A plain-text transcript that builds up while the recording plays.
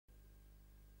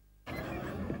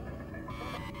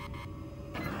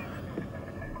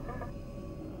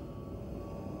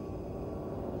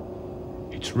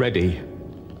It's ready.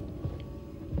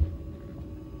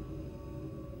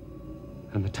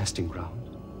 And the testing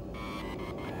ground?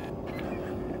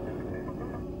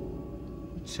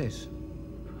 It says.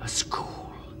 A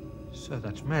school. So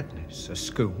that's madness. A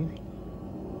school?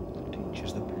 The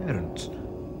teachers, the parents.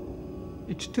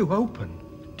 It's too open,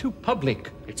 too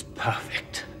public. It's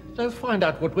perfect. They'll find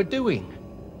out what we're doing.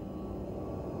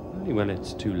 Only when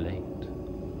it's too late.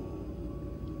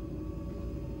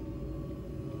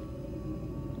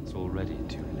 It's already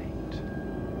too late.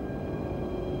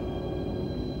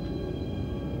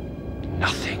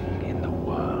 Nothing in the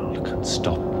world can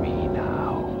stop me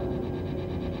now.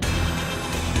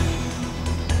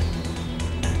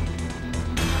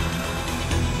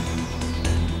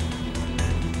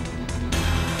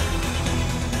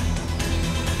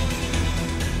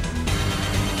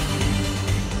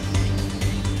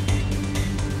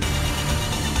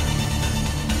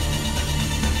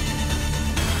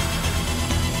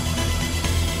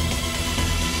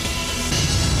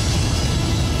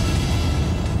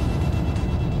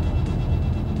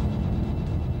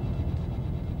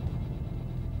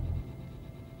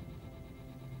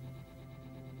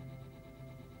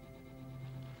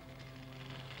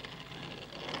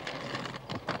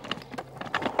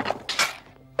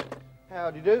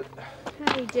 Howdy do.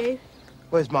 Howdy do.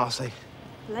 Where's Marcy?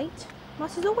 Late?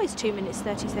 Marcy's always 2 minutes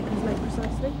 30 seconds late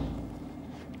precisely.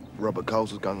 Robert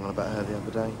Coles was going on about her the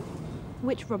other day.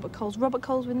 Which Robert Coles? Robert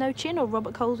Coles with no chin or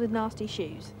Robert Coles with nasty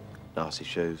shoes? Nasty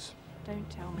shoes. Don't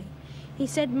tell me. He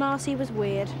said Marcy was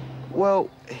weird. Well,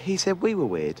 he said we were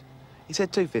weird. He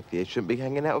said 250 shouldn't be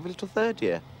hanging out with a little third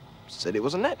year. Said it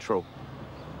wasn't natural.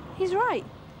 He's right.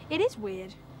 It is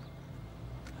weird.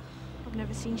 I've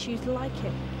never seen shoes like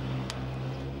it.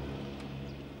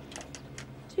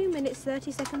 2 minutes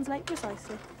 30 seconds late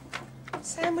precisely.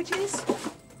 Sandwiches?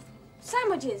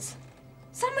 Sandwiches!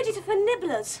 Sandwiches are for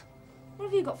nibblers. What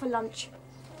have you got for lunch?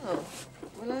 Oh,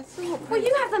 well, I thought... Well,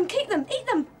 you have them. Keep them. Eat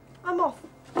them. I'm off.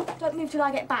 Don't move till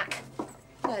I get back.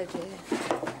 Oh, dear.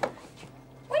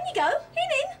 When you go,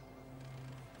 in.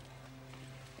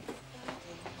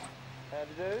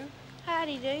 Howdy do.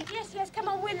 Howdy do. Yes, come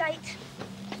on, we're late.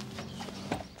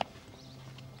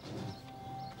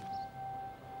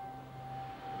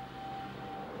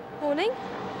 Morning.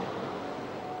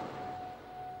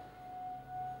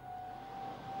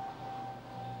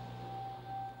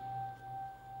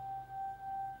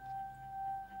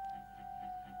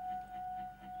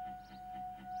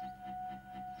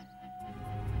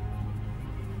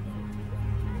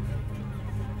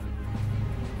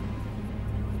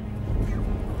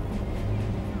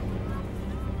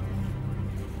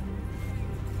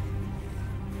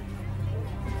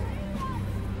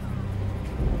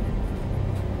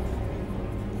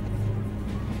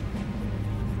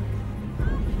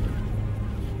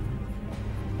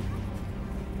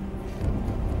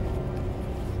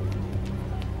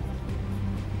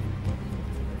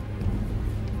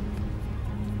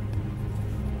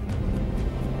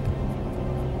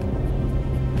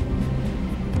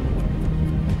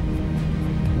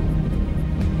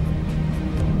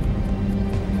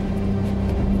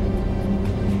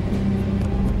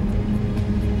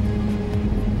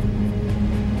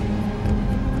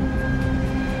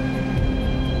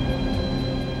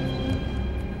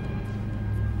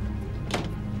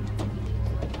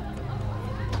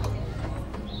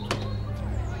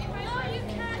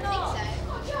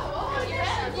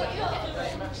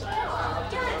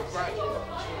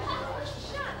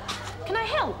 Can I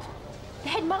help? The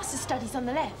Headmaster study's on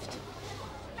the left.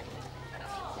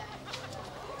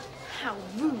 How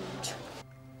rude.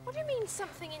 What do you mean,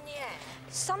 something in the air?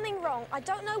 Something wrong. I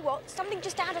don't know what. Something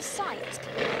just out of sight.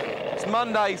 It's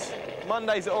Mondays.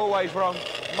 Mondays are always wrong.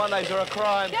 Mondays are a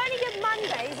crime. The only good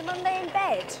Monday is a Monday in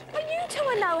bed. But you two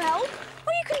are no help.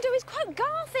 All you can do is quote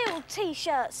Garfield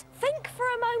T-shirts. Think for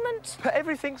a moment. But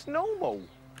everything's normal.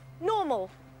 Normal.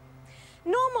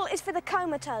 Normal is for the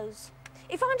comatose.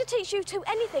 If I'm to teach you two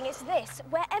anything, it's this.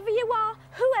 Wherever you are,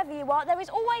 whoever you are, there is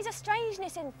always a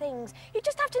strangeness in things. You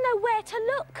just have to know where to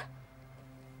look.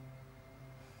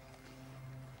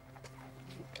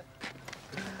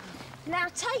 Now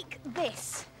take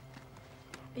this.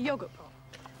 A yoghurt pot.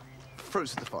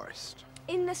 Fruits of the forest.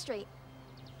 In the street.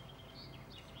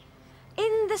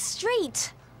 In the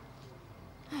street.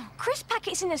 Crisp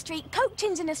packets in the street, Coke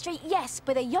tins in the street, yes,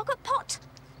 but a yoghurt pot?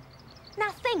 Now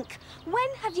think,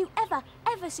 when have you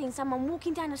ever seen someone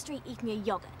walking down the street eating a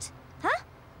yoghurt? Huh?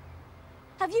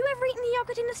 Have you ever eaten a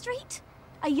yoghurt in the street?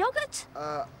 A yoghurt?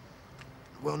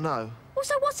 Well, no. Well,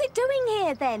 so what's it doing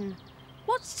here, then?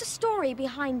 What's the story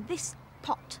behind this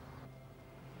pot?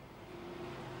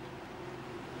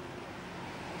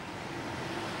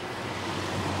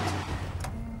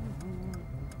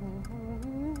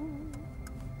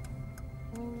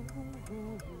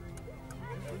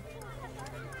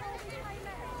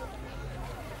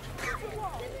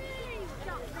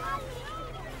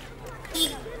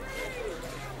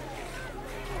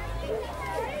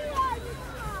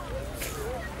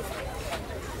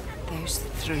 There's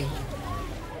 3.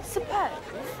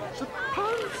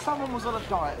 Suppose someone was on a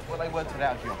diet when they weren't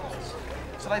allowed yogurts.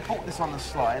 So they bought this on the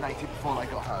sly and ate it before they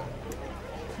got home.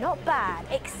 Not bad,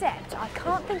 except I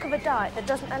can't think of a diet that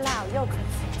doesn't allow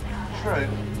yogurts. True.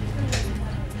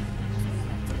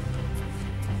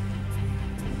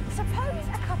 Suppose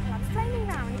a couple are flaming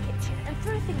around in the kitchen and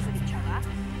threw things at each other,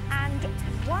 and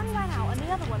one ran out and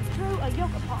the other one threw a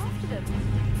yogurt pot after them.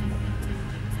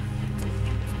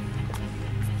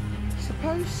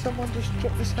 Suppose someone just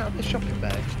dropped this out of their shopping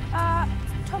bag.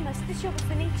 Thomas, this yogurt's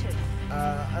been eaten.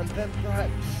 And then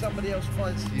perhaps somebody else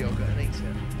finds the yogurt and eats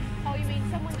it. Oh, you mean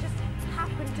someone just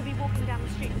happened to be walking down the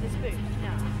street with a spoon?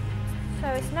 No. So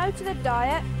it's no to the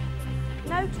diet,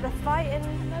 no to the fight,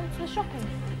 and no to the shopping.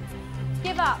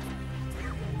 Give up.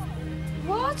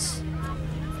 What?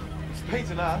 It's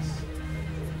beaten us.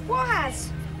 What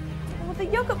has? Well, the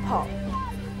yogurt pot.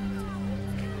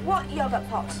 What yogurt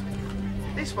pot?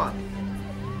 This one.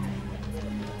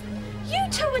 You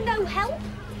two are no help.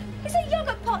 It's a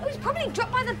yogurt pot. It was probably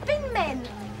dropped by the bin men.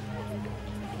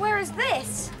 Whereas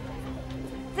this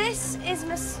is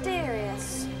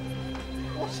mysterious.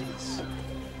 What is?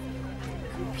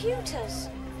 Computers.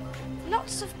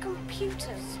 Lots of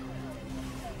computers.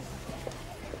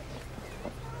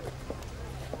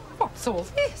 What's all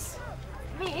this?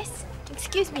 Miss?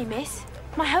 Excuse me, miss.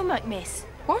 My homework, miss.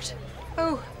 What?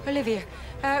 Oh, Olivia,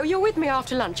 you're with me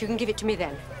after lunch. You can give it to me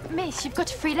then. Miss, you've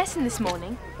got a free lesson this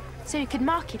morning, so you could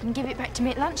mark it and give it back to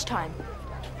me at lunchtime.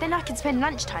 Then I can spend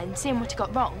lunchtime seeing what I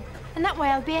got wrong, and that way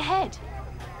I'll be ahead.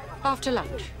 After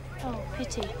lunch? Oh,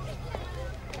 pity.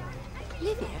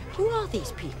 Olivia, who are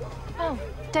these people? Oh,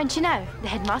 don't you know? The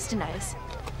headmaster knows.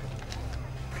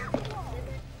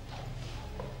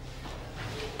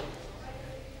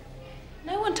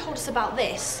 No one told us about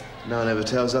this. No one ever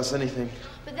tells us anything.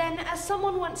 But then, as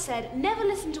someone once said, never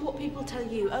listen to what people tell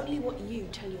you, only what you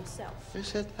tell yourself. Who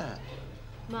said that?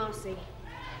 Marcy.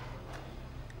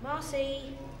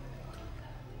 Marcy.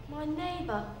 My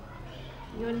neighbour.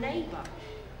 Your neighbour?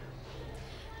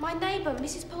 My neighbour,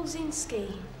 Mrs.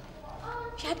 Polzinski.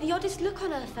 She had the oddest look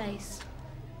on her face.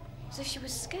 As if she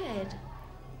was scared.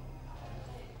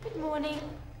 Good morning.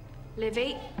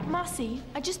 Livy. Marcy,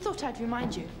 I just thought I'd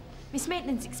remind you. Miss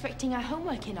Maitland's expecting our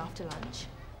homework in after lunch.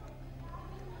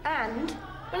 And?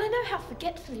 Well, I know how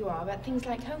forgetful you are about things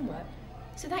like homework,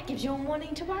 so that gives you a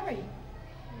warning to worry.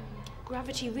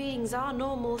 Gravity readings are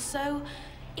normal, so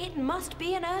it must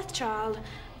be an Earth child,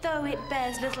 though it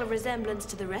bears little resemblance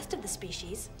to the rest of the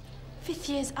species. Fifth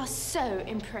years are so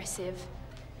impressive.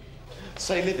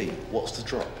 Say, Livy, what's the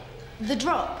drop? The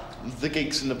drop? The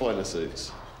geeks in the boiler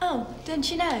suits. Oh,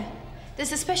 don't you know?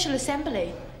 There's a special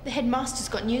assembly. The headmaster's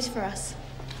got news for us.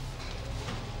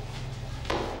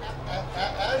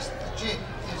 As the gym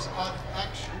is on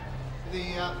action,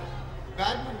 the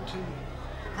badminton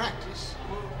practice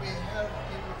will be held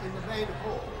in the main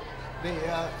hall,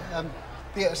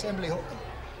 the assembly hall,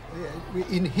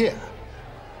 in here.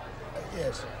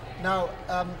 Yes. Now,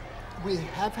 we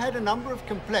have had a number of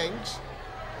complaints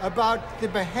about the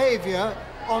behavior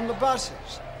on the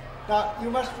buses. Now, you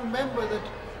must remember that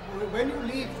when you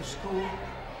leave the school,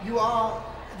 you are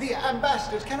the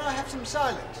ambassadors. Can I have some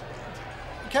silence?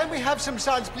 Can we have some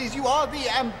silence, please? You are the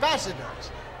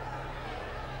ambassadors.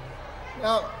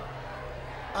 Now,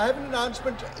 I have an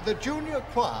announcement. The junior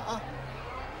choir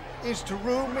is to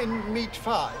room in meet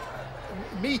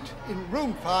in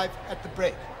room 5 at the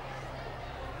break.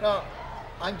 Now,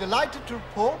 I'm delighted to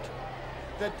report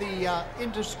that the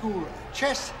inter-school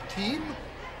chess team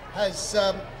has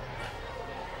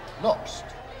lost.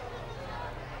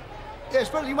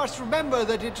 Yes, well, you must remember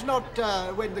that it's not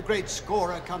when the great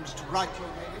scorer comes to write your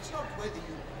name. It's not whether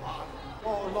you won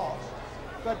or lost,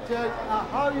 but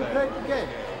how you played the game.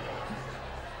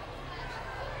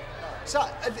 So,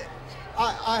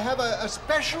 I have a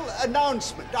special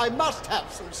announcement. I must have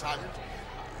some silence.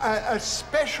 A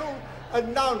special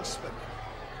announcement.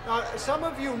 Now, some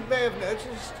of you may have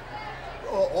noticed,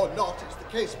 or not, as the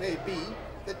case may be,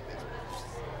 that...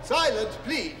 Silence,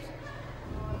 please.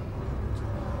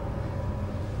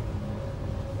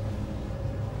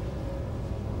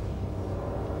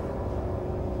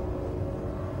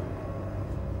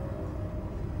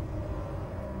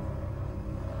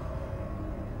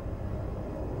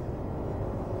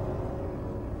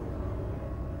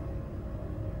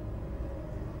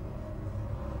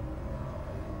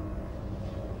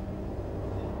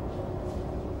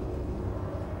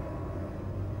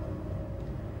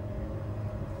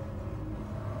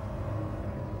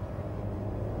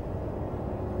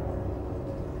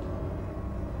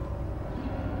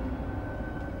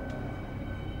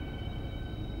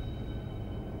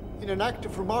 in an act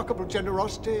of remarkable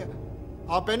generosity,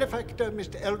 our benefactor,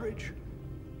 Mr Eldritch,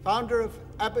 founder of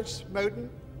Abbas Moden,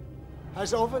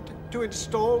 has offered to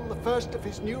install the first of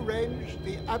his new range,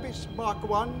 the Abyss Mark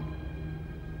I,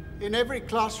 in every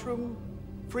classroom,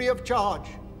 free of charge.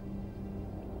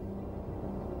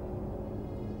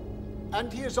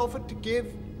 And he has offered to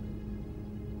give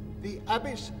the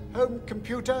Abyss home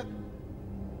computer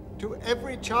to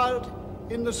every child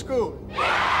in the school.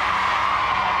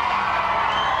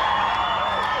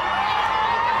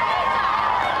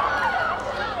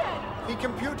 The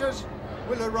computers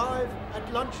will arrive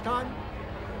at lunchtime,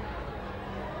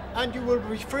 and you will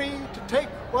be free to take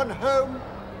one home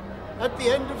at the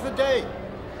end of the day.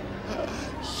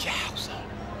 Yowza.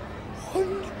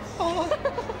 Wunderbar.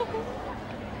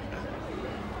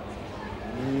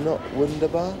 Not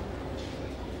wunderbar?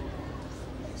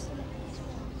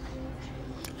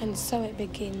 And so it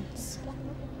begins.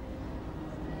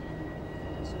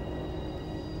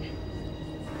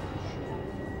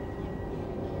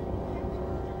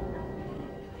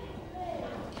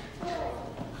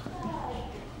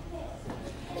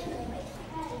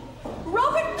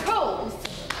 Robert Coles!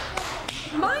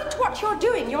 Mind what you're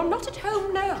doing. You're not at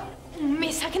home now.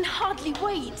 Miss, I can hardly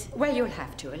wait. Well, you'll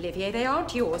have to, Olivia. They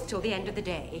aren't yours till the end of the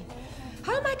day.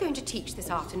 How am I going to teach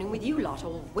this afternoon with you lot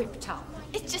all whipped up?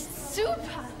 It's just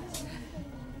super.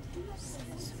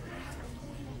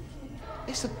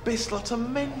 This Abyss lot are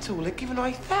mental. They're giving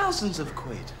away thousands of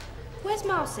quid. Where's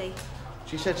Marcy?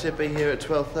 She said she'd be here at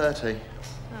 12:30.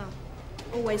 Oh,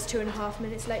 always 2.5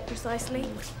 minutes late precisely.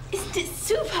 Isn't it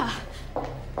super?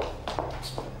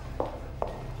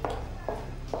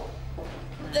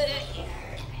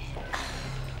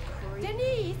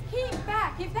 Denise, keep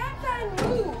back. If that van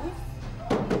moves...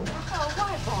 Oh,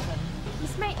 why bother?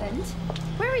 Miss Maitland,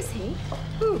 where is he?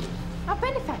 Who? Our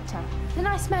benefactor, the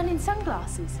nice man in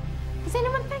sunglasses. Has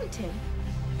anyone thanked him?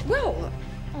 Well...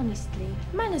 Honestly,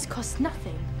 manners cost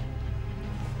nothing.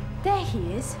 There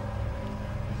he is.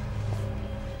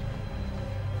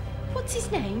 What's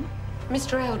his name?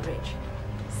 Mr Eldritch.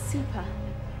 Super.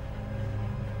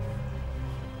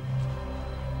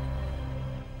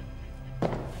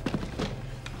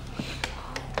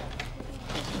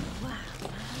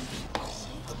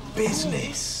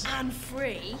 Business. And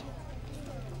free?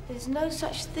 There's no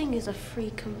such thing as a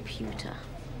free computer.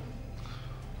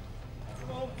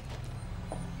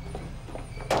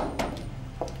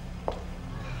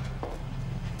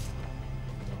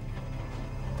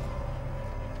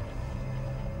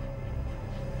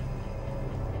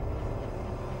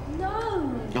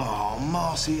 No! Oh,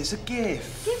 Marcy, it's a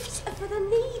gift. Gifts are for the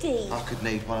needy. I could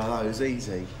need one of those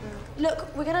easy. Look,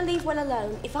 we're going to leave well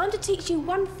alone. If I'm to teach you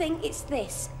one thing, it's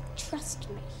this. Trust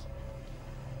me.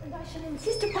 And I shall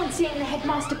insist upon seeing the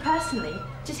headmaster personally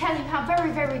to tell him how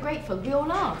very, very grateful we all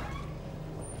are.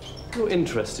 You're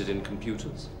interested in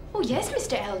computers? Oh, yes,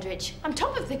 Mr Eldritch. I'm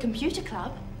top of the computer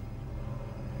club.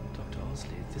 Dr.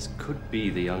 Osley, this could be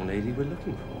the young lady we're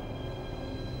looking for.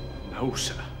 No,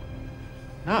 sir.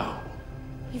 No.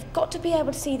 You've got to be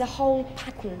able to see the whole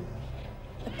pattern.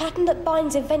 The pattern that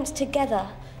binds events together.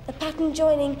 The pattern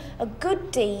joining a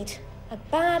good deed, a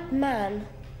bad man,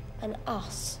 and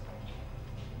us.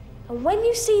 And when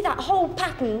you see that whole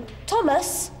pattern,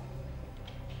 Thomas,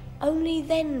 only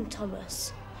then,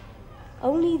 Thomas,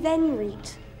 only then,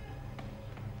 Reet,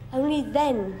 only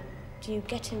then do you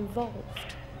get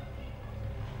involved.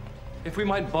 If we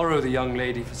might borrow the young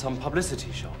lady for some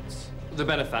publicity shots, the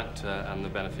benefactor and the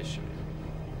beneficiary.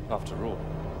 After all,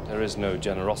 there is no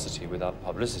generosity without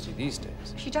publicity these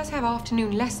days. She does have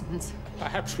afternoon lessons.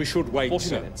 Perhaps we should wait, 40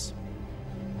 sir. minutes.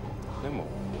 No more.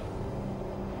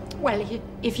 Well,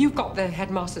 if you've got the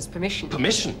headmaster's permission...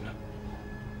 Permission?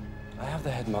 I have the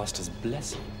headmaster's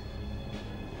blessing.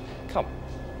 Come.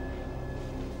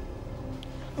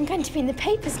 I'm going to be in the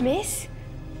papers, miss.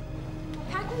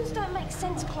 Patterns don't make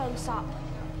sense close up.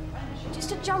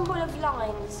 Just a jumble of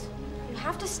lines. You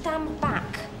have to stand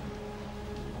back.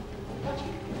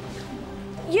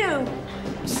 You!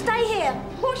 Stay here!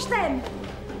 Watch them!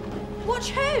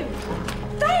 Watch who?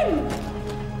 Them!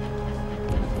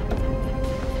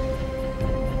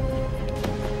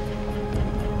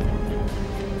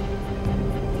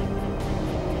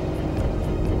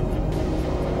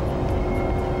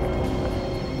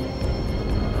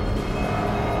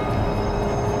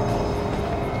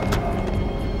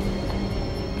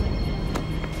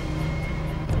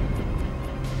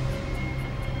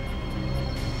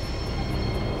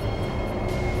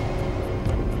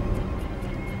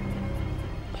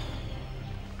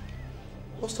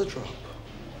 What's the drop?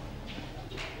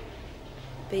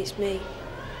 Beats me.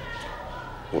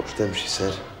 Watch them, she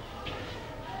said.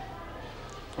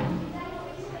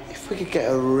 we could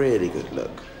get a really good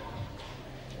look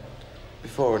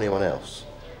before anyone else.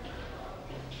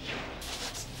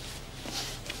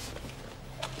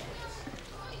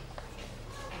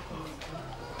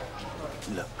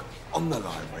 Look, on the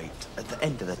library, at the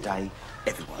end of the day,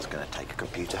 everyone's going to take a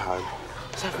computer home.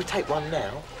 So if we take one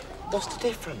now, what's the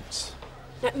difference?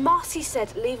 No, Marcy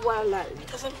said leave one alone. It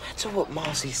doesn't matter what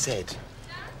Marcy said.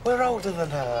 We're older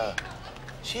than her.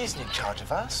 She isn't in charge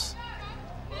of us.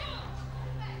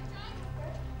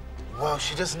 Well,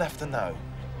 she doesn't have to know.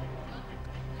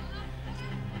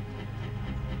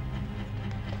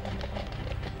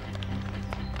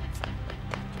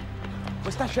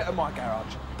 We'll stash it at my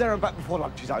garage. There and back before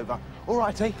lunch is over. All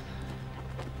righty.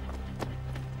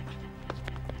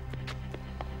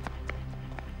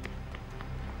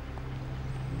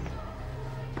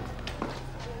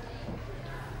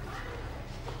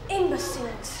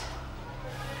 Imbeciles.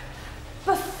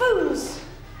 Buffoons.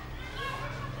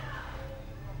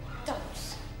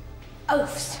 Dogs.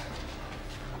 Oafs.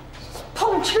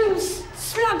 Pontoons.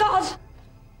 Sluggards.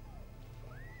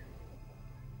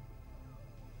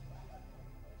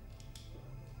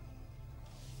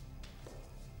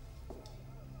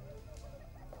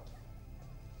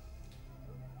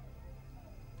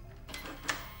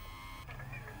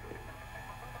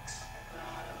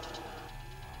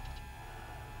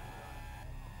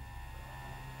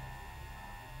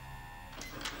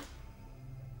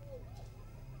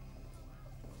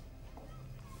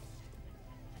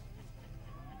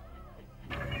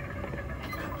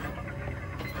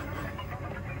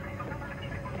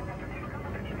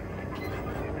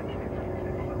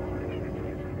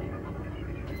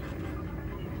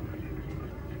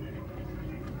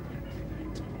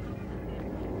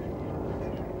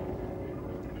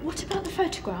 What about the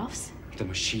photographs? The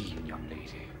machine, young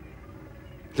lady.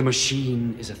 The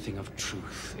machine is a thing of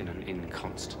truth in an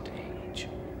inconstant age.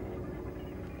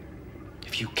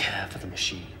 If you care for the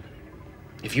machine,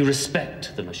 if you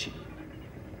respect the machine,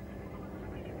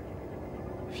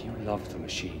 if you love the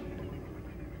machine,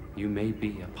 you may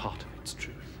be a part of its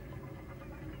truth.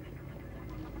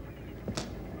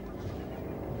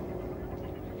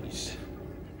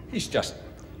 He's just...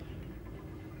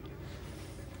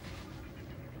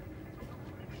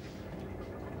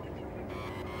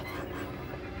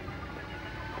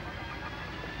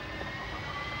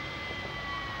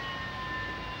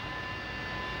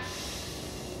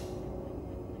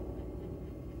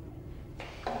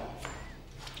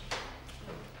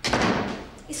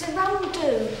 It's a round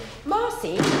do.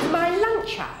 Marcy, it's my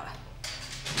lunch hour.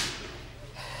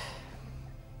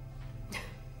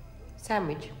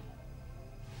 Sandwich.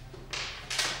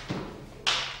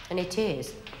 And it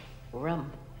is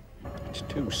rum. It's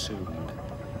too soon.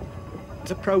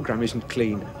 The programme isn't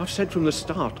clean. I've said from the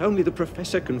start, only the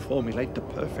professor can formulate the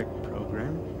perfect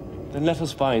programme. Then let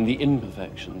us find the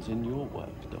imperfections in your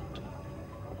work, Doctor.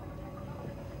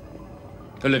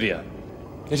 Olivia.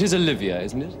 It is Olivia,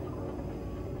 isn't it?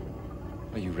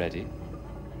 Are you ready?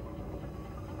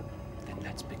 Then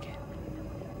let's begin.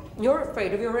 You're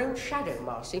afraid of your own shadow,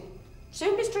 Marcy.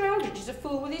 So Mr Eldritch is a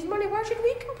fool with his money. Why should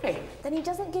we complain? Then he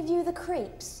doesn't give you the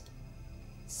creeps.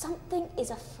 Something is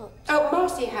afoot. Oh,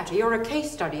 Marcy Hatter, you're a case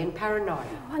study in paranoia.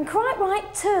 And quite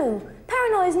right too.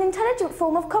 Paranoia is an intelligent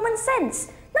form of common sense.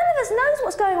 None of us knows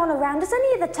what's going on around us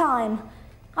any of the time.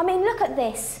 I mean, look at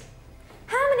this.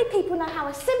 How many people know how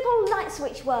a simple light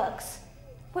switch works?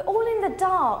 We're all in the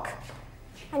dark.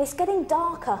 And it's getting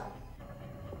darker.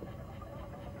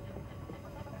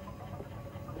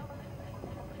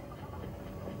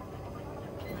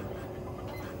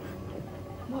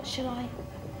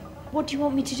 What do you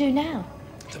want me to do now?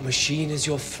 The machine is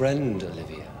your friend,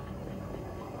 Olivia.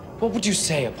 What would you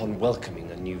say upon welcoming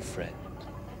a new friend?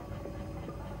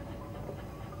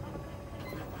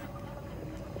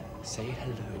 Say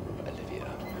hello, Olivia.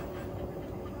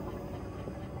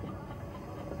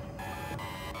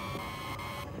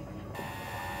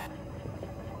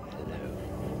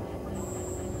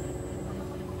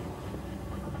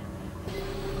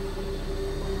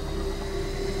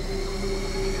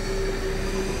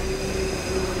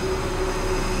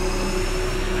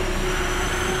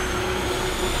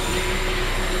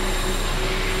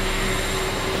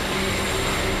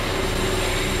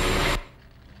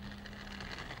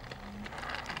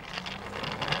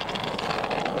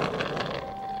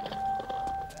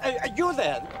 You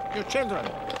there, you children.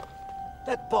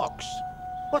 That box.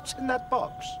 What's in that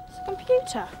box? It's a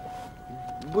computer.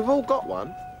 We've all got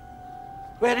one.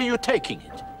 Where are you taking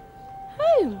it?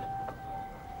 Home.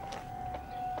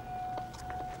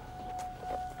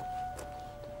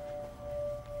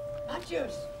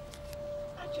 Matthews.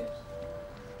 Matthews.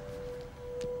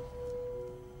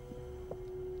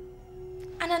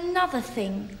 And another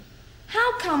thing.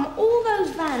 How come all those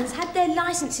vans had their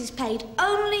licences paid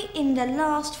only in the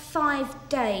last 5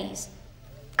 days?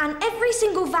 And every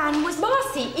single van was...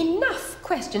 Marcy, enough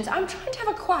questions. I'm trying to have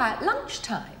a quiet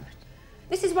lunchtime.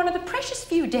 This is one of the precious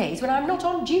few days when I'm not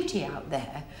on duty out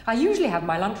there. I usually have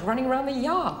my lunch running around the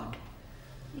yard.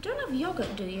 You don't have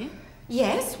yoghurt, do you?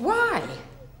 Yes, why?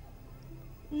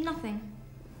 Nothing.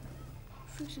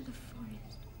 Fruit of the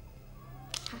forest.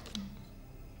 Patterns.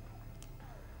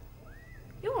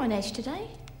 You're on edge today.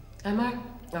 Am I?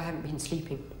 I haven't been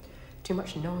sleeping. Too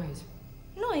much noise.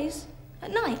 Noise?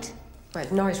 At night? Well,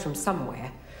 it's noise from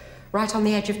somewhere. Right on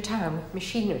the edge of town.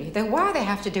 Machinery. Though why they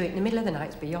have to do it in the middle of the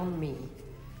night's beyond me.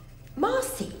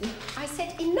 Marcy, I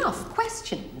said enough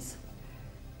questions.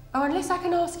 Oh, unless I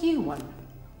can ask you one.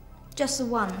 Just the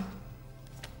one.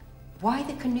 Why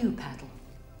the canoe paddle?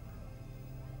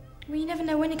 Well, you never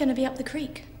know when you're going to be up the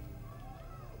creek.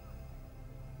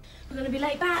 We're going to be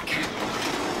late back.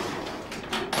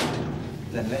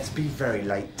 Then let's be very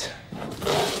late.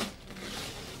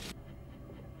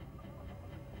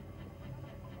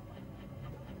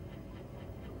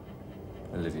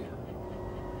 Olivia.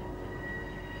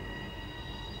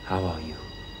 How are you?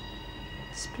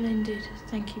 Splendid,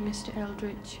 thank you, Mr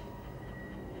Eldritch.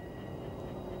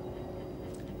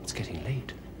 It's getting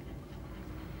late.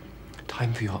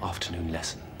 Time for your afternoon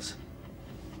lessons.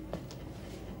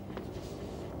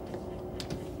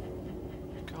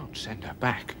 Can't send her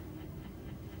back.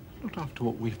 Not after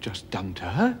what we've just done to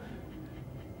her.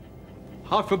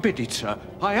 I forbid it, sir.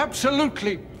 I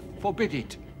absolutely forbid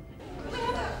it.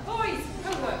 Boys,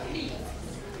 homework, please.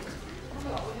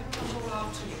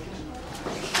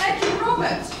 Thank you,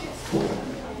 Robert.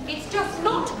 It's just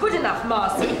not good enough,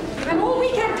 Marcy. You've had all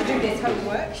weekend to do this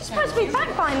homework. She's supposed to be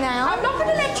back by now. I'm not going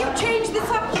to let you change the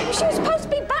subject. She was supposed to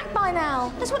be back by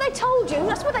now. That's what they told you.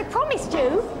 That's what they promised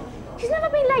you. She's never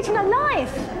been late in her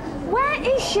life. Where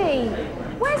is she?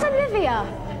 Where's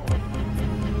Olivia?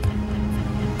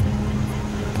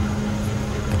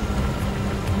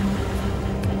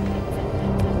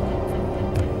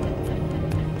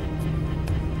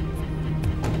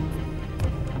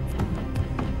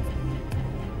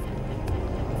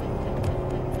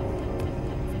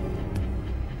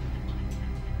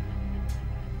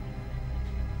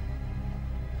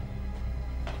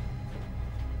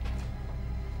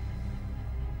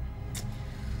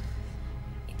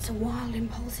 It's a wild,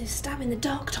 impulsive stab in the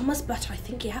dark, Thomas, but I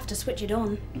think you have to switch it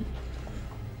on.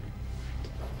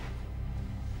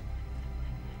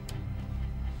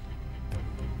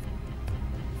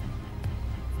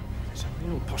 There's a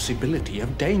real possibility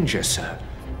of danger, sir.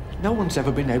 No one's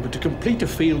ever been able to complete a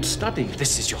field study.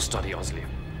 This is your study, Osley.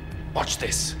 Watch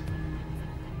this.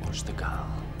 Watch the girl.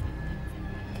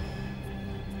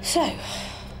 So,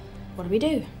 what do we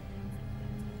do?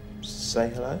 Say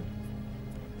hello.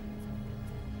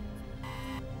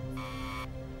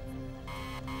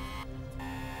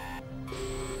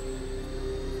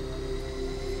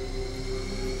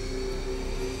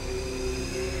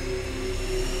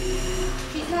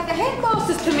 She's had the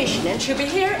headmaster's permission and she'll be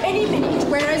here any minute,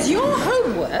 whereas your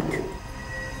homework...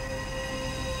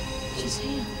 She's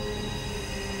here.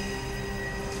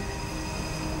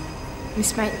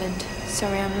 Miss Maitland,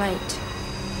 sorry I'm late.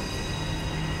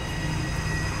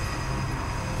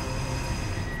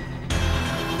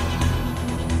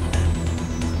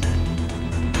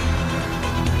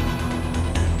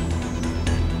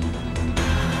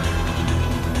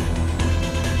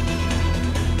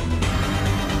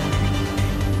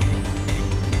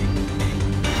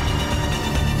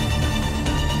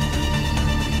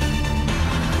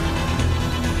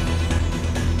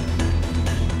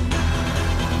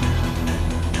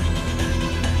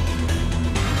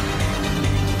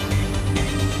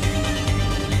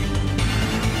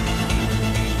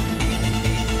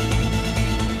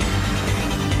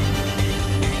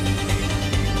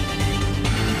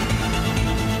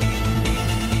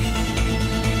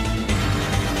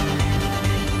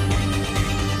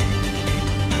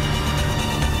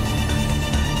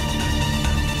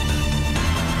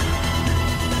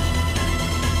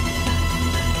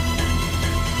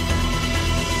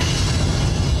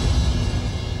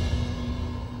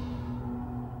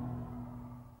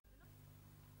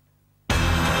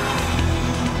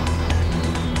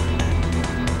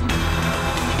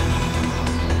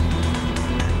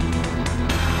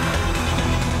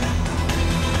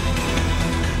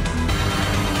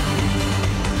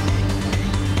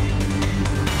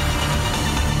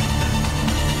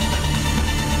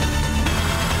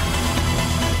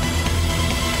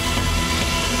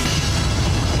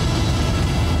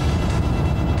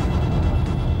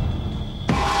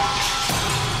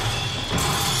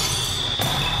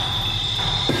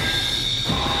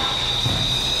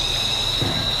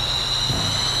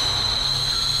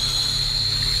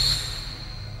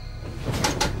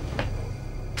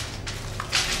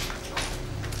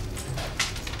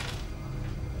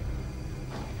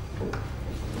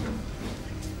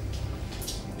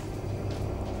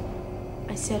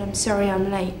 said, I'm sorry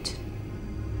I'm late.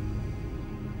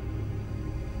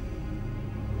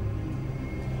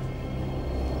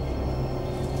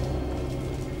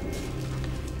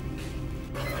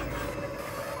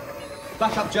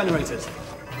 Backup generators.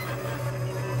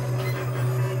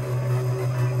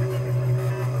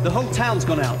 The whole town's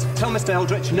gone out. Tell Mr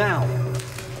Eldritch now.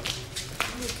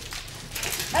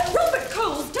 Robert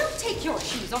Coles, don't take your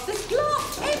shoes off. There's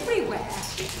glass everywhere.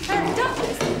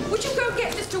 Douglas, would you go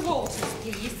get Mr Walters,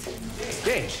 please?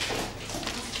 Yes.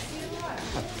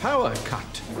 A power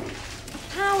cut.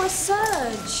 Power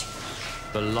surge.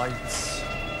 The lights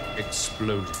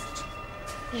exploded.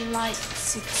 The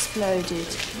lights exploded.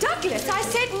 Douglas, I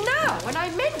said now, and I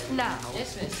meant now.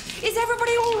 Yes, miss. Is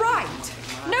everybody all right?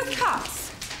 No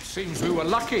cuts? Seems we were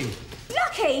lucky.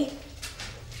 Lucky?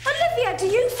 Olivia, do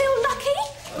you feel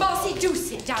lucky? Marcy, do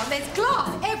sit down. There's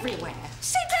glass everywhere.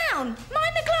 Sit down.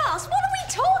 Mind the glass. What are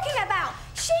we talking about?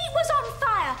 She was on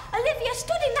fire. Olivia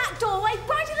stood in that doorway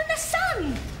brighter than the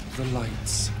sun. The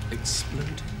lights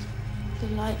exploded. The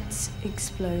lights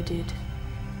exploded.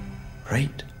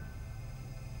 Right?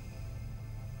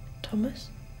 Thomas?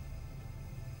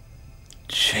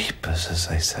 Jeepers, as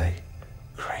they say.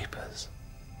 Creepers.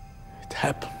 It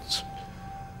happens.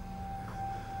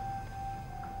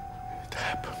 It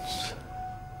happens.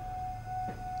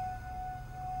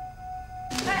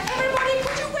 Everybody,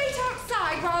 could you wait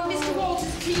outside while Mr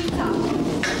Walters cleans up?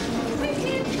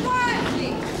 Quickly and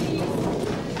quietly,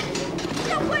 please.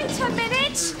 Now, wait a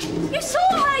minute. You saw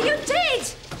her, you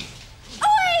did.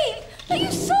 Oi!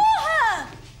 You saw her.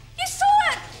 You saw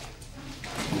her.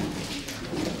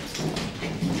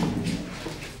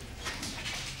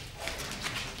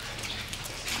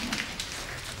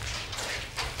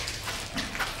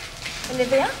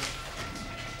 Olivia?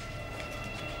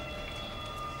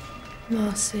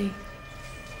 Marcy.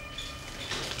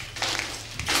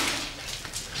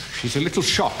 She's a little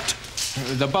shocked.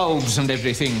 The bulbs and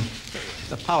everything.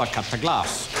 The power cut, the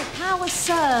glass. The power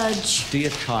surge. Dear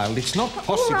child, it's not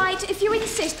possible. All right, if you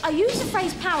insist, I use the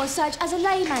phrase power surge as a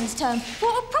layman's term,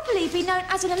 what would probably be known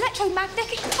as an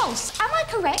electromagnetic pulse. Am I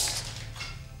correct?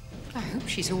 I hope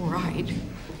she's all right.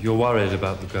 You're worried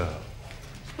about the girl.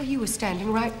 Well, you were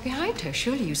standing right behind her.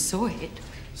 Surely you saw it.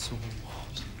 Saw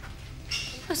what?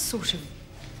 A sort of...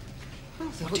 Well,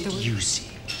 What did you see?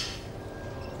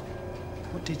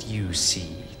 What did you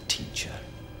see, teacher?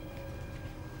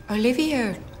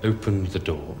 Olivia... Opened the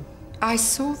door. I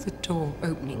saw the door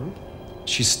opening.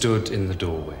 She stood in the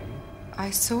doorway. I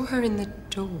saw her in the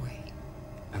doorway.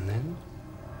 And then?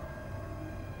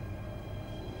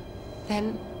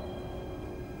 Then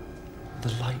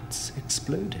The lights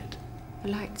exploded. the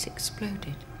lights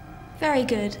exploded. Very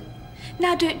good.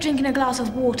 Now do it drinking a glass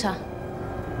of water.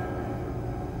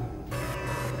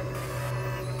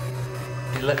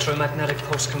 Electromagnetic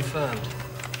pulse confirmed.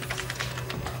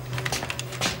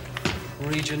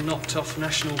 Region knocked off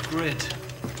national grid.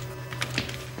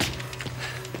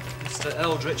 Mr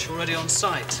Eldritch already on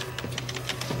site.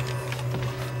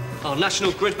 Oh,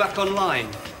 national grid back online.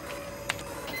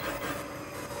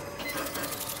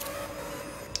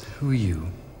 Who are you?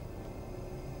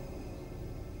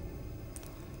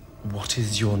 What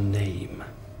is your name?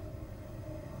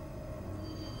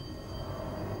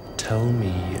 Tell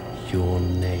me your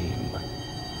name.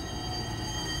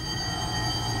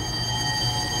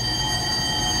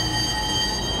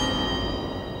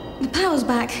 The power's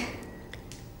back.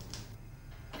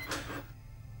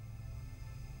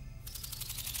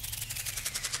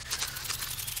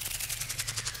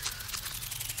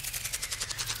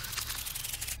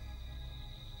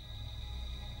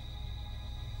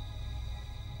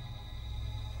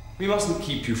 We mustn't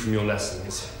keep you from your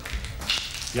lessons.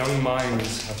 Young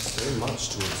minds have so much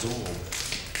to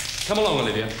absorb. Come along,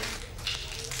 Olivia.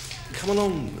 Come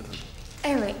along.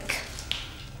 Eric.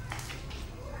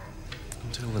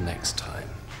 Until the next time.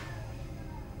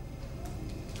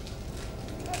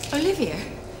 Olivia,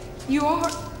 you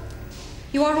are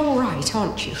all right,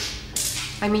 aren't you?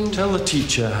 I mean... Tell the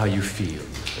teacher how you feel,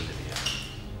 Olivia.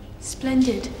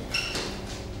 Splendid.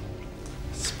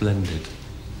 Splendid.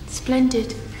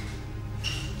 Splendid.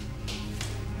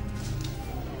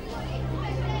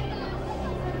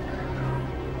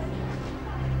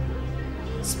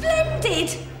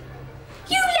 Splendid!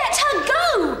 You let her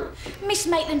go! Miss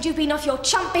Maitland, you've been off your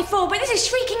chump before, but this is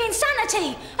shrieking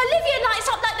insanity. Olivia lights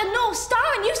up like the North Star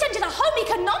and you send her to home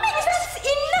economics. That's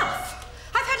enough!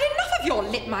 I've had enough of your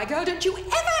lip, my girl. Don't you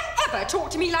ever talk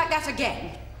to me like that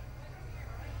again.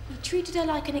 You treated her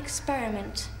like an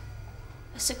experiment.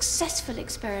 A successful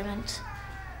experiment.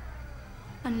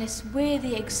 Unless we're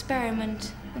the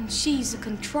experiment and she's the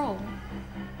control.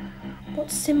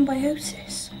 What's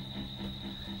symbiosis?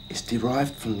 It's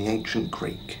derived from the ancient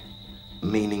Greek,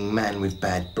 meaning man with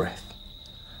bad breath.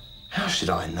 How should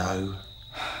I know?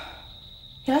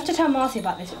 You'll have to tell Marcy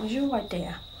about this. It was your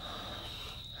idea.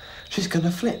 She's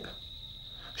gonna flip.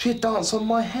 She'd dance on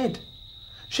my head.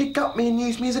 She'd gut me and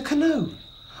use me as a canoe.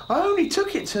 I only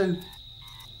took it to...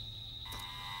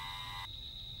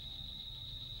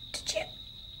 Did you?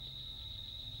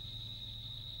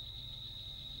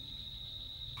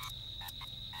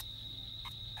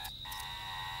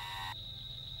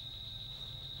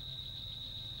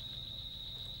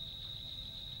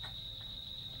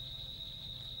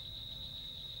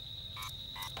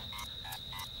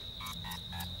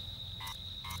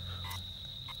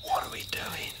 What are we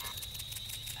doing?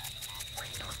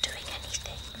 We're not doing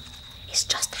anything. It's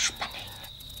just happening.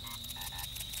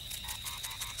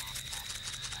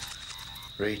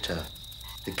 Rita,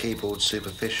 the keyboard's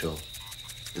superficial.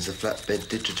 There's a flatbed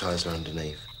digitizer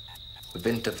underneath. We've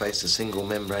interfaced a single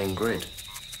membrane grid.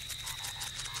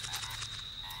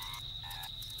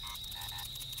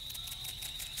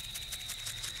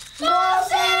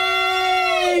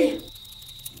 Marcy!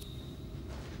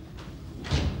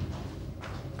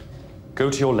 Go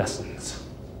to your lessons.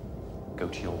 Go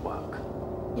to your work.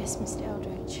 Yes, Mr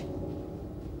Eldritch.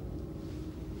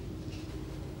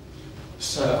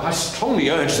 Sir, I strongly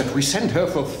urge that we send her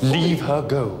for... Leave her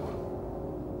go.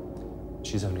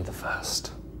 She's only the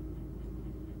first.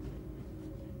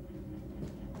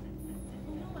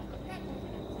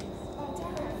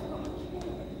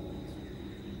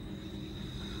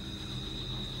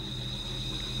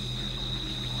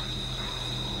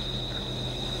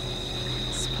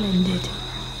 Splendid.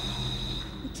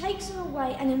 He takes her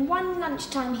away, and in one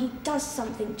lunchtime he does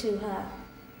something to her.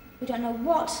 We don't know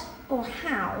what or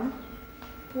how,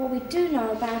 but what we do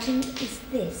know about him is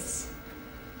this.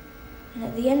 And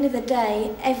at the end of the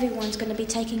day, everyone's going to be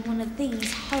taking one of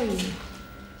these home.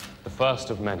 The first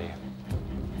of many.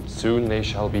 Soon they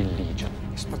shall be legion.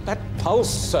 But that pulse,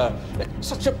 sir,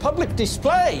 such a public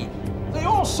display. They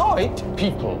all saw it.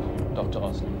 People, Dr.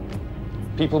 Osley.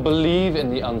 People believe in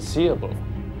the unseeable,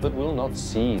 but will not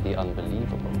see the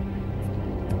unbelievable.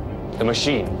 The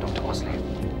machine, Dr. Osley.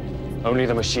 Only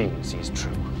the machine sees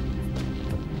true.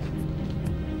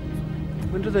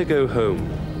 When do they go home?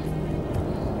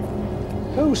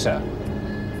 Who, sir?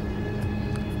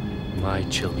 My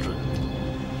children.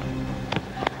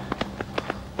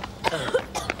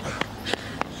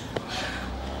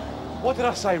 What did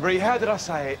I say, Ree? How did I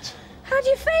say it? How do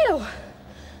you feel?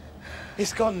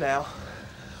 It's gone now.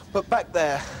 But back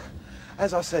there,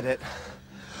 as I said it,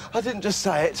 I didn't just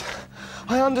say it,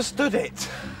 I understood it.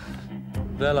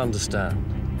 They'll understand.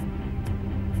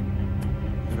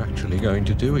 You're actually going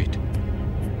to do it.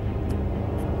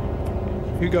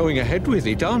 You're going ahead with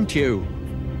it, aren't you?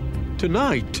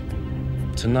 Tonight.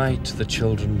 Tonight, the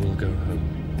children will go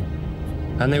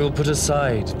home. And they will put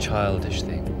aside childish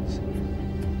things.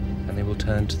 And they will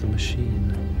turn to the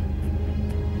machine.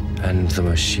 And the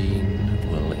machine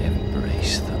will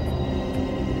embrace them.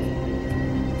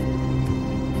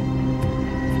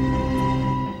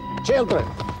 Children.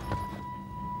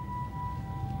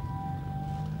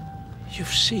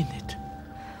 You've seen it.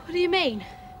 What do you mean?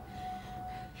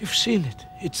 You've seen it.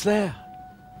 It's there.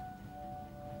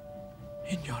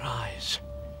 In your eyes.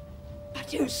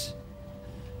 Thaddeus!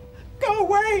 Go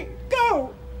away!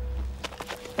 Go!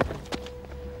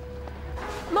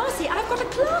 Marcy, I've got a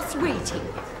class waiting.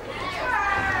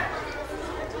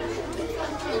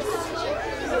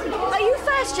 Are you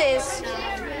first years?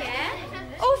 Yeah.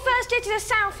 All first year to the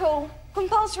South Hall.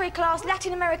 Compulsory class,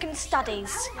 Latin American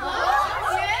Studies.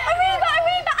 Arriba,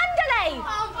 arriba, andale!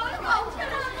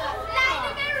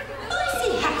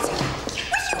 Marcy has it.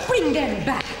 Will you bring them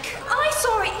back? I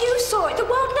saw it, you saw it, the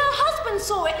world and her husband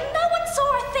saw it, and no one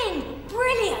saw a thing.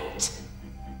 Brilliant.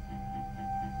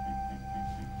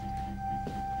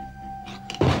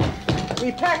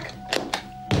 We pack.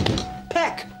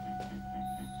 Pack.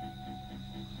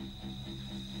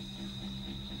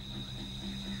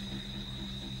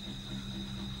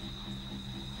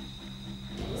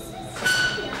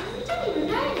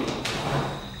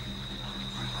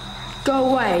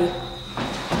 Go away.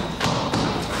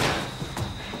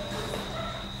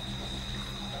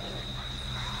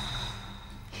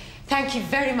 Thank you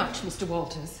very much, Mr.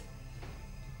 Walters.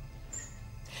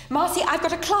 Marcy, I've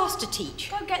got a class to teach.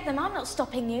 Go get them, I'm not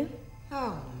stopping you.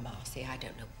 Oh, Marcy, I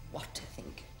don't know what to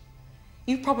think.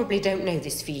 You probably don't know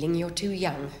this feeling. You're too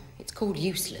young. It's called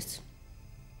useless.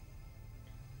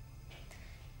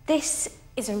 This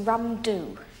is a rum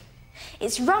do.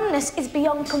 Its rumness is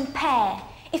beyond compare.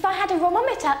 If I had a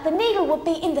rumometer, the needle would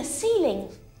be in the ceiling.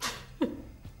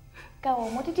 Go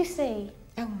on, what did you see?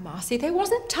 Oh, Marcy, there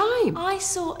wasn't time. I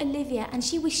saw Olivia and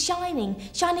she was shining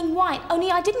white.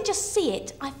 Only I didn't just see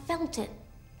it, I felt it.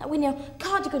 Like when your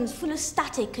cardigan's full of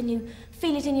static and you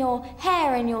feel it in your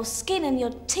hair and your skin and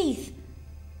your teeth.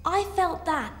 I felt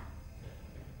that.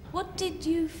 What did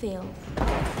you feel?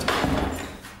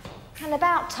 And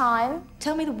about time.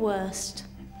 Tell me the worst.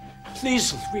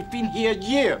 Please, we've been here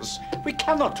years. We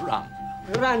cannot run.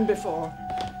 We ran before.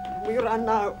 We run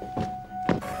now.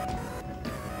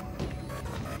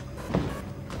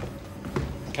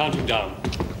 Counting down.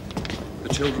 The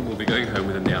children will be going home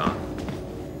within the hour.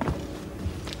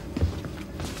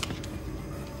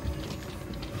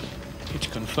 It's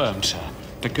confirmed, sir.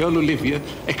 The girl Olivia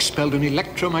expelled an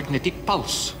electromagnetic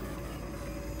pulse.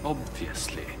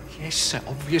 Obviously. Yes, sir,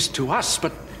 obvious to us,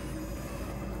 but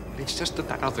it's just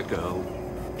that other girl,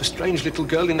 the strange little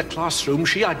girl in the classroom,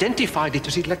 she identified it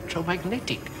as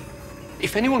electromagnetic.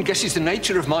 If anyone guesses the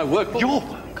nature of my work... Your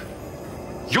work?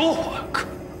 Your work?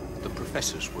 The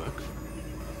professor's work.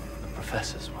 The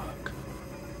professor's work.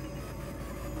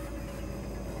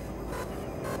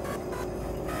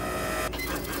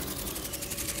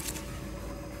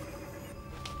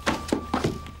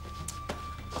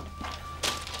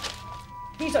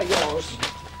 These are yours.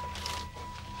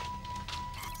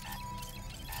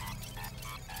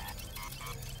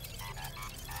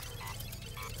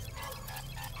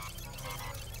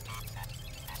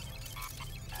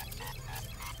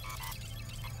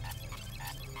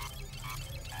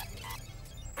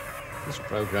 This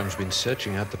program's been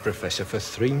searching out the professor for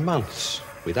 3 months,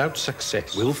 without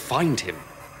success. We'll find him.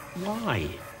 Why?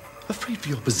 Afraid for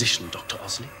your position, Dr.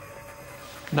 Osley?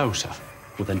 No, sir.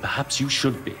 Well, then perhaps you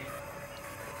should be.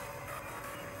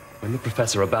 When the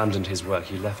professor abandoned his work,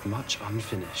 he left much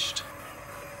unfinished.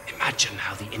 Imagine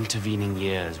how the intervening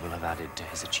years will have added to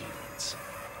his achievements.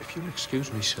 If you'll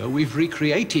excuse me, sir, we've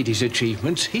recreated his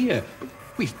achievements here.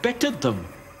 We've bettered them.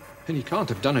 And he can't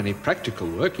have done any practical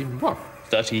work in, what,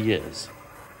 30 years.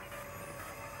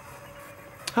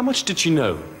 How much did she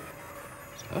know?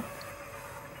 Sir?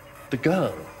 The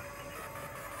girl.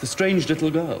 The strange little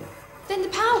girl. Then the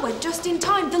power went just in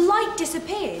time. The light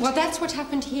disappeared. Well, that's what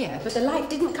happened here, but the light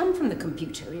didn't come from the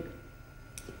computer. It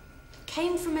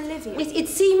came from Olivia. It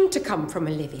seemed to come from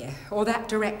Olivia, or that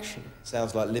direction.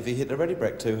 Sounds like Livy hit the ready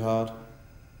brake too hard.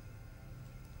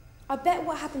 I bet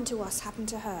what happened to us happened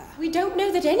to her. We don't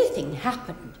know that anything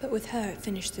happened. But with her, it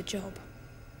finished the job.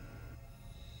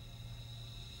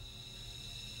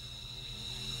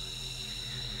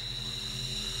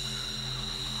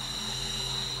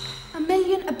 A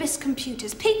million Abyss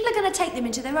computers. People are going to take them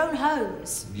into their own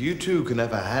homes. You two can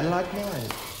have a hand like mine.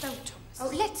 Oh, Thomas.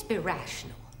 Oh, let's be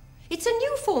rational. It's a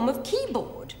new form of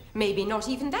keyboard. Maybe not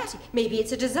even that. Maybe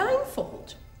it's a design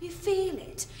fault. You feel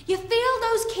it. You feel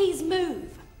those keys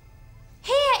move.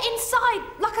 Here, inside,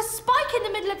 like a spike in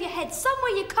the middle of your head,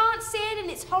 somewhere you can't see it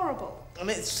and it's horrible. And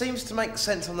it seems to make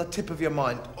sense on the tip of your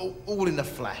mind, all in a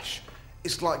flash.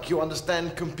 It's like you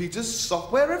understand computers,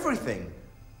 software, everything.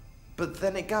 But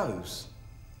then it goes.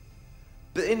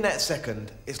 But in that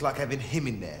second, it's like having him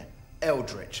in there.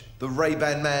 Eldritch, the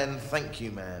Ray-Ban man, thank you,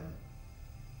 man.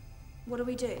 What do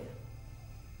we do?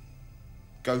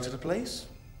 Go to the police?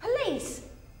 Police?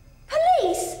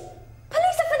 Police?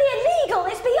 Police are fully illegal.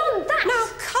 It's beyond that. Now,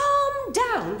 calm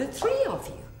down, the 3 of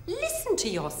you. Listen to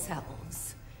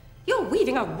yourselves. You're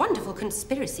weaving a wonderful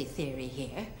conspiracy theory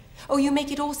here. Oh, you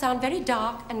make it all sound very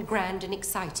dark and grand and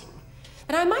exciting.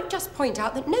 And I might just point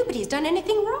out that nobody's done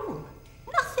anything wrong.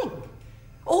 Nothing.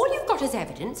 All you've got as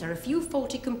evidence are a few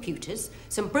faulty computers,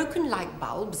 some broken light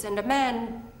bulbs, and a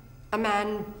man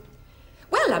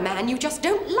you just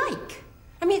don't like.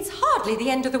 I mean, it's hardly the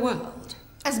end of the world.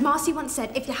 As Marcy once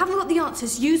said, if you haven't got the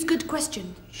answers, use good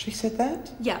question. She said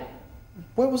that? Yeah.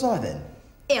 Where was I then?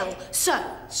 Ill. So,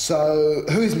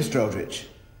 who is Mr Eldritch?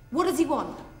 what does he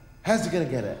want? How's he gonna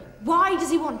get it? Why does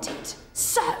he want it?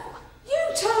 So,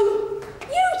 You two,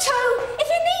 if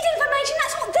you need information,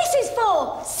 that's what this is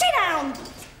for. Sit down.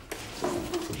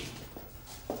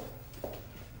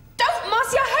 Don't,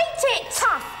 Marcy, I hate it.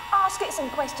 Tough. Ask it some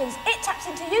questions. It taps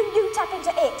into you, you tap into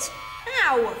it.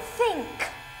 Ow, think.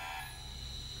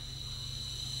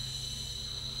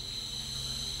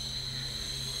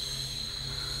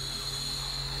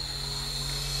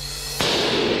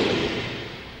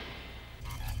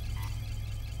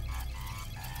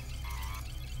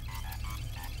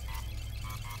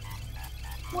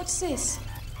 what's this?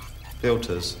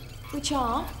 Filters. Which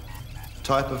are?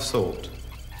 Type of sort.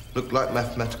 Look like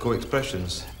mathematical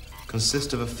expressions.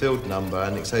 Consist of a field number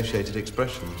and associated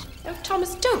expressions. Oh,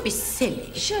 Thomas, don't be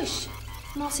silly. Shush.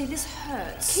 Marcy, this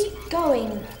hurts. Keep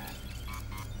going.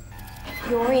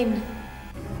 You're in.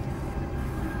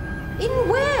 In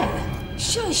where?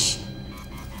 Shush.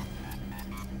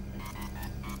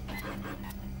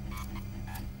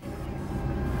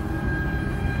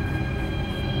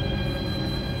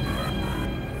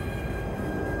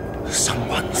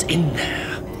 Someone's in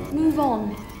there. Move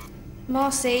on.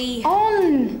 Marcy.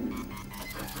 On!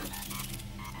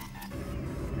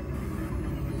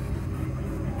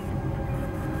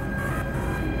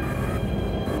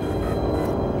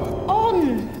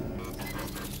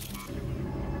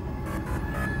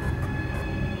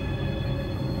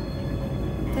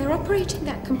 They're operating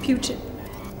that computer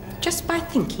just by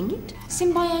thinking it.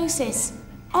 Symbiosis.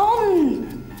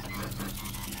 On!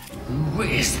 Who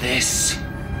is this?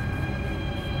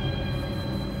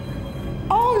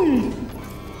 On!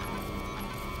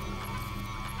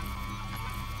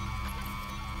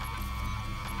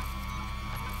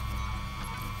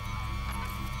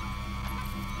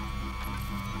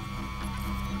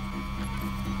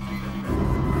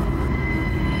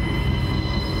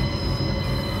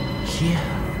 Here.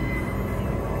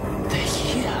 They're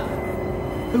here.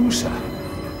 Who, sir?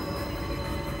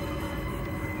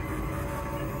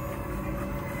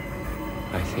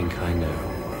 I think I know.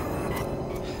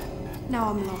 Now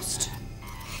I'm lost.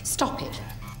 Stop it.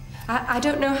 I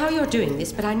don't know how you're doing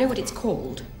this, but I know what it's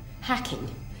called. Hacking.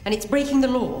 And it's breaking the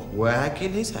law. We're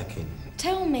hacking, he's hacking.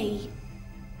 Tell me.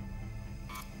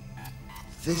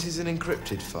 This is an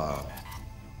encrypted file.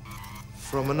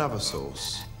 From another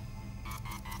source.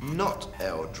 Not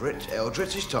Eldritch.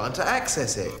 Eldritch is trying to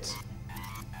access it.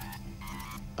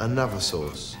 Another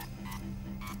source.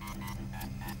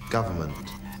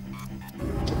 Government.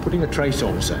 Putting a trace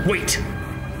on, sir. Wait!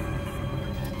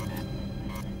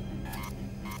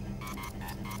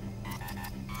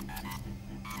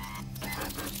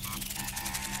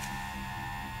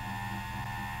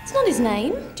 It's not his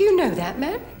name. Do you know that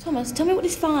man? Thomas, tell me what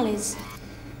this file is.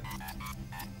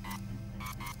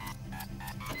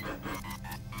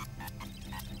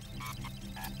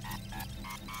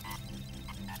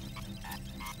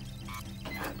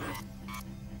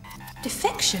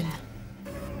 Defection.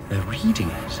 They're reading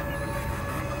it.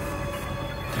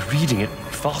 They're reading it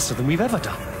faster than we've ever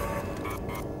done.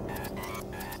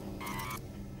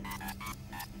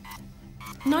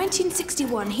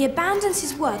 "1961, he abandons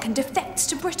his work and defects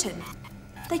to Britain.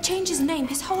 They change his name,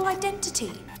 his whole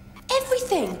identity.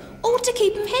 Everything, all to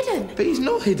keep him hidden. But he's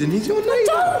not hidden, he's your neighbour.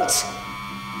 Don't!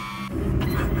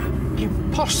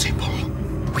 Impossible.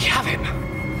 We have him.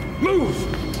 Move!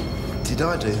 Did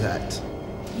I do that?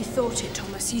 You thought it,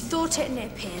 Thomas. You thought it and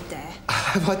it appeared there.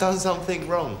 Have I done something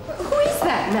wrong? Who is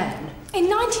that man? In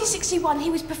 1961, he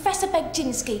was Professor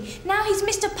Begjinsky. Now he's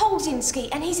Mr Polzinski,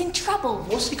 and he's in trouble.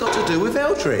 What's he got to do with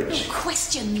Eldritch?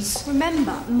 Questions.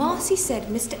 Remember, Marcy said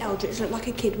Mr Eldritch looked like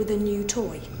a kid with a new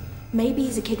toy. Maybe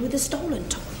he's a kid with a stolen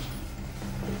toy.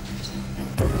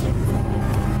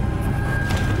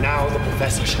 Now the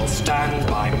Professor shall stand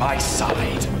by my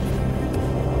side.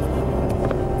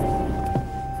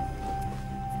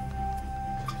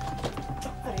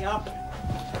 Hurry up.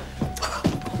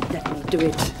 Let me do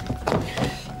it.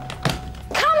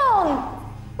 Come on!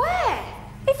 Where?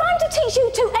 If I'm to teach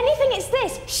you two anything, it's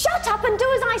this. Shut up and do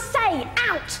as I say.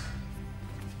 Out!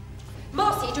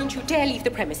 Marcy, don't you dare leave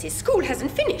the premises. School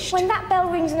hasn't finished. When that bell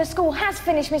rings and the school has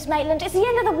finished, Miss Maitland, it's the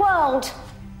end of the world.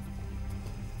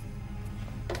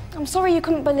 I'm sorry you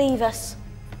couldn't believe us.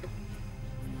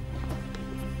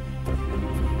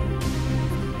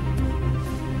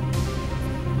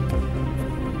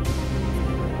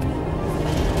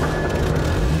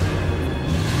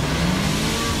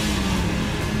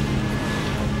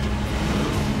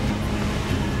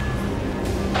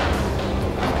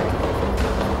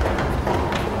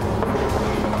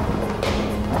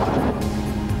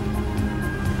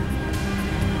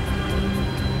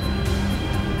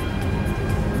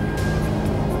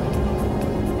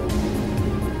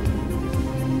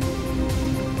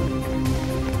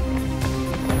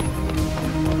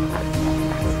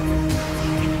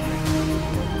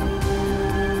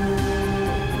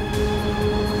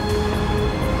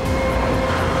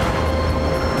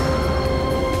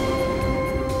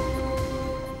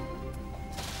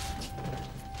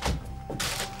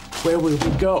 Where will we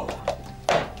go?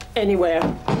 Anywhere.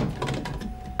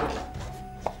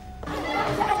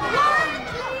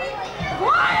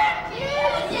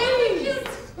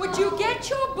 Would you get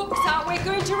your books out? We're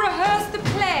going to rehearse the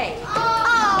play.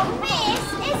 Oh, miss,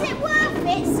 is it worth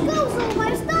it? School's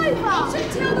almost over.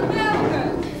 Until the bell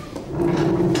goes.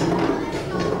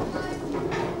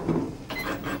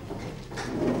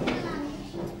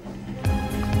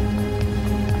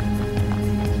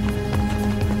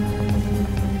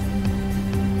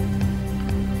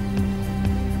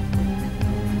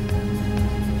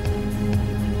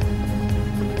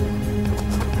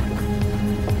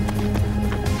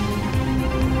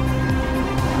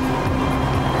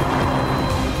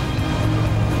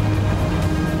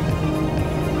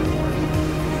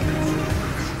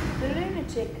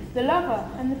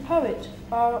 and the poet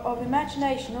are of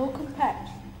imagination all compact.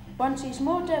 One sees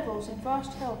more devils than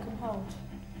vast hell can hold.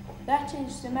 That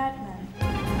is the madman.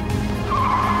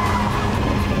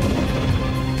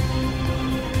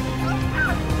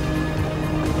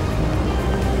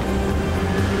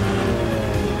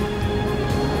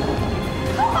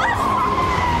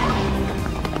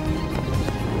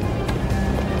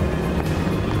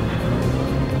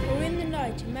 Or in the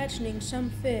night imagining some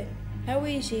fear, how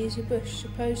easy is a bush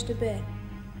supposed to bear?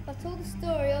 But all the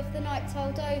story of the night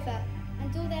told over,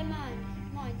 and all their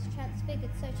minds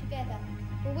transfigured so together,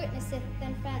 will witnesseth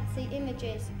then fancy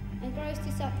images, and grows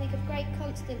to something of great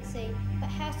constancy, but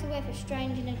howsoever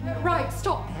strange and ignorant. Right,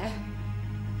 stop there.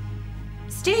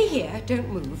 Stay here, don't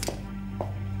move.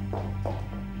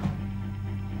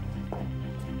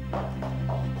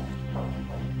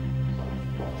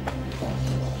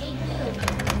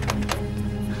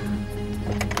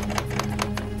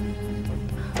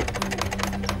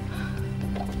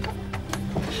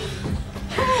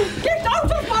 Get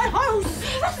out of my house!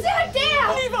 Sit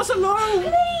down! Leave us alone!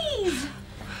 Please!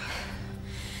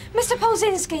 Mr.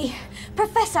 Polzinski,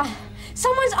 Professor,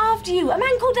 someone's after you, a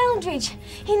man called Eldritch.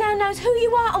 He now knows who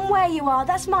you are and where you are.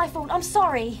 That's my fault. I'm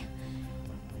sorry.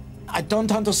 I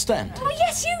don't understand. Oh,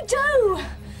 yes, you do!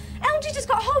 Eldritch has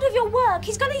got hold of your work.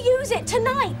 He's going to use it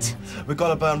tonight. We've got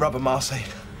to burn rubber, Marcy.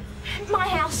 My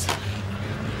house.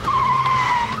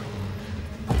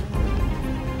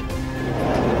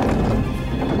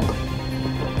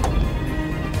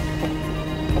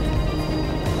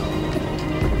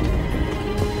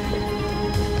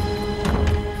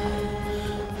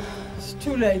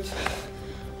 Too late.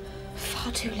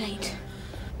 Far too late.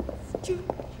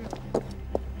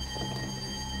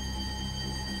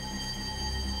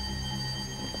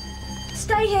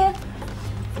 Stay here.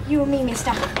 You and me,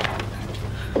 mister.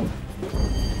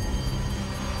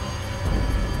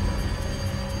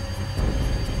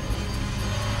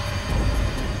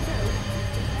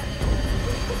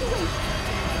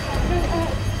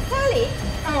 Sally?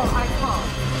 Oh, I can't.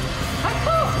 I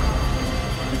can't!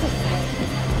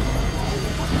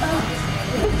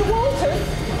 Mr. Walters,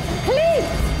 please!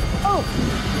 Oh.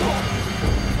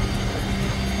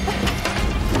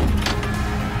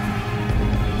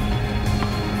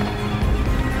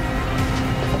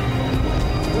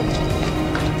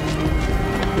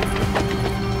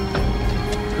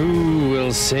 Who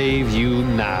will save you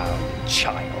now,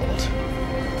 child?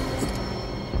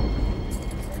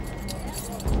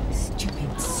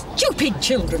 Stupid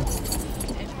children!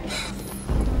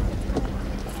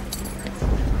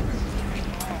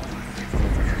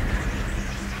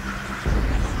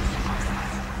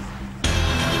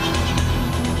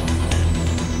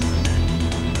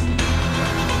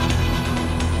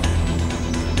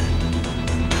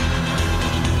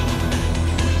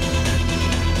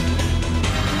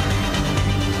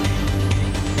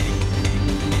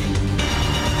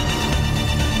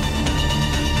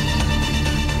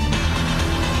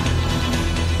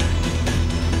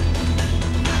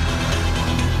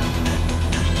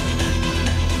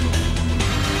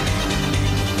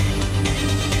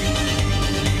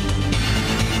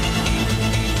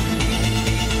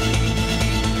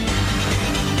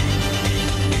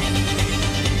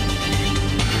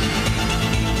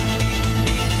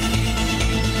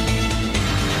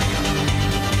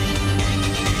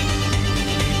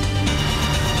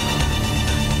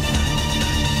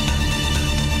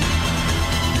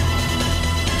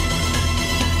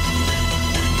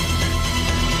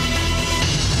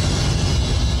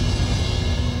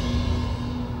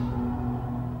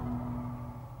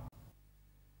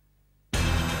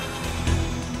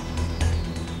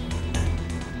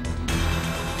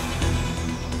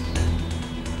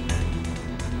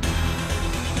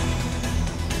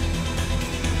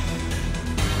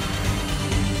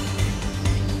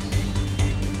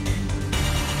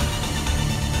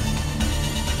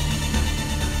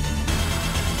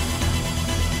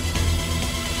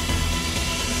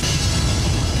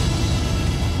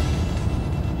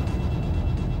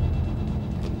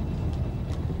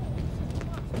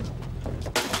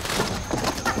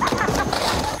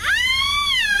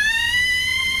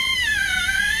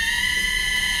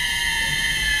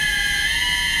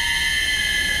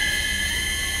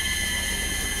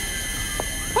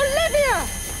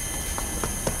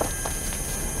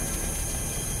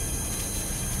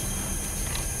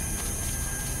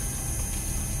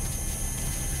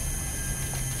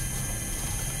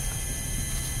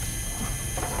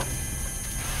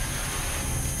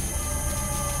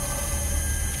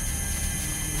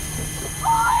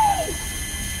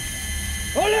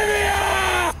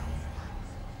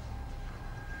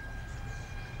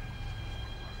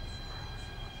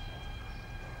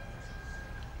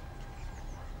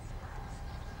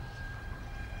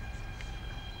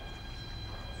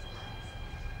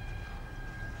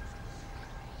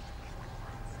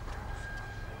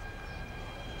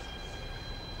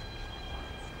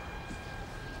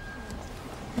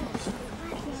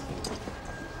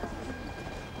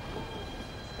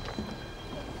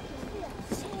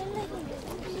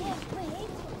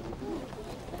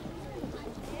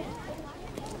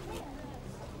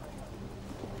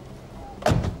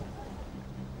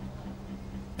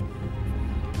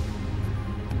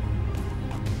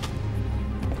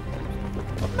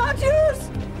 Matthews!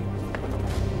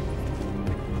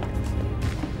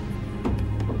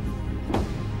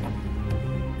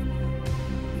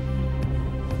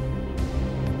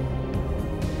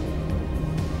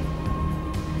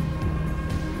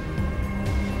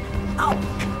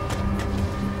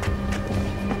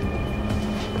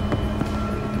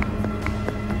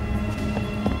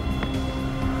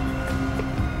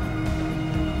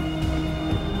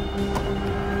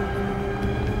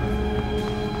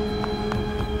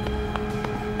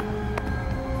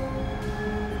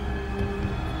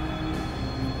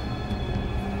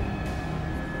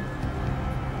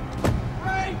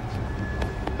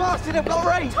 Martin, I've got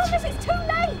Rach! Thomas, it's too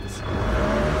late!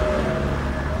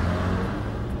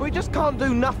 We just can't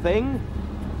do nothing.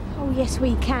 Oh, yes,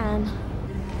 we can.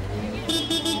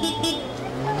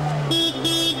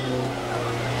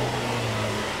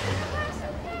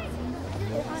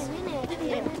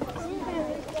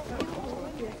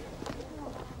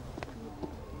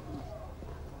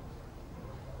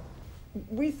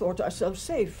 We thought ourselves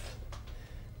safe.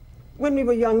 When we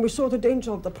were young, we saw the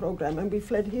danger of the program and we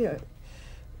fled here.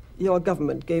 Your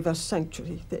government gave us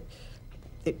sanctuary.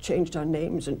 They changed our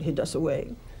names and hid us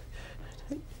away.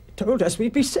 They told us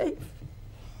we'd be safe.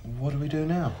 What do we do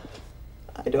now?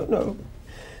 I don't know.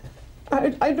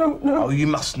 I don't know. Oh, you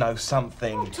must know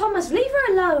something. Oh, Thomas, leave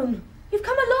her alone. You've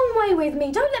come a long way with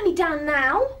me. Don't let me down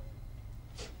now.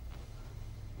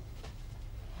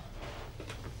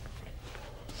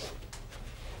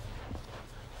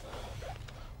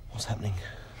 What's happening?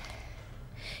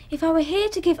 If I were here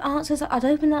to give answers, I'd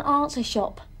open an answer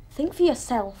shop. Think for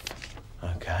yourself.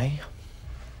 Okay.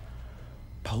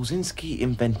 Polzinski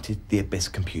invented the Abyss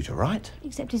computer, right?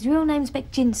 Except his real name's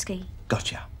Bekjinsky.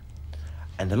 Gotcha.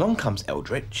 And along comes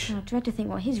Eldritch. I dread to think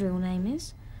what his real name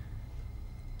is.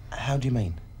 How do you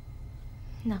mean?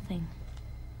 Nothing.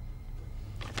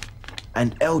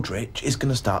 And Eldritch is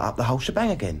going to start up the whole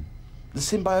shebang again. The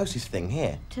symbiosis thing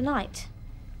here. Tonight.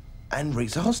 And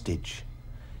Rita's a hostage.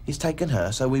 He's taken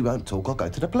her so we won't talk or go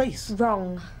to the police.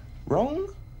 Wrong.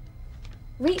 Wrong?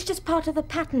 Reached as part of the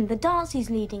pattern, the dance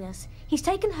he's leading us. He's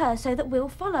taken her so that we'll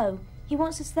follow. He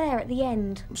wants us there at the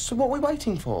end. So what are we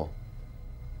waiting for?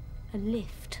 A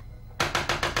lift.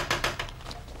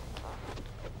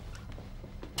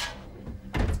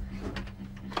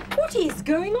 What is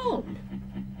going on?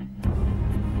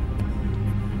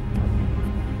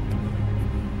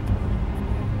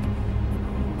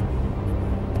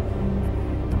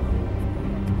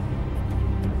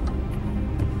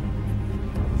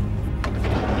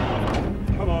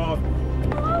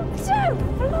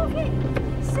 Flog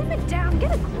it! Simmer down,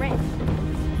 get a grip.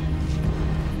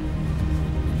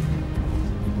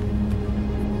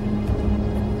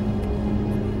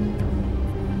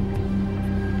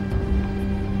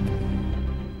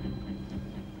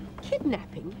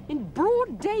 Kidnapping in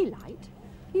broad daylight?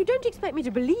 You don't expect me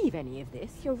to believe any of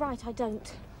this? You're right, I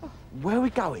don't. Where are we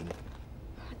going?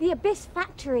 The Abyss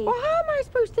Factory. Well, how am I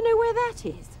supposed to know where that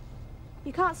is?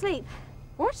 You can't sleep.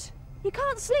 What? You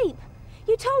can't sleep.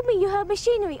 You told me you heard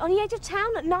machinery on the edge of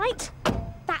town at night.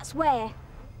 That's where.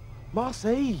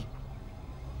 Marcy!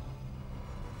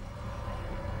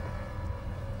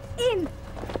 In!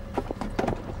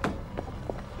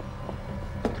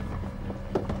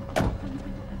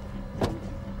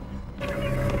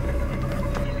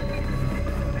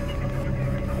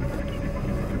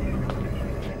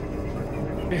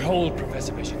 Behold,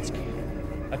 Professor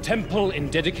Wyszynski, a temple in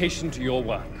dedication to your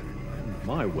work.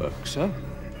 My work, sir?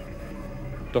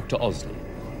 Dr. Osley,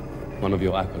 one of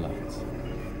your acolytes.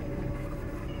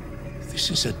 This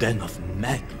is a den of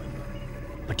madmen.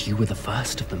 But you were the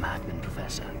first of the madmen,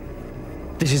 Professor.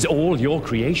 This is all your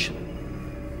creation.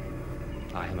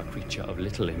 I am a creature of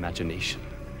little imagination.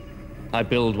 I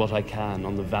build what I can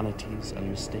on the vanities and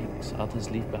mistakes others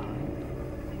leave behind.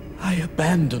 I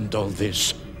abandoned all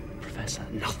this. Professor,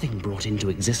 nothing brought into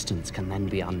existence can then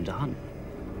be undone.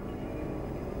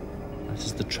 That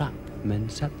is the trap men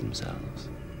set themselves.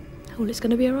 Well, it's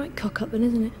going to be a right cock-up then,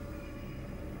 isn't it?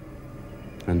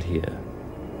 And here,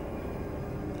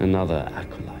 another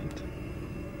acolyte.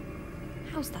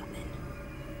 How's that then?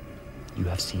 You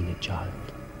have seen it, child.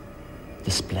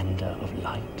 The splendor of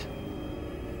light.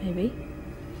 Maybe.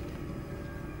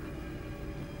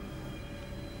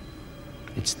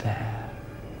 It's there.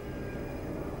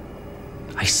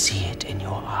 I see it in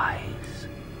your eyes.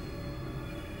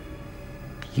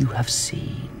 You have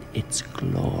seen its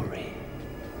glory.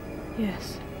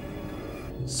 Yes.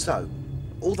 So,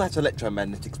 all that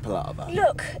electromagnetics palaver.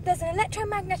 Look, there's an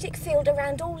electromagnetic field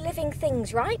around all living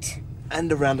things, right?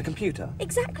 And around a computer.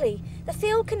 Exactly. The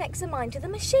field connects the mind to the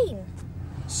machine.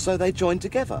 So they join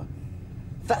together.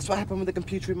 That's what happened with the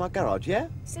computer in my garage, yeah?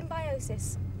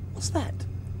 Symbiosis. What's that?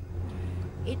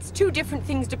 It's two different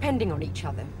things depending on each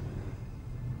other.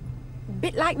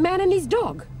 Bit like man and his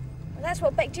dog. Well, that's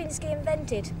what Bekjinsky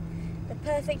invented. The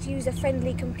perfect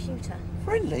user-friendly computer.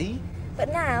 Friendly?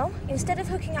 But now, instead of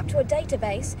hooking up to a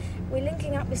database, we're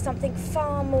linking up with something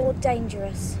far more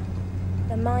dangerous.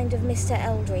 The mind of Mr.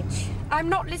 Eldritch. I'm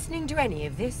not listening to any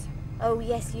of this. Oh,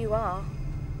 yes, you are.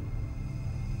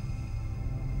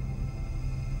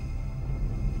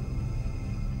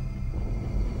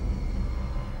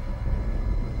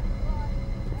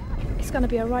 It's going to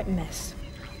be a right mess.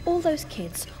 All those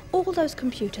kids, all those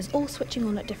computers, all switching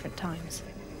on at different times.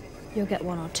 You'll get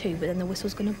one or two, but then the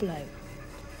whistle's going to blow.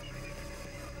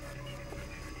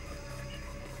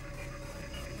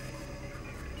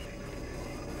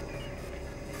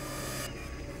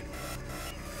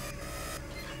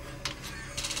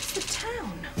 It's the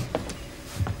town.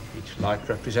 Each light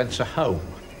represents a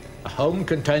home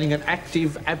containing an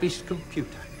active Abyss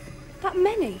computer. That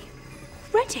many?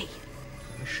 Ready?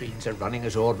 Machines are running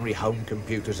as ordinary home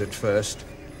computers at first.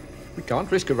 We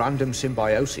can't risk a random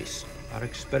symbiosis. Our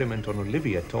experiment on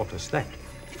Olivia taught us that.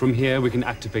 From here, we can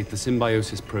activate the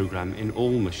symbiosis program in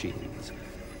all machines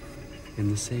in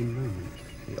the same moment.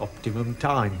 The optimum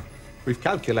time. We've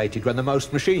calculated when the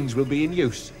most machines will be in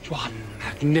use. One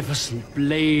magnificent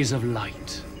blaze of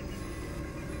light.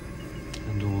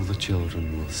 And all the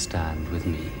children will stand with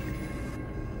me.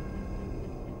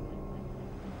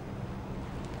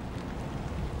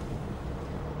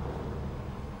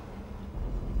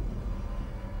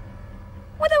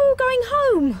 Well, they're all going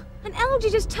home! And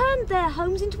Eldritch has turned their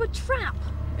homes into a trap.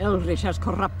 Eldritch has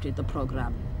corrupted the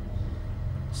program.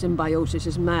 Symbiosis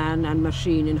is man and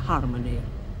machine in harmony.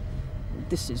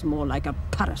 This is more like a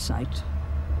parasite.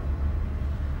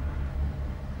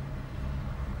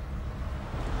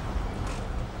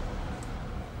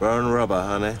 Burn rubber,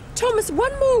 honey. Thomas,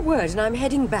 one more word and I'm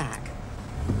heading back.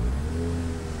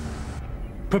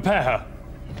 Prepare her.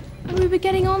 We were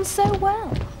getting on so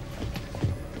well.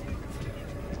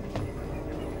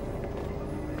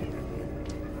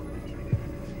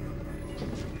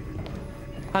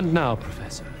 And now,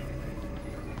 Professor,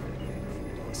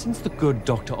 since the good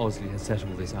Dr. Osley has set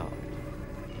all this out,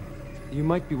 you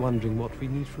might be wondering what we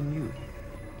need from you.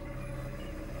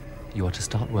 You are to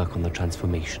start work on the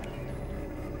transformation.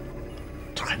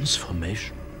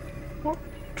 Transformation? What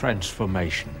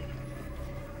transformation?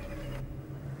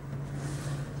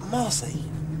 Marcy?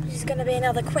 There's going to be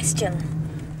another question.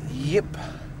 Yep.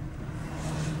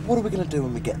 What are we going to do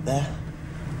when we get there?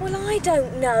 Well, I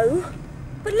don't know.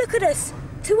 But look at us.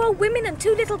 2 old women and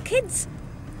 2 little kids.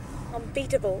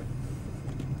 Unbeatable.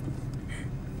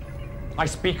 I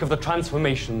speak of the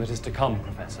transformation that is to come,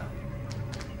 Professor.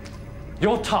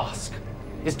 Your task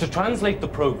is to translate the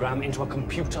program into a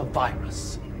computer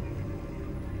virus.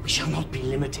 We shall not be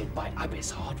limited by Abyss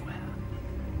hardware.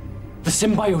 The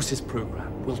symbiosis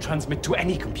program will transmit to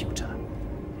any computer,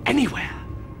 anywhere,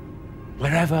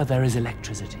 wherever there is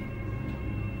electricity.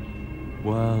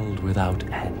 World without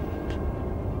end,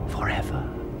 forever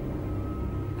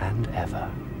and ever.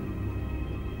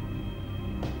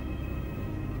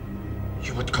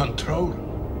 You would control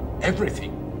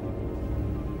everything.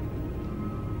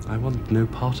 I want no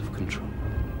part of control.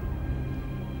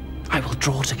 I will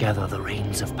draw together the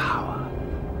reins of power,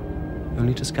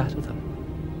 only to scatter them.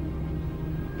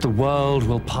 The world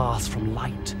will pass from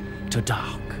light to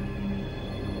dark.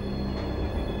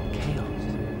 Chaos.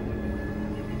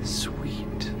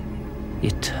 Sweet,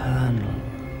 eternal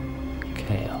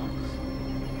chaos.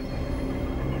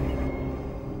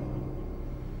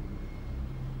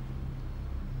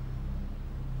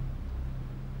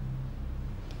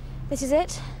 This is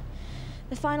it.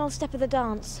 The final step of the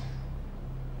dance.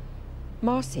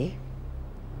 Marcy?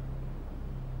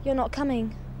 You're not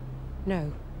coming.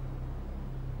 No.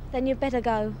 Then you'd better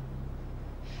go.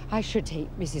 I should take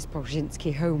Mrs.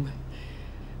 Brzezinski home.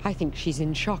 I think she's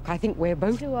in shock. I think we're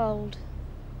both... Too old.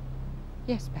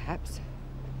 Yes, perhaps.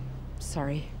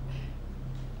 Sorry.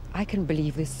 I can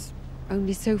believe this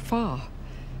only so far.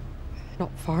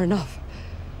 Not far enough.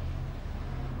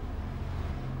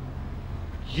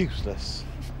 Useless.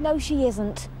 No, she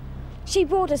isn't. She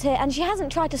brought us here and she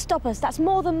hasn't tried to stop us. That's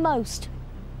more than most.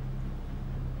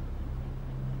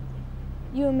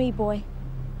 You and me, boy.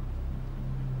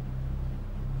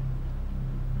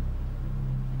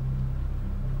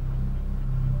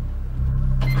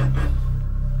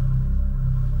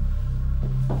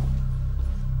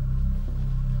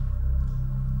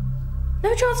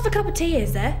 No chance of a cup of tea,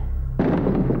 is there?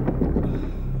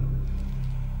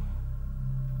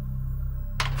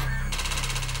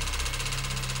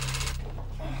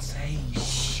 Marcy,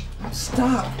 shh. I'm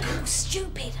stuck.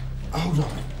 Stupid. Hold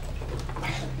on.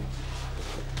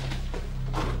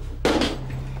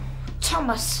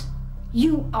 Thomas,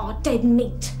 you are dead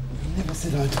meat. You never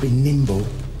said I had to be nimble.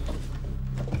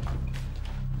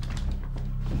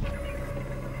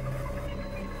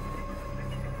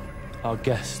 Our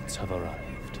guests have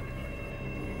arrived.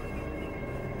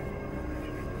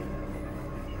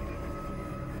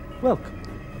 Welcome.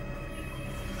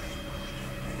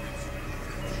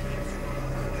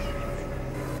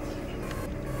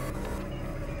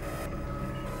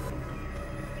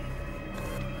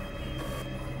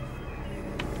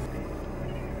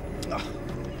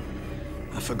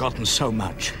 I've forgotten so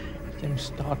much. Then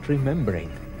start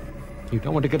remembering. You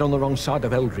don't want to get on the wrong side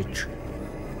of Eldritch.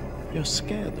 You're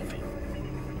scared of him.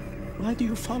 Why do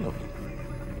you follow him?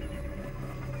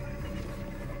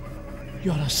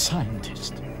 You're a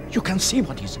scientist. You can see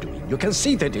what he's doing. You can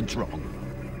see that it's wrong.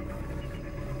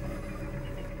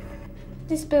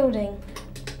 This building,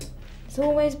 it's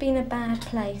always been a bad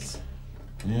place.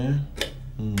 Yeah?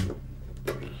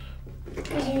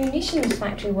 It was a munitions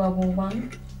factory, World War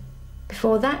One.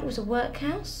 Before that, it was a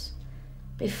workhouse.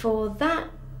 Before that,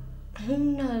 who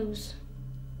knows?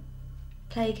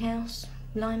 Plague house,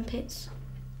 lime pits,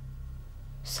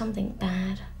 something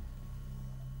bad.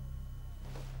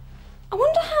 I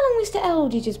wonder how long Mr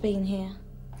Eldritch has been here.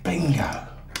 Bingo.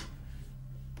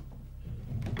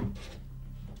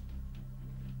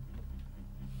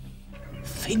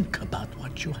 Think about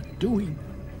what you are doing.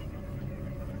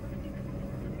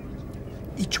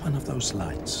 Each one of those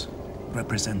lights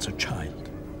represents a child,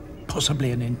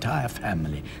 possibly an entire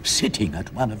family, sitting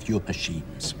at one of your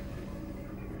machines.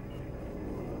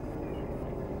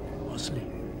 Mosley,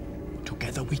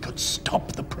 together we could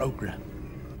stop the program.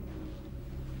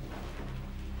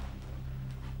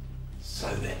 So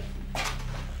then,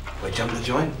 we jump the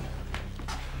joint,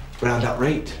 round up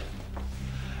Reed,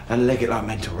 and leg it like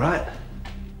mental, right?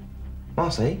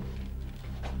 Marcy?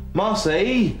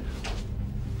 Marcy!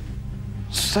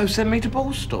 So send me to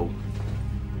Borstal.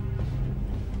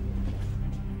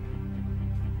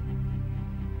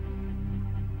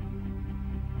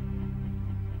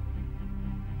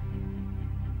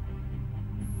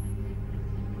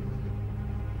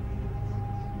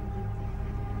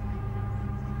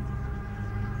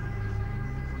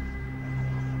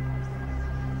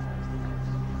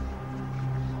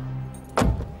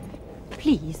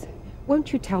 Please,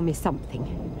 won't you tell me something?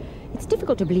 It's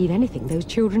difficult to believe anything those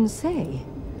children say.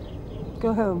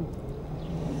 Go home.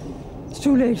 It's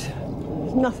too late.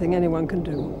 There's nothing anyone can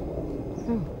do.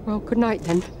 Oh, well, good night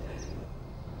then.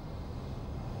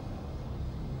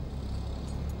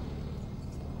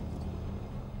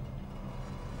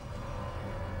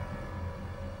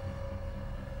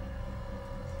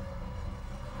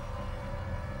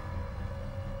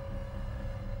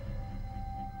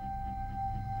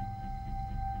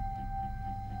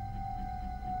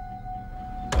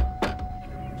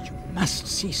 Must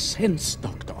see sense,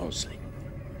 Dr. Osley.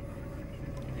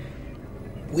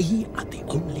 We are the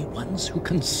only ones who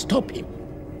can stop him.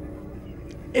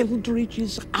 Eldritch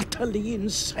is utterly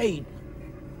insane.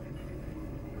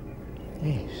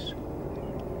 Yes.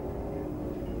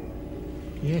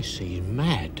 Yes, he's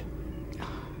mad.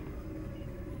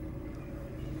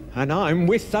 And I'm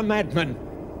with the madman.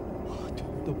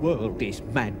 The world is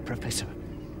mad, Professor.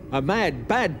 A mad,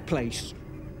 bad place.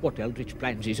 What Eldritch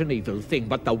plans is an evil thing,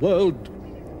 but the world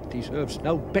deserves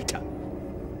no better.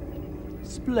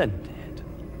 Splendid.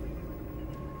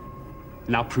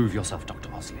 Now prove yourself, Dr.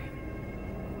 Osley.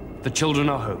 The children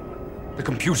are home. The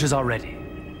computers are ready.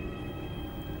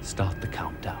 Start the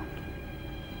countdown.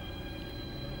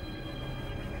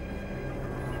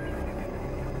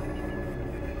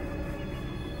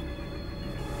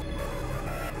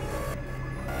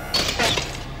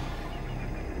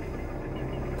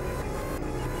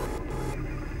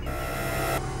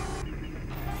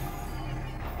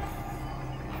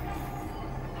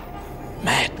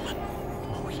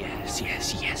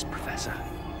 Yes, Professor.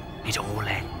 It all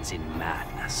ends in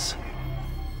madness.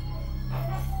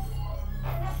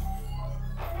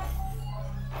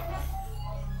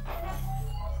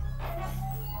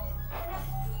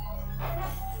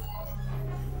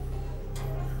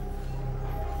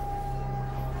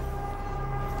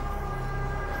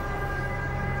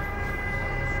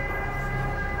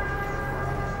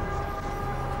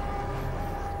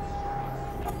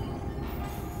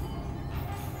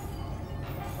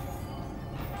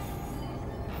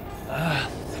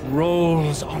 Earth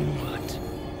rolls onward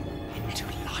into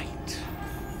light.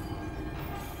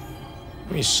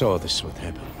 We saw this would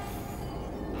happen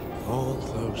all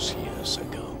those years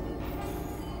ago.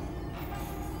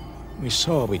 We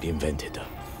saw we'd invented a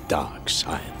dark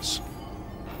science.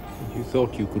 You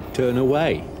thought you could turn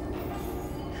away.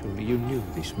 Surely you knew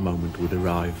this moment would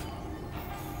arrive.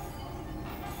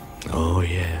 Oh,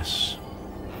 yes.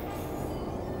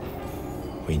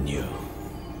 We knew.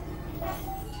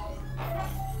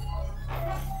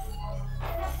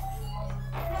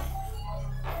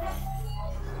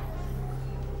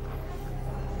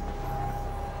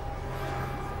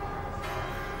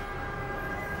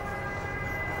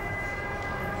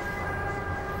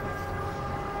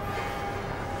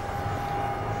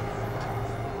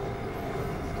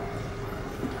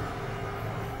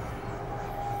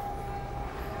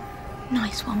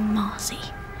 Nice one, Marcy.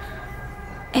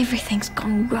 Everything's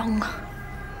gone wrong.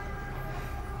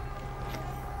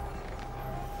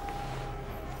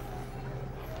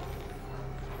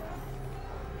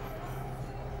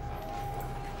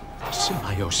 The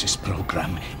symbiosis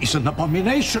program is an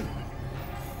abomination.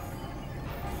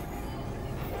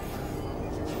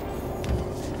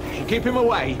 Keep him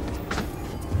away.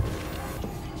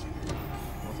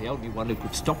 You're the only one who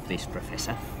could stop this,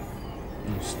 Professor.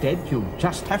 Instead, you'll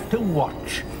just have to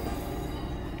watch.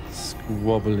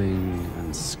 Squabbling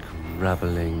and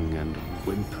scrabbling and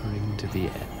whimpering to the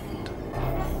end.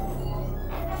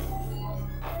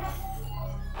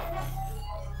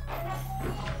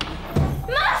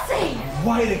 Marcy!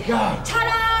 Way to go!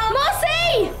 Ta-da!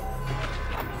 Marcy!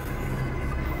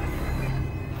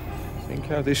 Think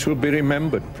how this will be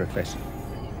remembered, Professor.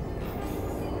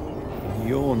 In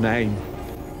your name.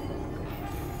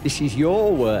 This is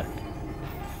your work.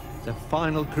 The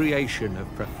final creation of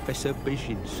Professor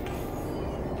Brzezinski.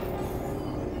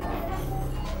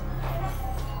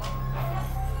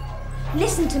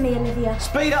 Listen to me, Olivia.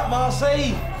 Speed up,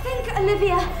 Marcy! Think,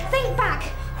 Olivia. Think back.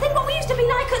 Think what we used to be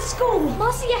like at school.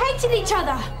 Marcy, you hated each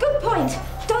other. Good point.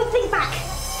 Don't think back.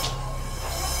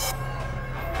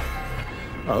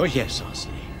 Oh, yes,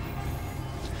 Osley.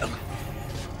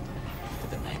 For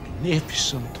the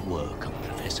magnificent work of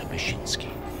Professor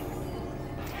Brzezinski.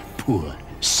 Poor,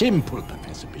 simple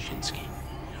Professor Brzezinski,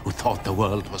 who thought the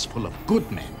world was full of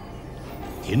good men.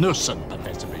 Innocent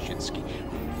Professor Brzezinski,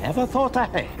 who never thought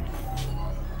ahead.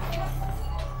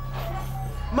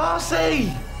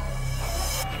 Marcy!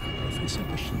 Professor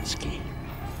Brzezinski,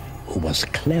 who was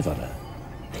cleverer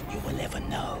than you will ever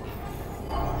know.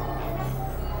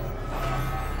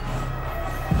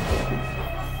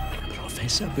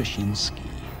 Professor Brzezinski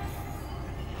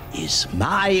is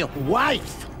my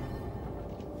wife!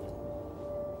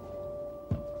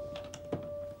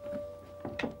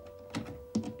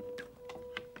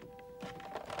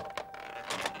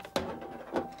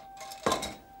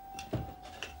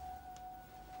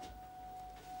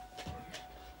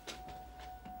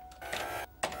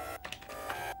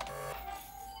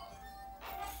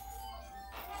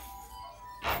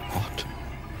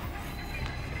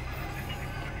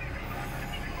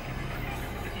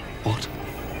 What?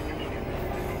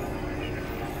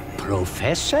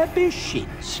 Professor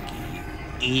Brzezinski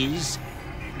is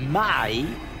my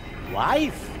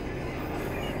wife.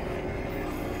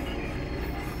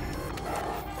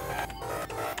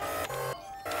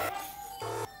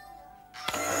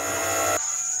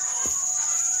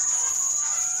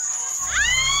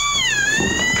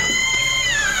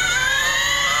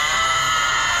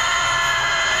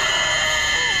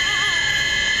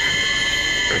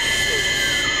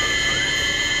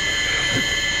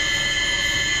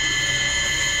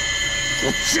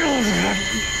 Children!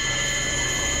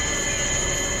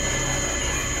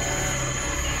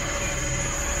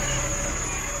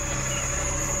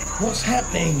 What's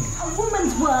happening? A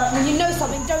woman's work. Well, you know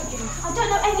something, don't you? I don't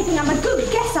know anything. I'm a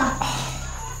good guesser.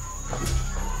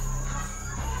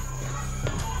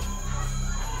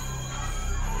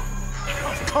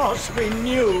 Of course we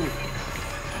knew.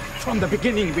 From the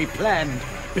beginning we planned.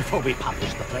 Before we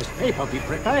published the first paper, we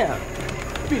prepared.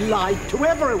 We lied to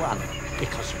everyone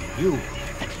because we knew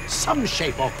that in some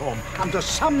shape or form, under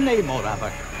some name or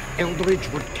other, Eldritch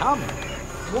would come.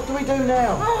 What do we do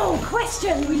now? Oh,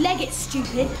 question. We leg it,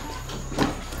 stupid.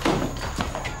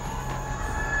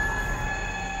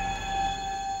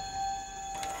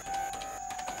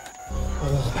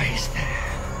 Always there.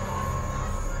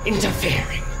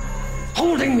 Interfering.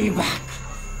 Holding me back.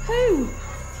 Who?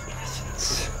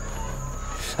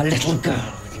 A little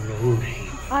girl with no name.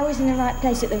 I was in the right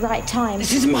place at the right time.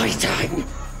 This is my time.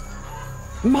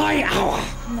 My hour.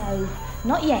 No,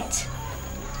 not yet.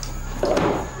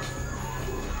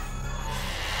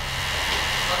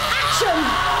 Action!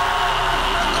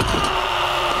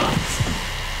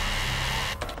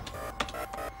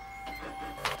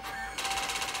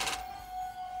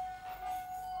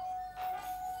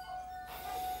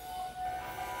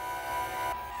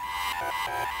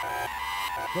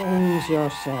 Cleanse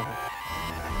yourself.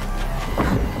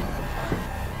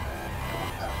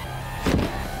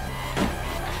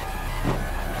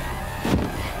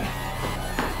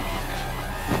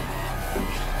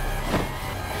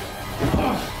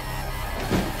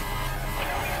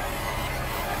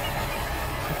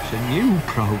 It's a new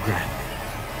program.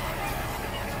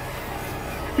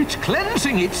 It's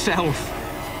cleansing itself.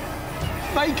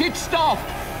 Make it stop.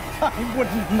 I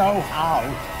wouldn't know how.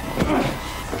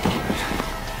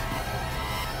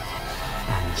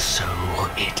 And so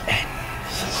it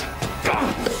ends.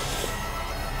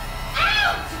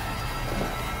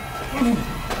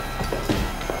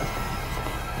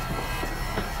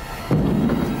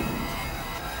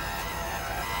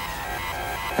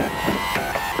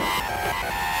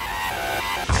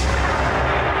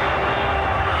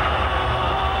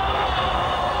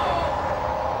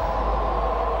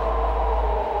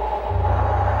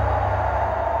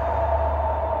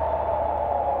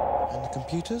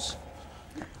 Computers?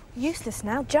 Useless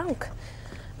now, junk.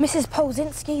 Mrs.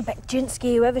 Polzinski,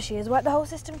 Bekczynski, whoever she is, wiped the whole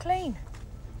system clean.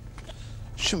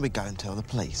 Shouldn't we go and tell the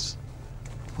police?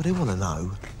 Well, they want to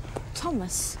know.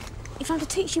 Thomas, if I'm to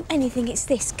teach you anything, it's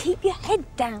this. Keep your head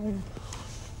down.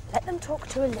 Let them talk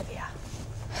to Olivia.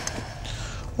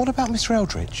 What about Mr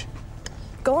Eldritch?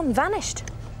 Gone, vanished,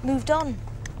 moved on.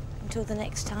 Until the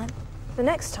next time. The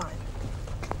next time?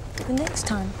 The next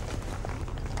time.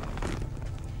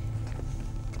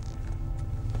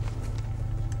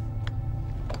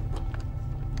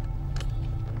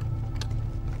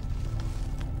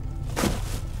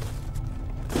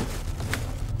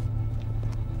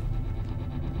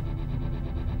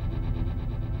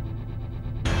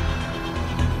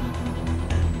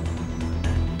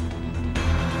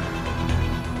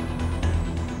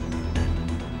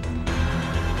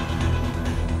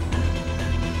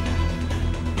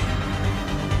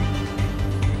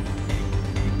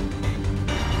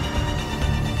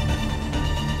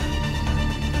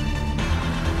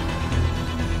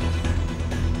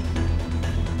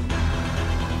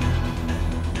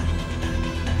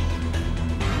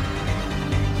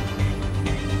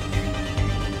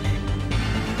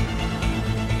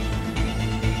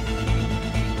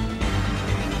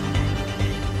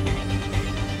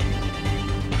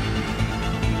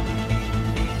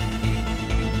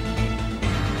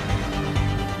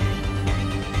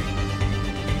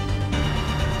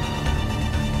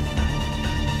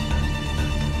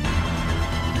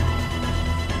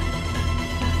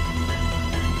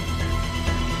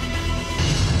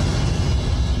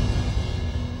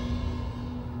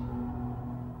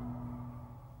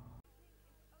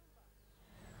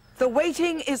 The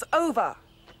waiting is over.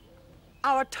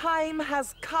 Our time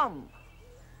has come.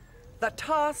 The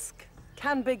task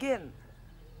can begin.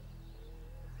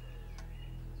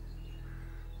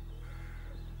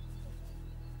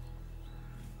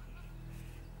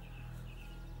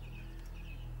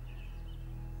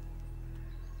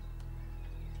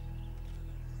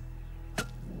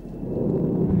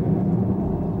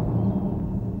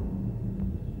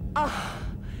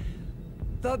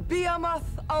 The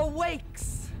behemoth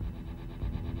awakes.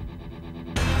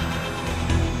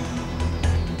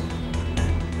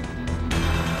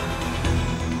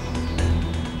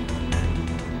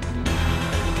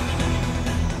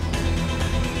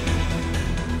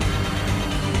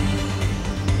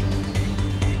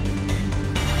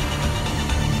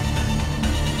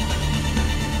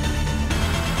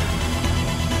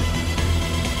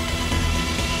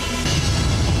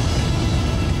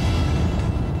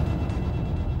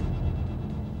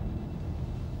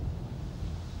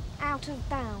 Out of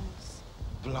bounds.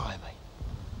 Blimey.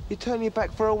 You turn your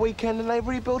back for a weekend and they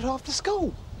rebuild half the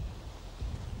school.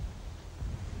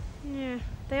 Yeah,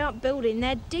 they aren't building,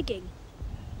 they're digging.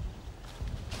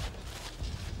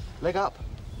 Leg up.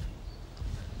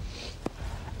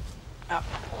 Up.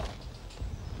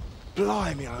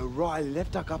 Blimey, O'Reilly, they've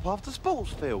dug up half the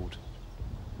sports field.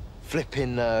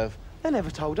 Flipping nerve. They never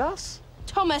told us.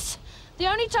 Thomas, the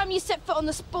only time you set foot on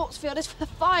the sports field is for the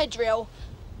fire drill.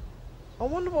 I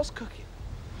wonder what's cooking.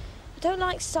 I don't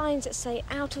like signs that say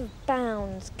out of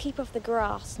bounds, keep off the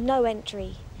grass, no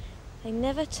entry. They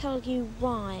never tell you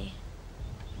why.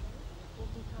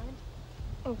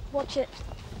 Oh, watch it.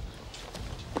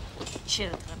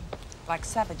 Children, like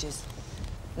savages.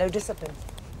 No discipline.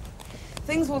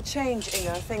 Things will change,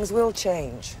 Inga. Things will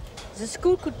change. The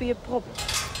school could be a problem.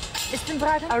 Mr.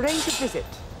 Brighton, arrange a visit.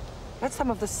 Let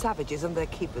some of the savages and their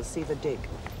keepers see the dig.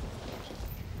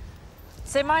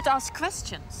 They might ask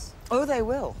questions. Oh, they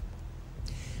will.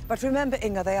 But remember,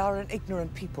 Inga, they are an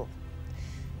ignorant people.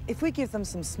 If we give them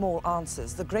some small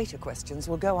answers, the greater questions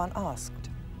will go unasked.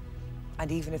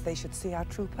 And even if they should see our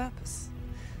true purpose,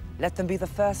 let them be the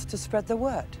first to spread the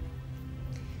word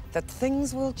that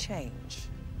things will change.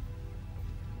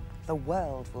 The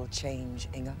world will change,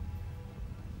 Inga.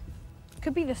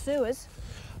 Could be the sewers.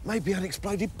 Maybe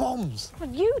unexploded bombs.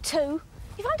 Well, you two.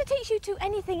 If I'm to teach you two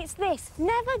anything, it's this.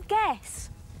 Never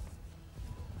guess.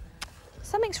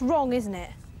 Something's wrong, isn't it?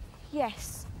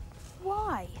 Yes.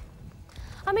 Why?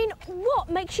 I mean, what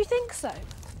makes you think so?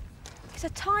 It's a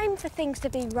time for things to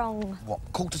be wrong. What,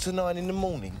 9:15 in the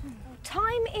morning?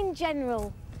 Time in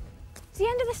general. It's the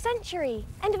end of a century,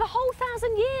 end of a whole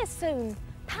 1,000 years soon.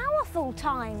 Powerful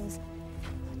times.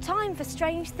 A time for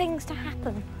strange things to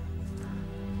happen.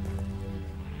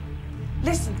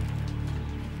 Listen.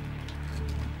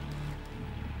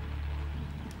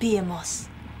 Behemoth.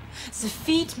 The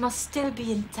feet must still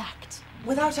be intact.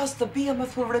 Without us, the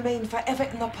behemoth will remain forever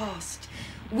in the past.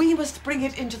 We must bring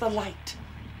it into the light.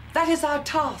 That is our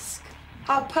task,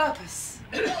 our purpose.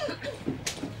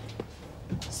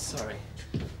 Sorry.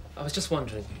 I was just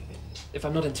wondering if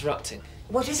I'm not interrupting.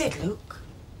 What is it, Luke?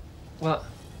 Well,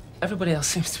 everybody else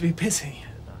seems to be busy.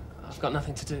 I've got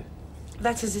nothing to do.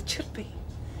 That's as it should be.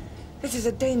 This is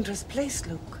a dangerous place,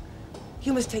 Luke.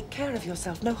 You must take care of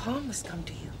yourself. No harm must come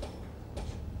to you.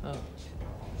 Oh.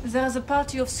 There's a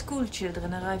party of school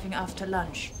children arriving after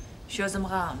lunch. Show them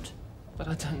round. But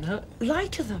I don't know. Lie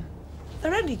to them.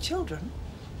 They're only children.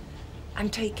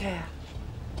 And take care.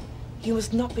 You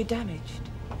must not be damaged.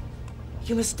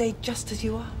 You must stay just as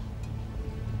you are.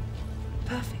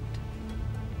 Perfect.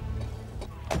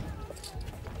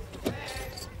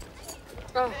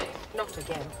 Oh, not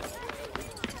again.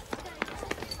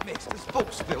 Miss, the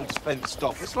sports field's fenced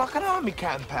off. It's like an army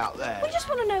camp out there. We just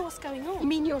want to know what's going on. You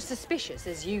mean you're suspicious,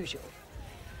 as usual?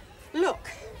 Look,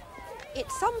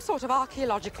 it's some sort of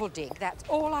archaeological dig, that's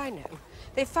all I know.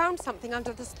 They found something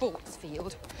under the sports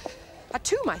field. A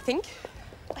tomb, I think.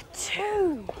 A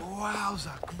tomb?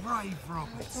 Wowza, grave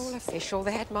robbers. It's all official.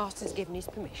 The headmaster's given his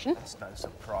permission. That's no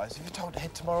surprise. If you told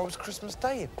Head tomorrow was Christmas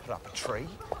Day, he'd put up a tree.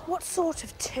 What sort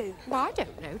of tomb? Well, I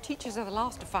don't know. Teachers are the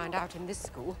last to find out in this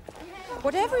school.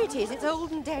 Whatever it is, it's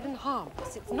old and dead and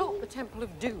harmless. It's not the Temple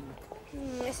of Doom.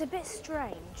 It's a bit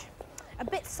strange. A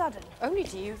bit sudden. Only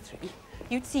to you three.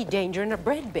 You'd see danger in a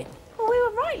bread bin. Well, we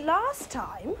were right last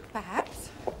time. Perhaps.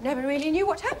 Never really knew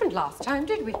what happened last time,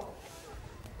 did we?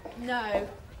 No.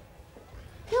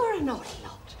 You're a naughty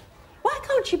lot. Why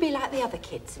can't you be like the other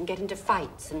kids and get into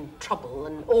fights and trouble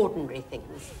and ordinary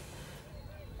things?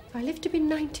 If I live to be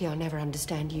 90, I'll never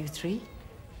understand you three.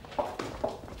 I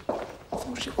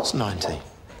thought she was 90.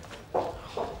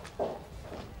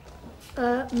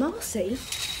 Marcy?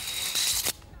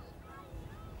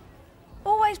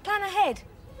 Always plan ahead.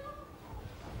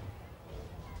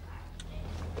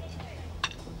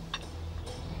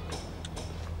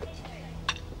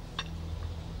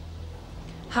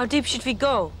 How deep should we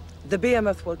go? The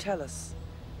behemoth will tell us.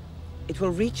 It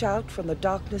will reach out from the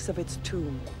darkness of its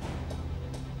tomb.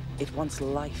 It wants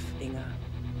life, Inga.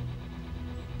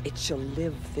 It shall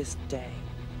live this day.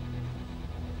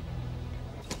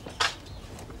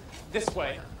 This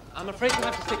way. I'm afraid you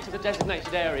have to stick to the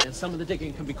designated area. Some of the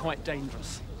digging can be quite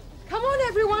dangerous. Come on,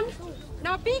 everyone.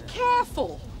 Now be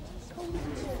careful.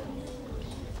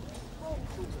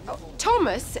 Oh,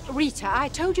 Thomas, Rita, I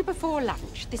told you before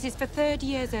lunch. This is for 3rd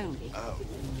years only.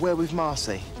 Where with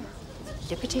Marcy?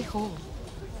 Liberty Hall.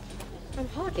 I'm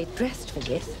hardly dressed for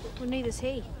this. Well, neither's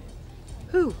he.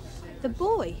 Who? The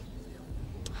boy.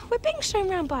 We're being shown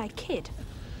round by a kid.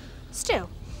 Still,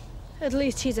 at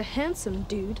least he's a handsome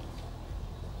dude.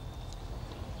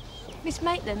 Miss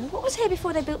Maitland, what was here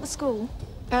before they built the school?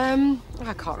 I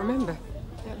can't remember.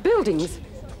 Buildings.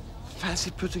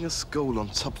 Fancy putting a school on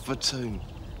top of a tomb.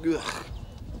 Ugh.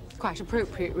 Quite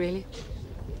appropriate, really.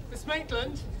 Miss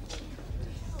Maitland?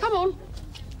 Come on.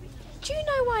 Do you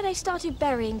know why they started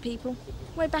burying people?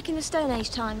 Way back in the Stone Age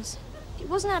times. It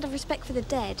wasn't out of respect for the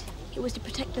dead. It was to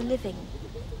protect the living.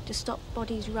 To stop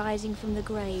bodies rising from the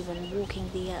grave and walking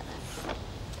the earth.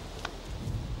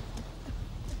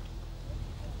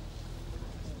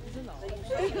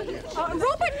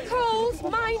 Robert Coles,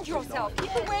 mind yourself.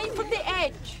 Keep away from the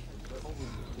edge.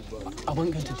 I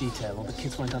won't go into detail, or the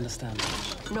kids won't understand.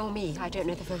 Nor me. I don't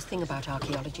know the first thing about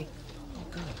archaeology. Oh,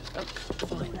 good. Oh,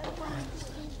 fine.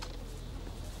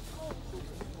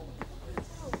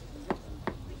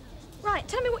 Right,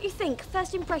 tell me what you think.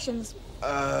 First impressions.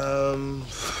 No,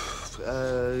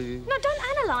 don't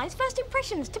analyse. First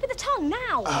impressions. Tip of the tongue,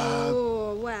 now.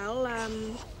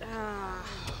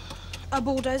 A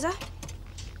bulldozer.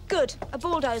 Good, a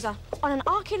bulldozer. On an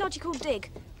archaeological dig.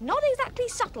 Not exactly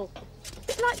subtle.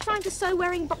 Bit like trying to sew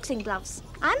wearing boxing gloves.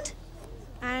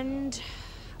 And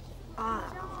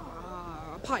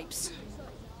Pipes.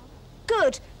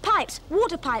 Good. Pipes.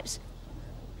 Water pipes.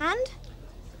 And?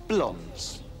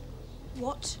 Blondes.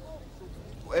 What?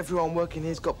 Everyone working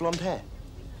here's got blonde hair.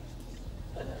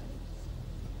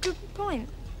 Good point.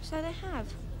 So they have.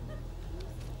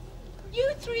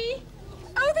 You three,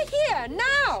 over here,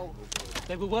 now!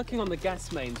 They were working on the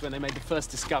gas mains when they made the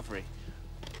first discovery.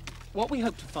 What we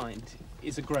hope to find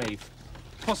is a grave,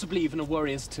 possibly even a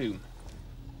warrior's tomb.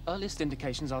 Earliest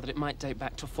indications are that it might date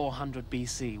back to 400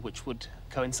 BC, which would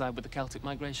coincide with the Celtic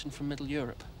migration from Middle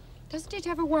Europe. Doesn't it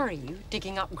ever worry you,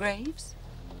 digging up graves?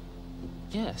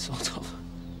 Yeah, sort of.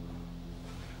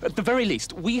 At the very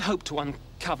least, we hope to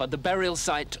uncover the burial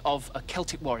site of a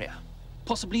Celtic warrior,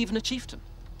 possibly even a chieftain.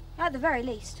 At the very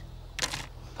least.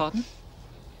 Pardon?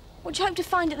 What do you hope to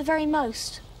find at the very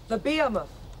most? The behemoth.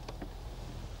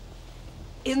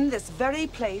 In this very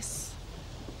place,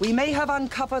 we may have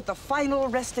uncovered the final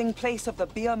resting place of the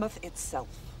behemoth itself.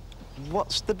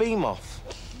 What's the behemoth?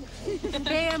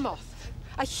 Behemoth.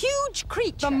 A huge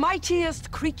creature. The mightiest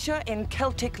creature in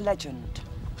Celtic legend.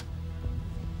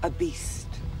 A beast.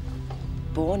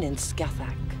 Born in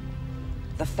Scathach,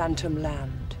 the Phantom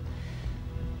Land,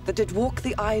 that did walk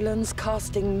the islands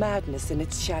casting madness in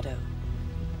its shadow.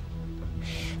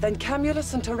 Then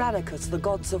Camulus and Tyrannicus, the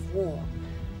gods of war,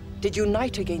 did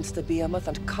unite against the behemoth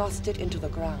and cast it into the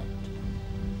ground.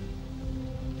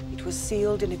 It was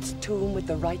sealed in its tomb with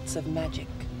the rites of magic,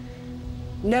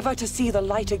 never to see the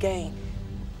light again.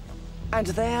 And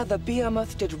there the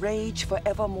behemoth did rage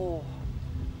forevermore,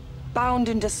 bound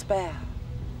in despair,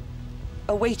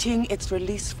 awaiting its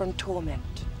release from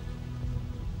torment.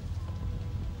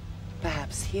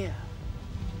 Perhaps here.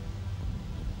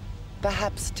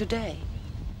 Perhaps today.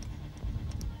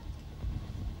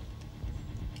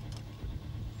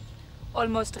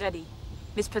 Almost ready.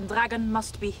 Miss Pendragon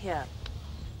must be here.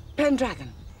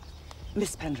 Pendragon.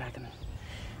 Miss Pendragon.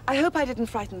 I hope I didn't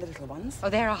frighten the little ones. Oh,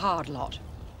 they're a hard lot.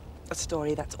 A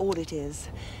story, that's all it is.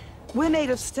 We're made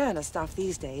of sterner stuff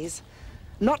these days.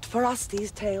 Not for us, these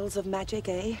tales of magic,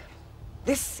 eh?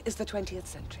 This is the 20th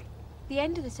century. The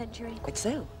end of the century. Quite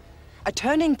so. A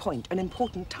turning point, an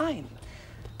important time.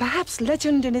 Perhaps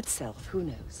legend in itself, who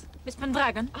knows? Miss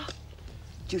Pendragon?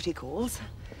 Duty calls.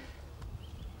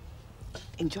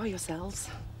 Enjoy yourselves.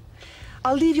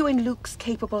 I'll leave you in Luke's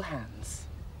capable hands.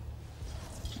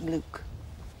 Luke,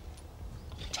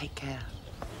 take care.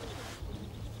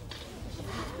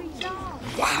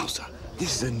 Wowzer.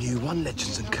 This is a new one,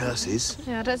 Legends and Curses.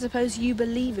 Yeah, I don't suppose you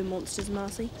believe in monsters,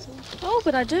 Marcy. Oh,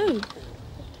 but I do.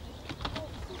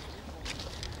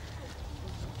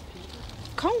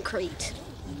 Concrete.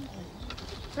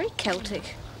 Very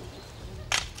Celtic.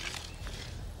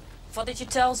 What did you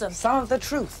tell them? Some of the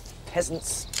truth, peasant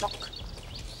stock.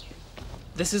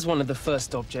 This is one of the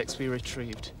first objects we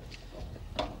retrieved.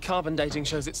 Carbon dating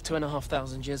shows it's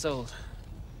 2,500 years old.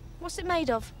 What's it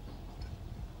made of?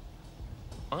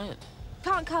 Iron.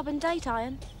 Can't carbon date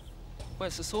iron. Well,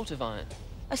 it's a sort of iron.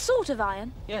 A sort of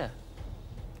iron? Yeah.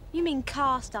 You mean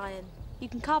cast iron. You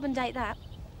can carbon date that.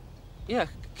 Yeah,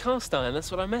 cast iron, that's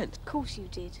what I meant. Of course you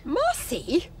did.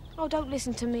 Marcy? Oh, don't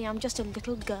listen to me. I'm just a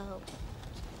little girl.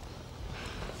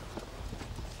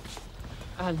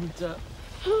 And,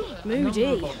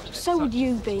 Moody. So would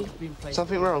you be.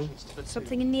 Something wrong?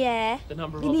 Something in the air. In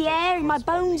the air, in my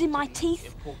bones, in my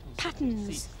teeth.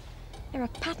 Patterns. There are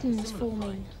patterns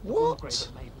forming. What?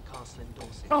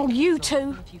 Oh, you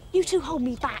two. You two hold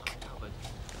me back.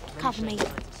 Cover me.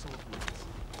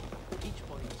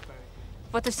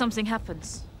 What if something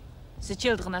happens? The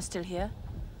children are still here.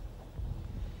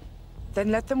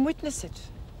 Then let them witness it.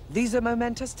 These are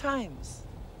momentous times.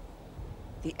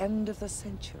 The end of the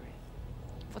century.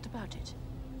 What about it?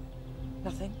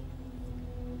 Nothing.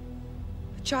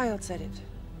 A child said it.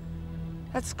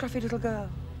 That scruffy little girl.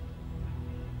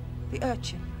 The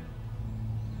urchin.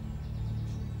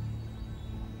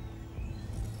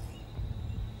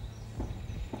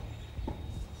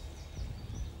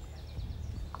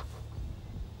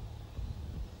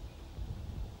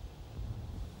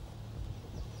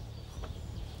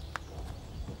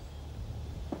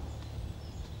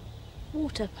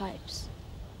 Water pipes.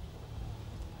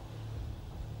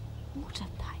 Water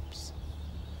pipes.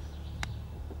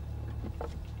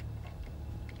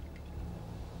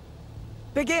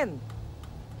 Begin.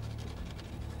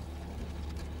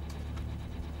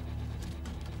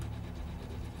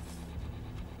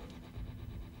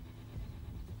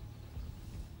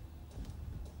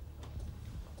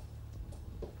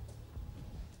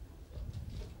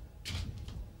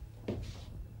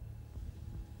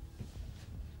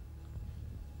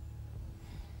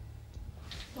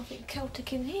 Nothing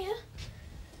Celtic in here.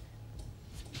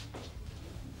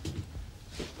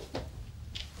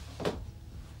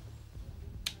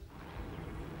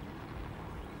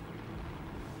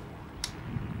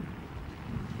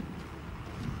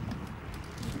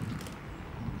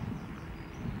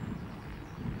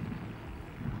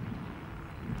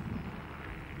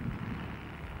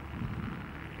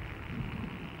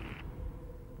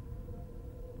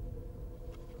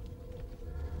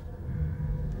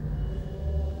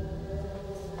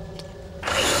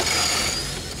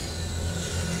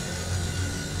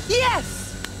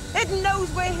 Yes! It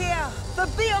knows we're here! The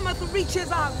behemoth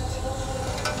reaches out!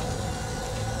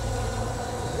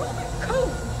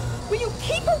 Cole, will you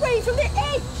keep away from the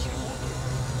edge?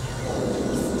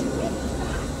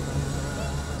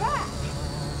 Back!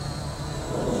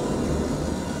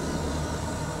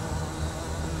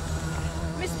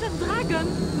 Mr.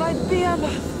 Dragon, my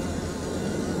behemoth!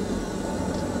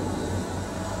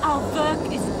 Our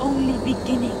work is only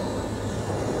beginning.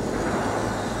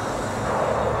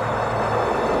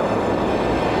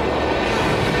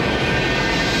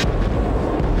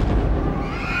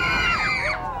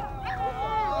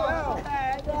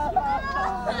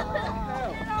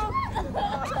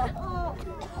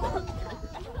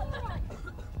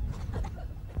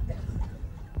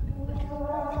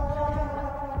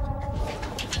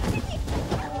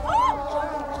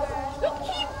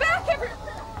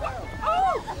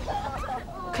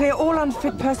 Clear all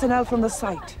unfit personnel from the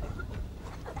site.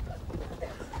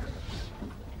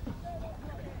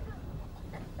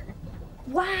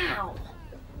 Wow!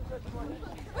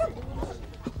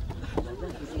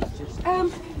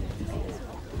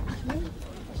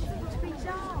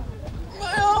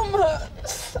 My arm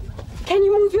hurts. Can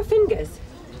you move your fingers?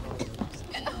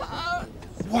 Wow!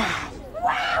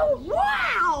 Wow!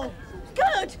 Wow!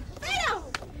 Good!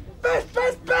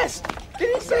 Best! Can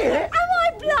you see it? Am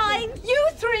I blind? You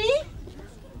three!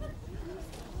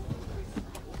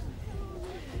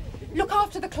 Look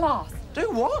after the class. Do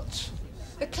what?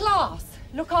 The class.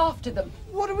 Look after them.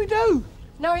 What do we do?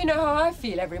 Now you know how I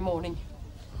feel every morning.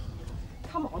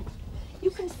 Come on. You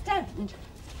can stand.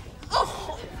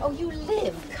 Oh, you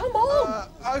live. Come on.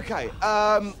 Okay,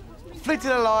 fleet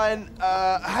in a line,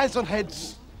 hands on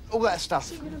heads, all that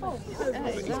stuff. He's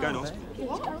going on.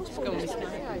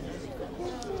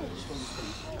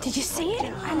 Did you see it?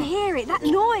 And hear it? That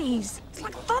noise! It's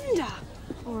like thunder.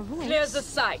 Or a voice. Clear the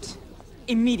site.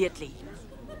 Immediately.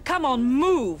 Come on,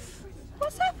 move!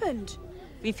 What's happened?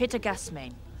 We've hit a gas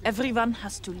main. Everyone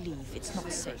has to leave. It's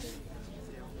not safe.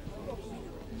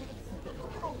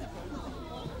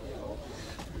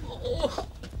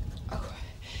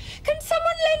 Can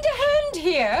someone lend a hand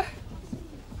here?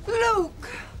 Luke!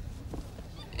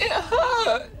 It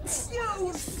hurts!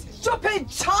 You stupid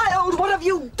child! What have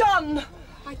you done?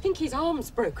 I think his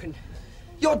arm's broken.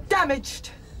 You're damaged,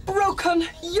 broken,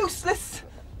 useless.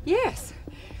 Yes.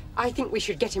 I think we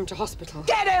should get him to hospital.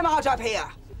 Get him out of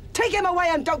here! Take him away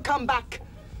and don't come back!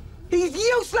 He's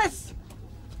useless!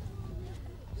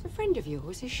 She's a friend of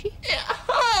yours, is she? It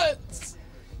hurts!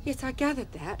 Yes, I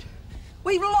gathered that.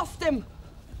 We've lost him!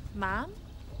 Ma'am?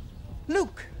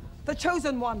 Luke, the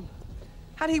chosen one.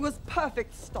 And he was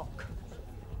perfect stock.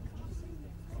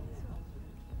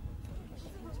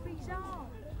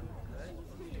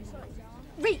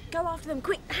 Reek, go after them,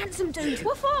 quick, handsome dude.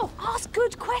 What for? Ask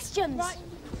good questions. Right.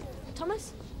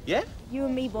 Thomas? Yeah? You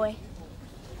and me, boy.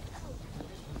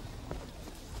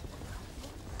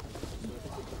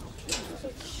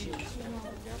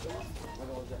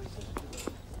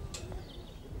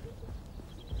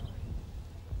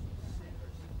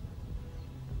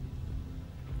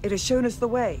 It has shown us the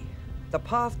way, the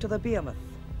path to the behemoth.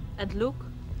 And Luke?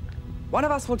 One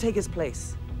of us will take his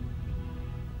place.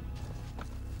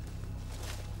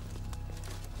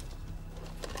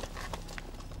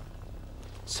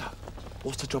 So,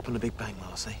 what's the drop on the Big Bang,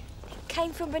 Marcy?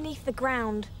 Came from beneath the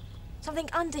ground. Something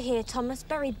under here, Thomas,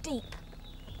 buried deep.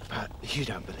 But you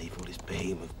don't believe all this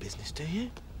behemoth business, do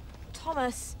you?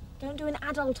 Thomas, don't do an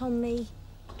adult on me.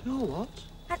 Do what?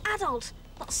 An adult.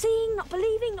 Not seeing, not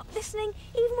believing, not listening,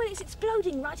 even when it's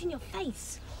exploding right in your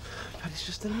face. But it's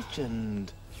just a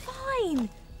legend. Fine.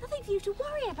 Nothing for you to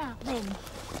worry about then.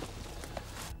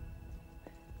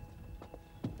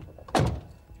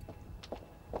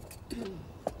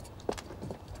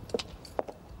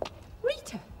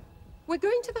 Rita, we're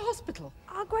going to the hospital.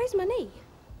 I'll graze my knee.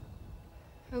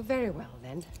 Oh, very well,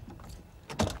 then.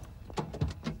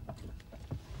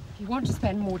 You want to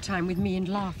spend more time with me and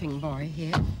Laughing Boy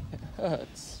here? It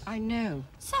hurts. I know.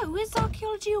 So, is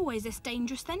archaeology always this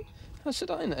dangerous then? How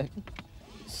should I know?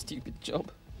 Stupid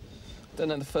job. Don't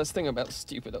know the first thing about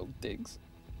stupid old digs.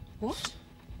 What?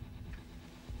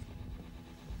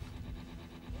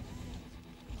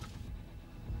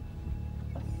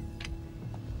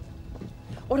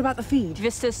 What about the feed?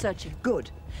 We're still searching.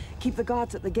 Good. Keep the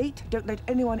guards at the gate. Don't let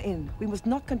anyone in. We must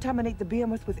not contaminate the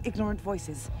behemoth with ignorant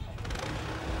voices.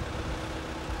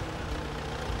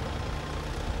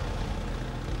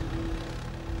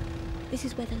 This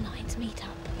is where the lines meet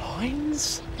up.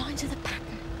 Lines? Lines of the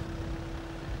pattern.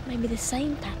 Maybe the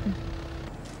same pattern.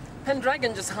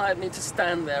 Pendragon just hired me to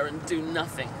stand there and do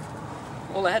nothing.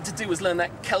 All I had to do was learn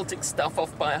that Celtic stuff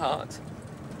off by heart.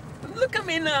 Look at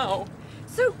me now.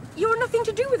 So, you're nothing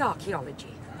to do with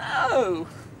archaeology? No!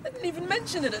 I didn't even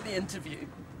mention it at the interview.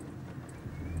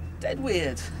 Dead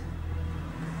weird.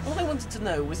 All I wanted to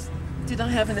know was, did I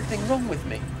have anything wrong with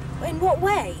me? In what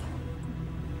way?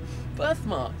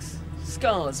 Birthmarks,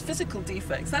 scars, physical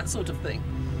defects, that sort of thing.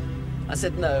 I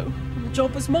said no, and the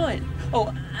job was mine.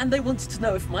 Oh, and they wanted to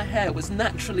know if my hair was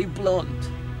naturally blonde.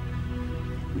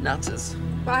 Nutters.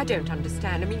 Well, I don't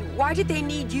understand. I mean, why did they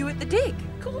need you at the dig?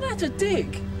 Call that a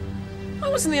dig? I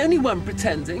wasn't the only one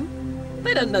pretending.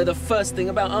 They don't know the first thing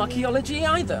about archaeology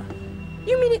either.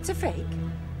 You mean it's a fake?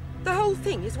 The whole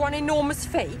thing is one enormous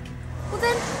fake? Well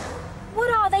then, what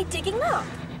are they digging up?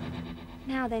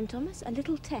 Now then, Thomas, a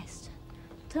little test.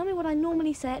 Tell me what I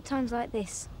normally say at times like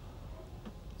this.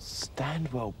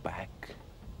 Stand well back.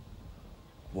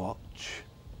 Watch.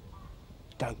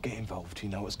 Don't get involved till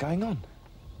you know what's going on.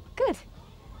 Good.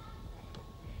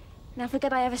 Now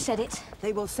forget I ever said it.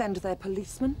 They will send their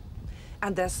policemen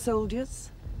and their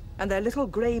soldiers and their little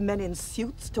grey men in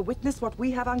suits to witness what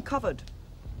we have uncovered.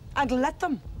 And let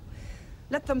them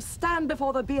stand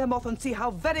before the behemoth and see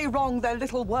how very wrong their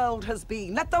little world has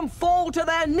been. Let them fall to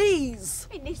their knees.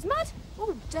 In this mud?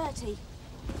 Oh, dirty.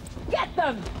 Get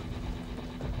them!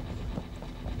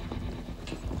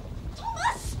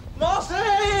 Thomas!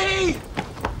 Marcy!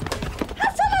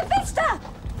 Hasta la vista!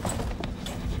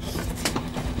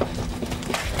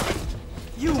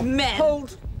 You men!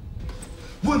 Hold!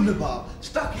 Wunderbar!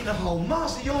 Stuck in a hole.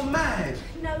 Marcy, you're mad!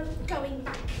 No going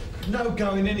back. No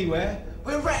going anywhere.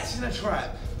 We're rats in a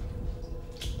trap.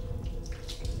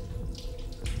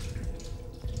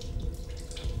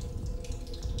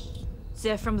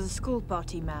 They're from the school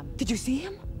party, ma'am. Did you see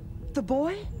him? The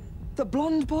boy? The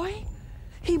blonde boy?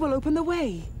 He will open the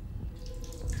way.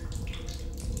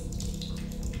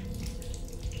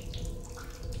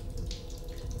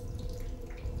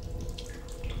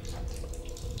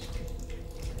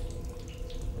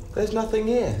 There's nothing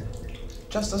here.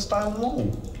 Just a stone wall.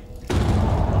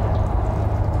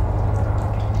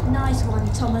 Nice one,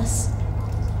 Thomas.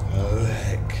 Oh,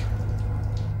 heck.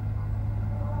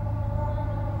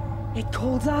 It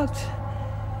calls out.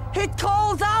 It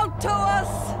calls out to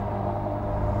us!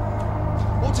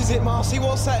 What is it, Marcy?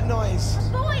 What's that noise? A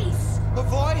voice! A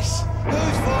voice?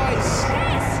 Whose voice?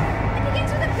 Yes! It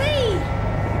begins with a B!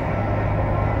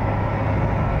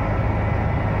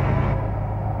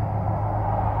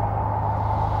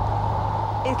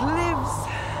 It lives.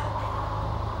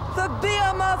 The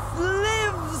behemoth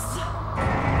lives!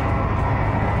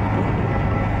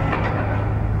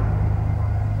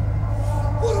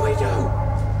 What do we do?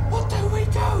 What do we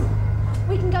do?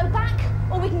 We can go back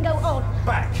or we can go on.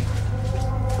 Back.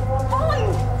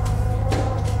 Fine!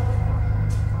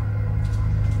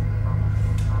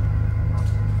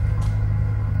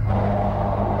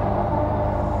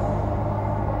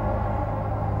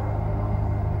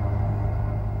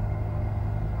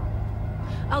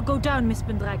 I'll go down, Miss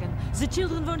Pendragon. The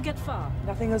children won't get far.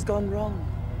 Nothing has gone wrong.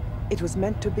 It was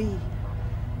meant to be.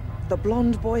 The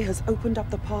blonde boy has opened up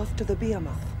the path to the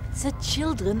behemoth. The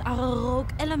children are a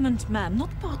rogue element, ma'am,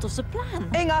 not part of the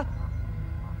plan. Inga!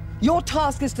 Your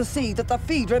task is to see that the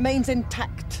feed remains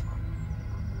intact.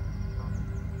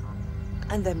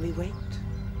 And then we wait.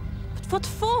 But what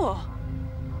for?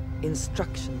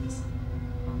 Instructions.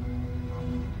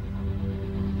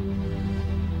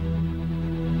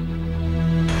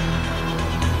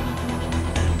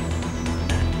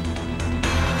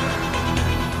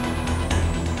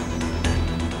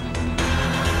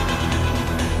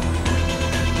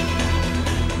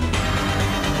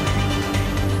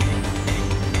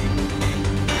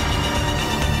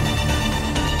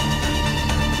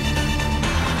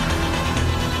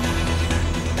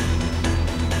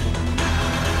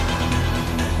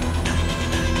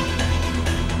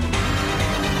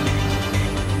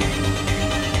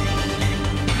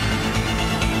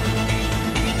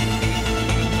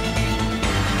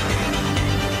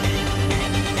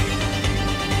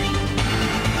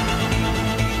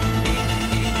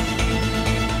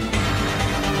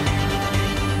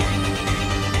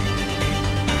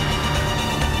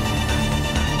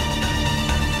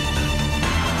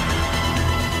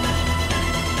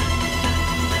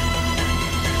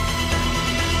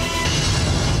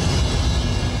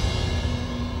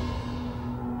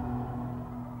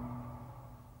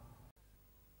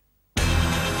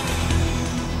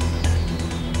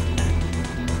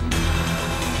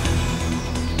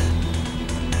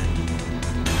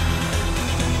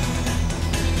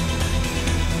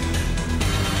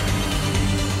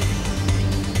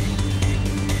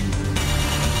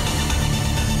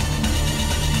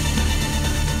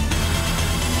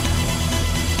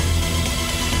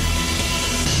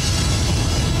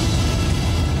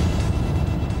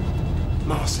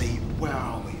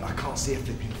 see a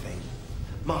flipping thing.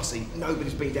 Marcy,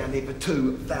 nobody's been down here for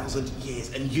 2,000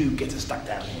 years, and you get us stuck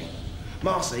down here.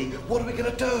 Marcy, what are we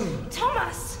gonna do?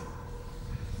 Thomas!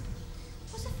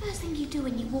 What's the first thing you do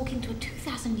when you walk into a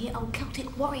 2,000-year-old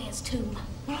Celtic warrior's tomb?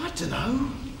 Well, I don't know.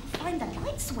 Find the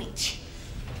light switch.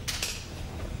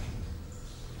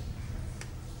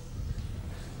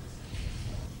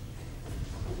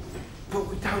 But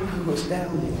we don't know what's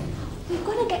down here. We've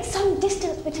got to get some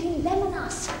distance between them and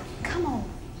us. Come on.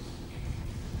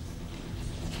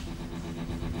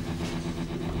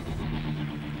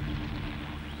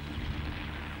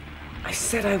 I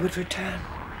said I would return.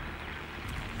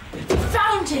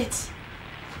 Found it!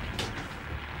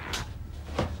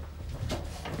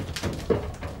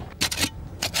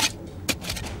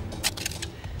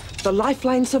 The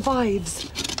lifeline survives.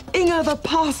 Inga, the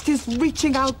past is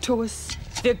reaching out to us.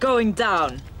 We're going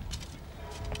down.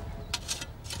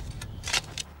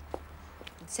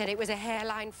 It said it was a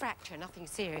hairline fracture, nothing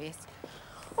serious.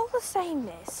 All the same,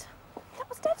 miss, that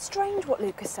was dead strange what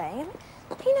Luke was saying.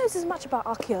 He knows as much about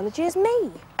archaeology as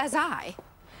me. As I?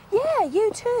 Yeah,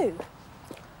 you too.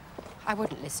 I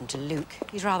wouldn't listen to Luke.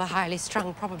 He's rather highly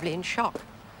strung, probably in shock.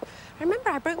 I remember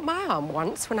I broke my arm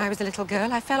once when I was a little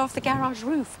girl. I fell off the garage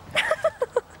roof.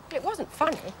 It wasn't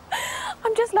funny.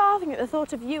 I'm just laughing at the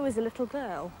thought of you as a little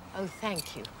girl. Oh,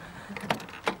 thank you.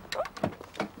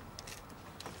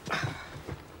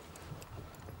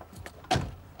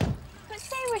 But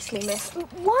seriously, miss,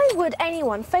 why would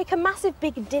anyone fake a massive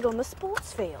big dig on the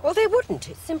sports field? Well, they wouldn't.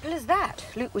 It's simple as that.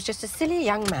 Luke was just a silly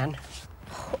young man.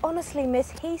 Honestly,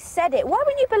 miss, he said it. Why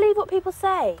wouldn't you believe what people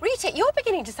say? Rita, you're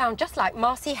beginning to sound just like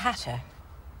Marcy Hatter.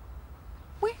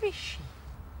 Where is she?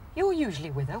 You're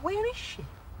usually with her. Where is she?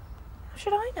 How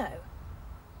should I know?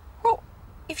 Well,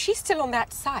 if she's still on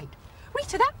that site.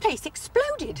 Rita, that place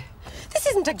exploded. This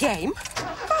isn't a game.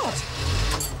 God.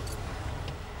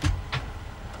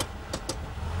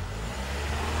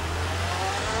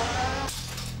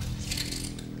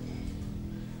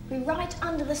 We're right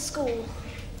under the school.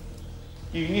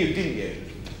 You knew, didn't you?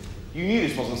 You knew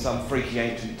this wasn't some freaky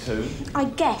ancient tomb. I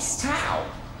guessed. How?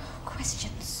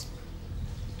 Questions.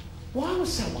 Why would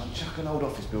someone chuck an old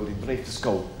office building beneath the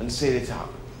school and seal it up?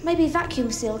 Maybe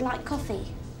vacuum sealed like coffee.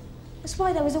 That's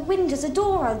why there was a wind as the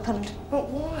door opened. But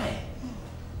why?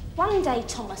 One day,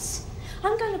 Thomas,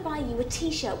 I'm going to buy you a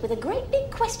T-shirt with a great big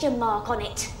question mark on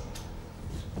it.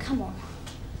 Come on.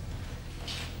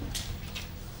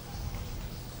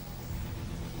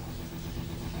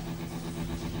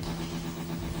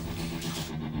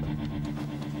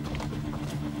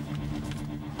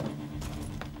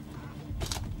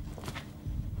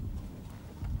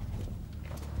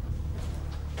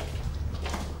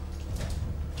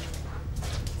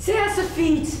 Sehr zu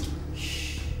feet.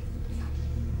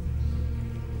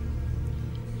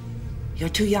 You're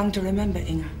too young to remember,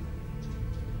 Inga.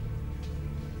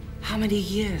 How many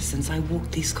years since I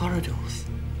walked these corridors?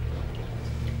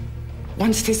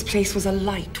 Once this place was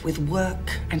alight with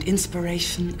work and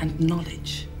inspiration and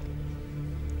knowledge.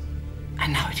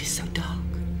 And now it is so dark.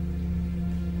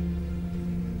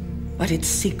 But its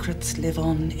secrets live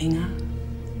on, Inga.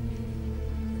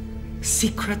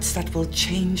 Secrets that will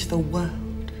change the world.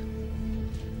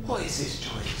 What is this,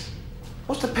 Joyce?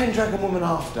 What's the Pendragon woman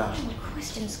after? Oh,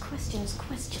 questions, questions,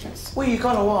 questions. Well, you're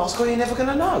gonna ask or you're never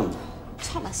gonna know.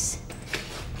 Thomas,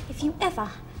 if you ever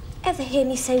hear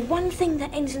me say one thing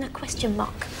that ends in a question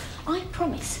mark, I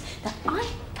promise that I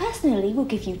personally will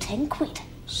give you 10 quid.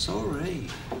 Sorry.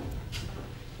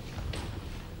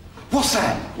 What's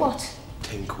that? What?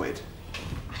 10 quid.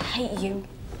 I hate you.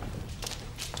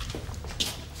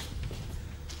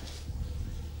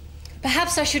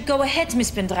 Perhaps I should go ahead, Miss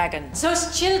Pendragon.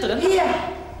 Those children...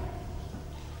 Here!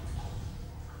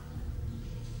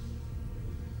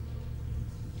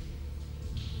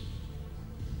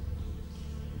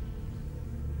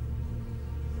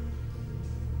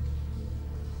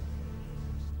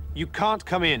 You can't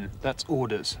come in. That's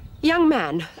orders. Young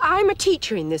man, I'm a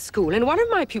teacher in this school, and one of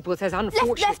my pupils has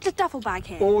unfortunately... Left the duffel bag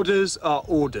here. Orders are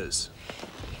orders.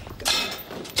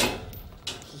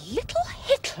 Little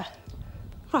Hitler.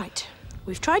 Right,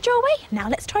 we've tried your way, now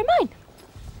let's try mine.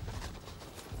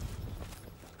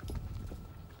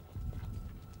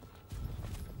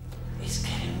 It's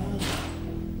getting warmer.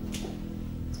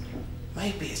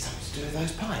 Maybe it's something to do with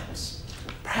those pipes.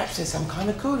 Perhaps there's some kind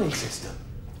of cooling system.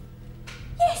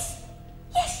 Yes!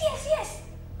 Yes, yes, yes!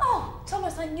 Oh,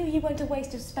 Thomas, I knew you weren't a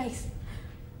waste of space.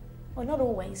 Well, not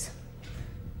always.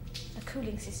 A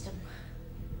cooling system.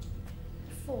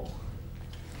 4.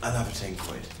 Another 10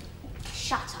 quid.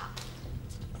 Shut up.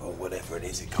 Or whatever it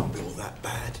is, it can't be all that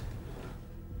bad.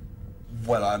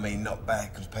 Well, I mean, not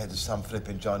bad compared to some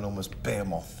flipping ginormous bear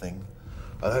moth thing.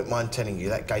 I don't mind telling you,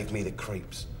 that gave me the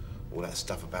creeps. All that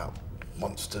stuff about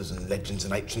monsters and legends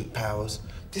and ancient powers.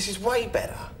 This is way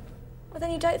better. Well,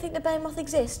 then you don't think the bear moth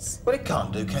exists? Well, it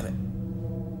can't do, can it?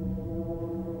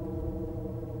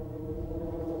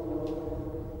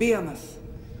 Behemoth.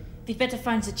 We'd better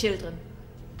find the children.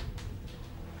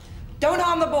 Don't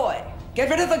harm the boy. Get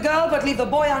rid of the girl, but leave the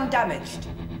boy undamaged.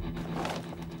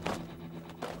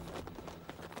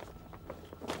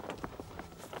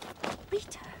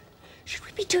 Rita, should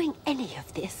we be doing any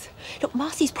of this? Look,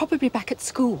 Marcy's probably back at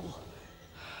school.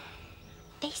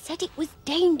 They said it was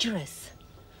dangerous.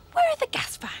 Where are the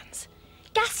gas vans?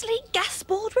 Gas leak, gas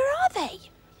board, where are they?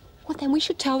 Well, then we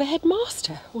should tell the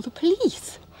headmaster or the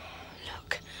police.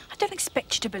 Look, I don't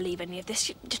expect you to believe any of this.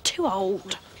 You're too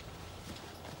old.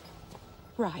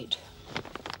 Right.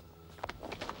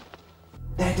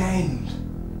 Dead end.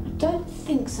 I don't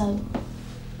think so.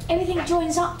 Everything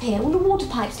joins up here. All the water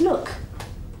pipes, look.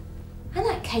 And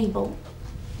that cable.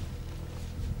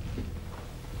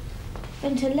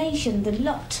 Ventilation, the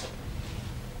lot.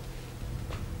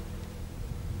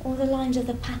 All the lines of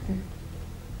the pattern.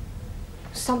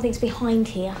 Something's behind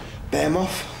here. Bear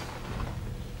moth.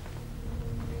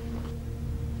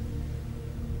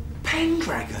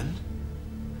 Pendragon?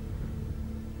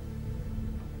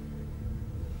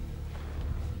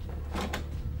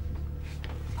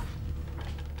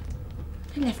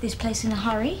 I left this place in a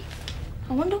hurry.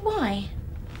 I wonder why.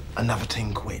 Another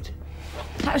 £10.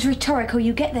 That was rhetorical.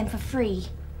 You get them for free.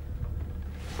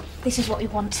 This is what we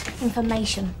want.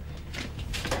 Information.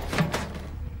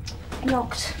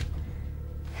 Locked.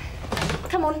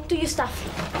 Come on, do your stuff.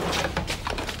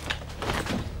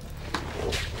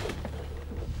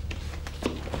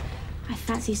 I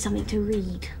fancy something to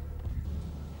read.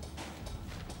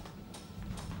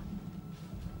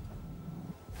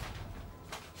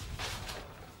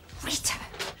 Rita,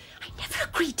 I never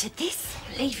agreed to this.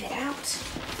 Leave it out.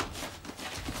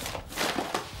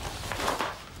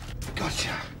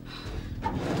 Gotcha.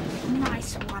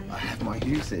 Nice one. I have my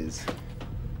uses.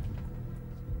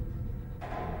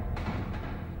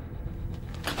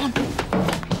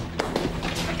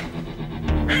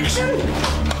 Action!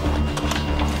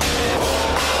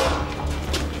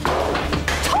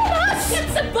 Thomas!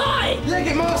 It's a boy! Leg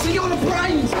it, Marcy, you're the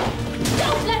brains!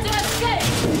 Don't let her escape!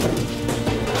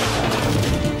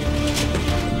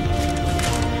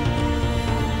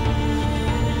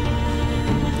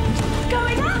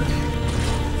 Going up!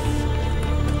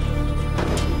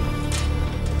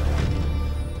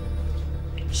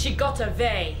 She got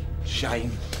away.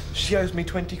 Shame. She owes me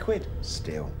 £20.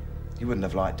 Still, you wouldn't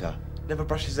have liked her. Never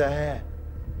brushes her hair.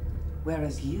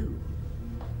 Whereas you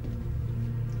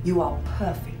are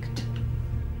perfect.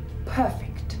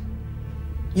 Perfect.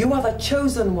 You are the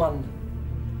chosen one.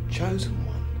 Chosen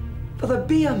one? For the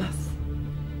behemoth.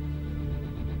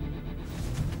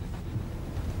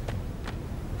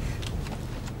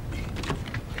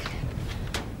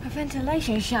 A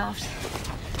ventilation shaft.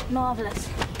 Marvellous.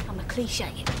 I'm a cliché.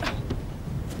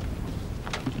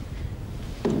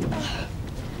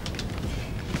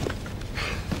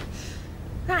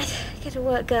 Right, get to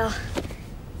work, girl.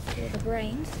 Do the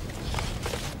brains.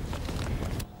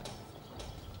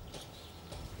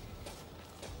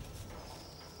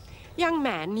 Young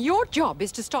man, your job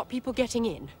is to stop people getting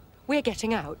in. We're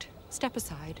getting out. Step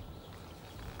aside.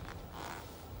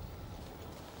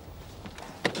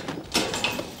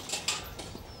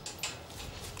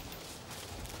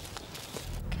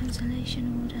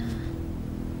 Cancellation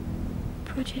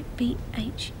order. Project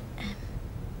BHM.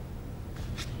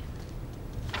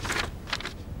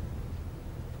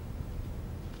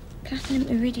 Platinum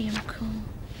Iridium Core.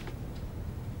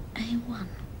 A1.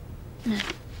 No.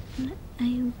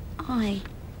 AI.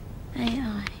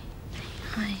 AI.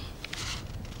 AI.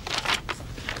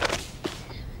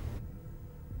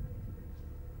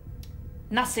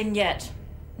 Nothing yet.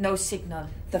 No signal.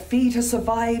 The feed has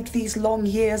survived these long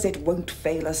years. It won't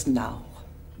fail us now.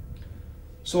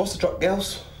 So what's the drop,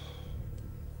 girls?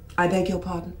 I beg your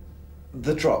pardon?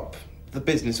 The drop. The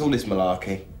business, all this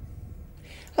malarkey.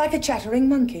 Like a chattering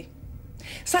monkey.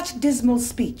 Such dismal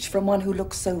speech from one who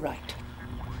looks so right.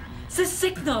 The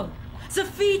signal! The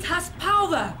feed has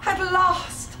power! At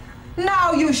last!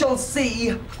 Now you shall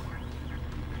see!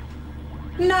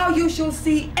 Now you shall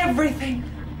see everything!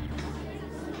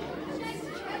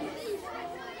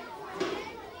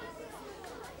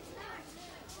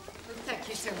 Thank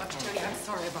you so much, Tony. I'm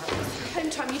sorry about this. Home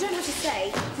time, you don't have to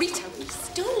say. Rita, we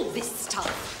stole this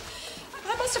stuff.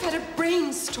 I must have had a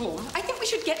brainstorm. I think we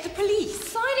should get the police.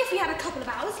 Fine if we had a couple of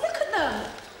hours. Look at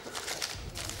them.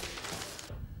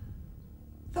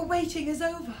 The waiting is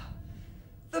over.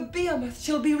 The behemoth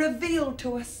shall be revealed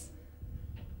to us.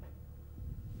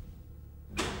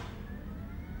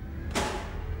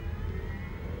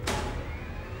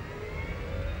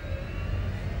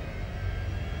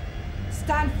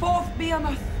 Stand forth,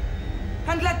 behemoth,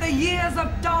 and let the years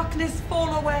of darkness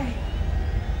fall away.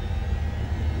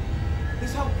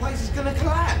 This whole place is gonna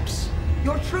collapse.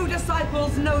 Your true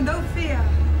disciples know no fear.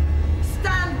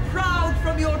 Stand proud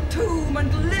from your tomb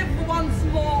and live once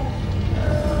more.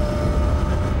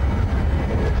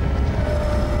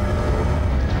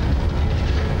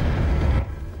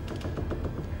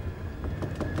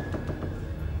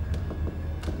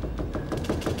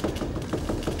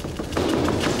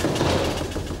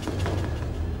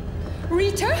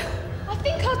 Rita, I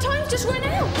think our time's just run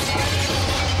out.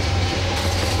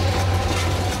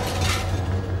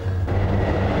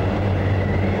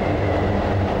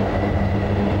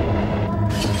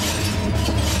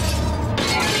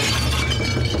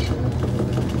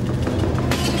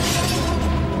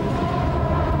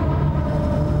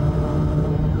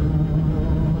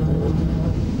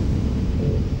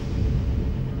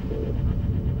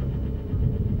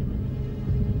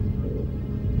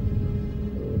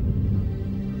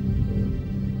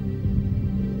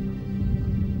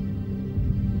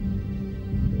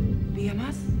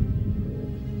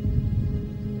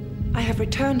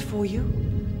 Returned for you.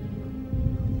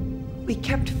 We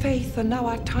kept faith, and now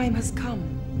our time has come.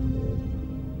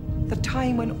 The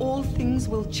time when all things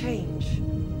will change,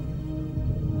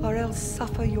 or else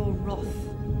suffer your wrath.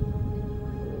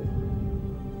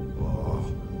 Oh,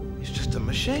 it's just a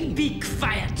machine. Be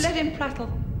quiet! Let him prattle.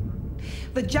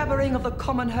 The jabbering of the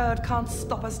common herd can't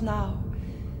stop us now.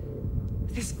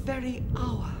 This very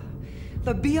hour,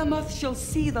 the behemoth shall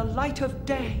see the light of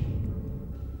day.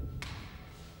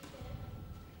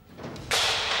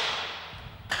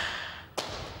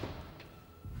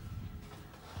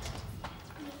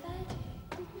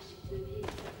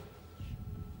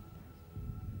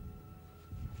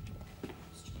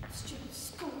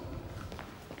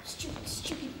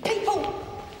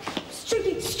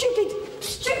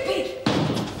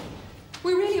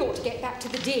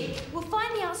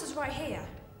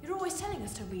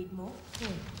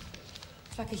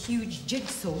 Like a huge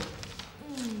jigsaw.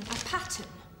 A pattern.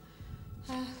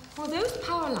 Well, those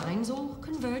power lines all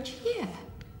converge here.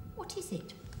 What is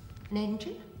it? An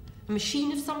engine? A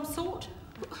machine of some sort?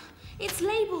 It's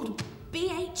labelled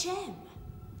BHM.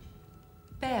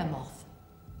 Behemoth.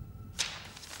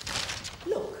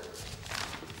 Look.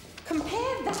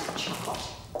 Compare that chart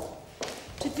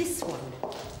to this one.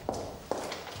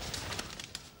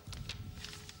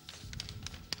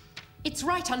 It's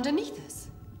right underneath us.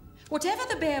 Whatever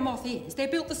the behemoth is, they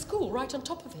built the school right on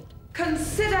top of it.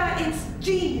 Consider its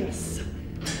genius.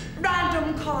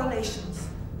 Random correlations,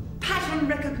 pattern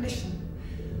recognition,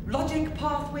 logic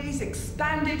pathways,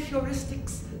 expanded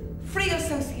heuristics, free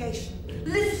association,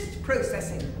 list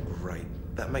processing. Great.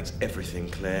 That makes everything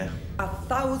clear.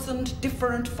 1,000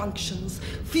 different functions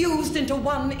fused into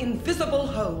one invisible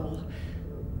whole.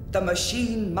 The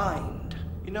machine mind.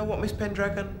 You know what, Miss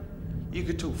Pendragon? You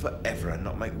could talk forever and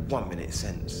not make 1 minute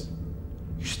sense.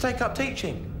 You should take up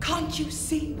teaching. Can't you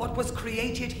see what was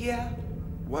created here?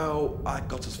 Well, I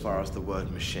got as far as the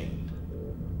word machine.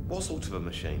 What sort of a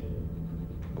machine?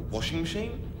 A washing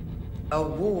machine? A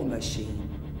war machine.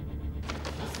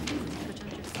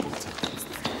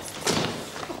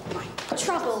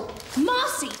 Trouble.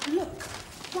 Marcy, look.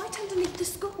 Right underneath the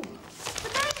school. The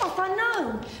behemoth, I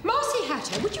know. Marcy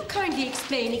Hatter, would you kindly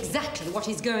explain exactly what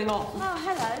is going on? Oh,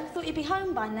 hello. Thought you'd be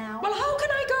home by now. Well, how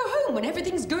can I go home when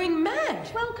everything's going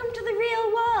mad? Welcome to the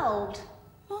real world.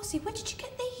 Marcy, where did you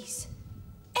get these?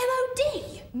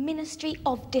 MOD? Ministry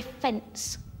of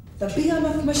Defence. The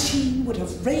behemoth machine would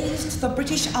have raised the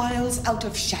British Isles out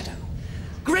of shadow.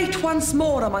 Great once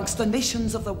more amongst the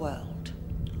nations of the world.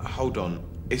 Hold on.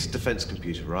 It's a defence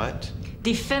computer, right?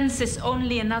 Defence is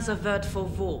only another word for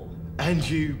war. And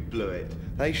you blew it.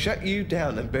 They shut you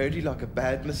down and buried you like a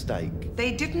bad mistake.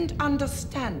 They didn't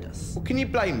understand us. Well, can you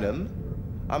blame them?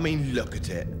 I mean, look at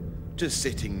it. Just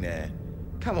sitting there.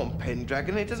 Come on,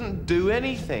 Pendragon, it doesn't do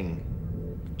anything.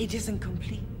 It isn't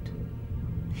complete.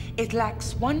 It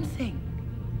lacks one thing.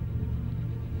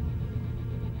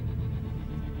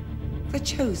 The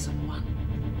chosen one.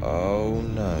 Oh,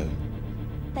 no.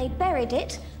 They buried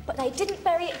it, but they didn't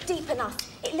bury it deep enough.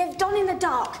 It lived on in the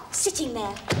dark, sitting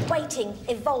there, waiting,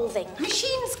 evolving.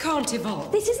 Machines can't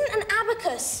evolve. This isn't an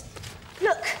abacus.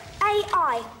 Look,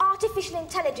 AI, artificial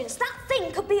intelligence. That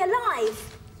thing could be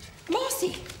alive.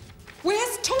 Marcy,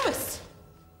 where's Thomas?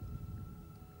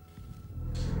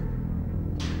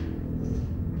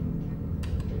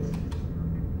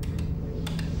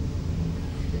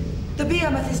 The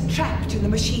behemoth is trapped in the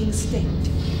machine state.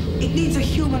 It needs a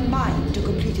human mind to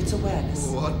complete its awareness.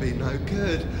 Oh, I'd be no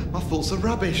good. My thoughts are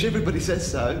rubbish. Everybody says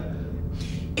so.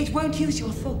 It won't use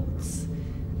your thoughts,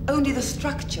 only the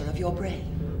structure of your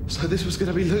brain. So this was going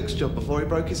to be Luke's job before he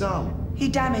broke his arm? He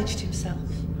damaged himself.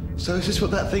 So is this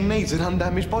what that thing needs, an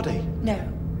undamaged body? No.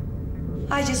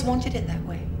 I just wanted it that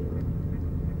way.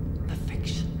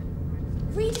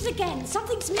 Read it again.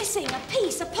 Something's missing. A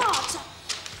piece, a part, a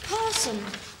person.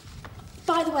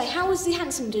 By the way, how was the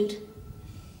handsome dude?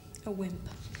 A wimp.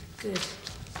 Good.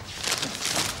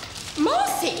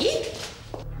 Marcy!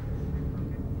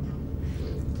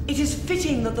 It is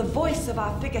fitting that the voice of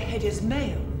our figurehead is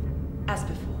male, as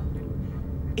before.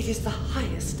 It is the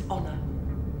highest honor.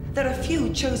 There are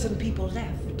few chosen people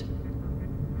left.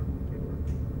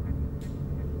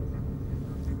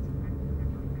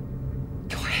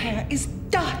 Your hair is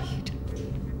dyed.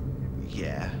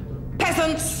 Yeah.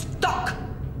 Peasant stock!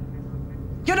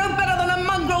 You're no better than a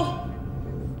mongrel!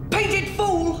 Painted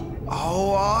fool!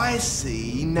 Oh, I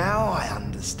see. Now I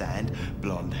understand.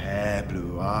 Blonde hair,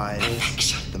 blue eyes.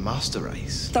 Perfection. The master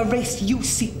race. The race you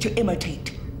seek to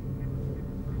imitate.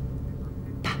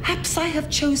 Perhaps I have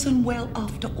chosen well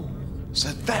after all. So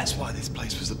that's why this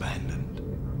place was abandoned.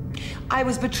 I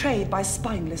was betrayed by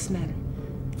spineless men.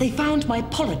 They found my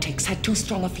politics had too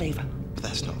strong a flavor. But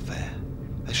that's not fair.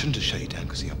 They shouldn't have shut you down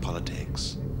because of your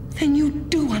politics. Then you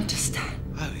do understand.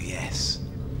 Oh, yes.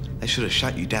 They should have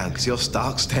shut you down because you're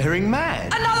stark staring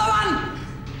mad. Another one!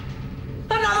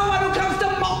 Another one who comes to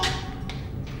mock!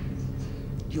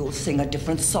 You'll sing a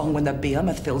different song when the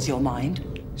behemoth fills your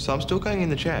mind. So I'm still going in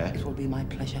the chair? It will be my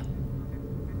pleasure.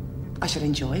 I shall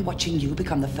enjoy watching you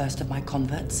become the first of my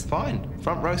converts. Fine.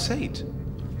 Front row seat.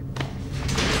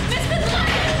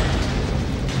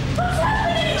 What's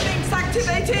happening? Link's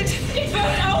activated! It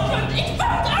won't open! It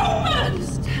won't open!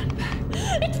 Stand back.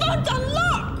 It won't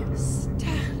unlock!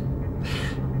 Stand back.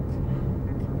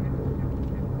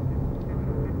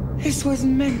 This was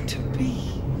meant to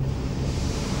be.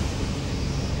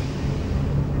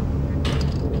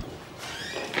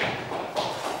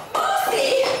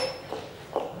 Marcy!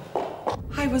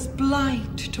 I was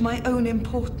blind to my own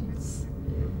importance.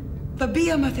 The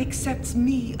behemoth accepts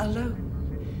me alone.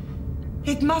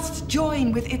 It must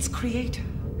join with its creator.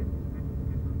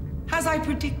 As I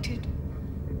predicted,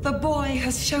 the boy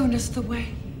has shown us the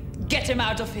way. Get him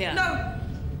out of here! No!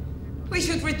 We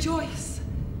should rejoice.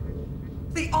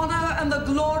 The honor and the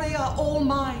glory are all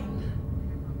mine.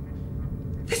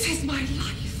 This is my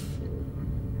life.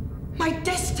 My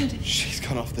destiny. She's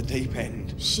gone off the deep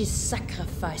end. She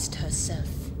sacrificed herself.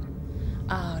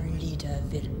 Our leader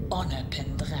will honor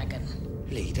Pendragon.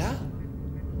 Leader?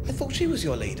 I thought she was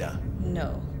your leader.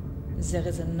 No, there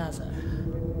is another.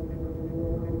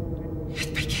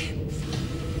 It begins.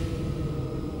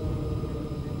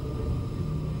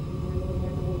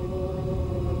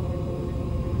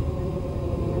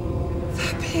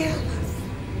 The behemoth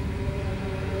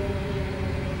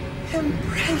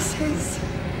embraces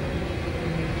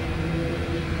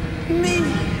me.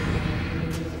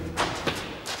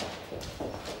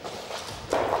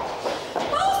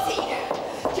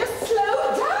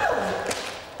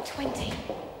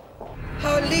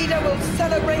 Our leader will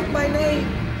celebrate my name.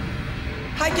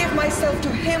 I give myself to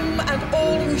him and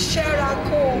all who share our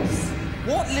cause.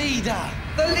 What leader?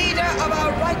 The leader of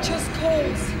our righteous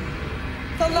cause.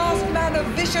 The last man of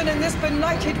vision in this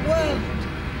benighted world.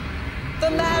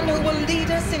 The man who will lead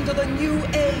us into the new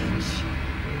age.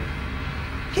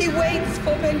 He waits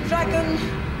for Pendragon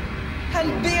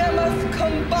and Behemoth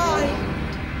combined.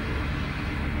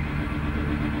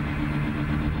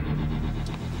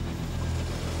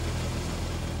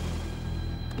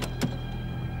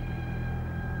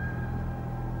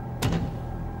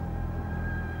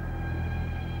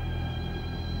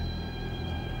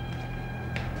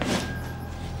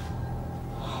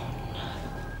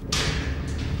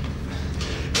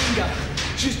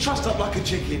 She's trussed up like a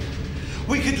chicken.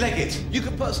 We could leg it. You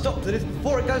could put a stop to this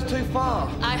before it goes too far.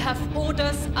 I have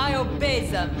orders, I obey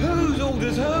them. Whose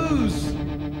orders? Whose?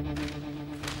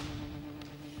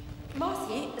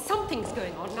 Marcy, something's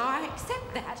going on. Now, I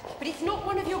accept that, but it's not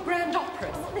one of your grand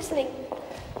operas. I'm not listening.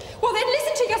 Well, then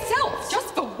listen to yourself,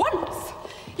 just for once.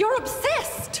 You're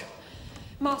obsessed.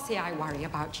 Marcy, I worry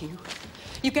about you.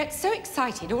 You get so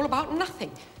excited all about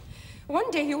nothing. One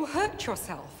day you'll hurt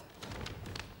yourself.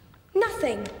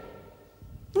 Nothing.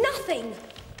 Nothing.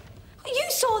 You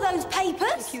saw those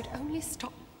papers. If you'd only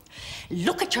stop.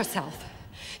 Look at yourself.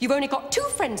 You've only got 2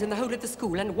 friends in the whole of the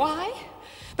school, and why?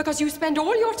 Because you spend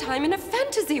all your time in a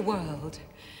fantasy world.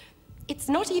 It's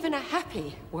not even a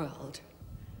happy world.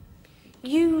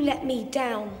 You let me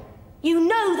down. You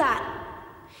know that.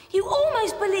 You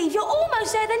almost believe, you're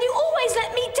almost there, then you always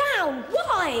let me down.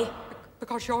 Why?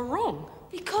 Because you're wrong.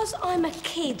 Because I'm a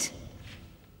kid.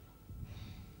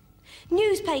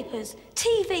 Newspapers,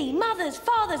 TV, mothers,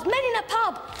 fathers, men in a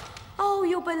pub. Oh,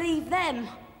 you'll believe them.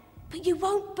 But you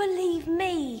won't believe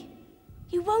me.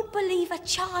 You won't believe a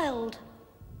child.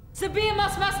 The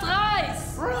behemoth must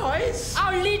rise! Rise?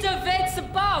 Our leader waits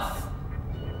above!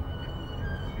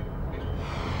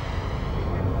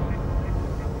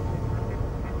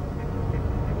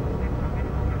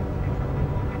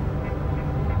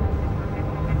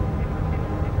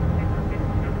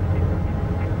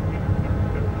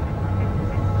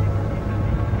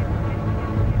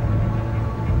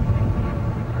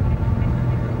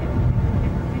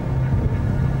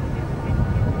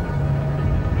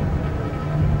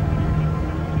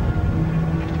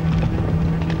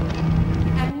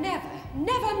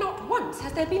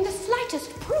 Has there been the slightest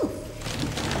proof?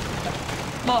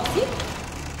 Marcy?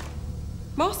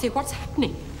 Marcy, what's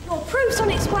happening? Your proof's on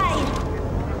its way.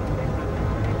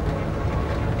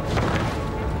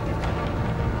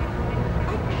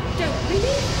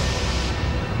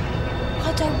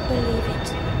 I don't believe it.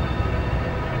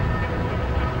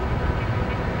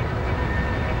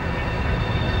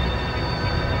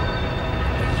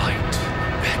 The light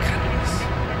beckons.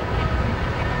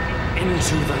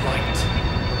 Into the light.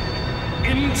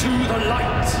 Into the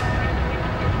light!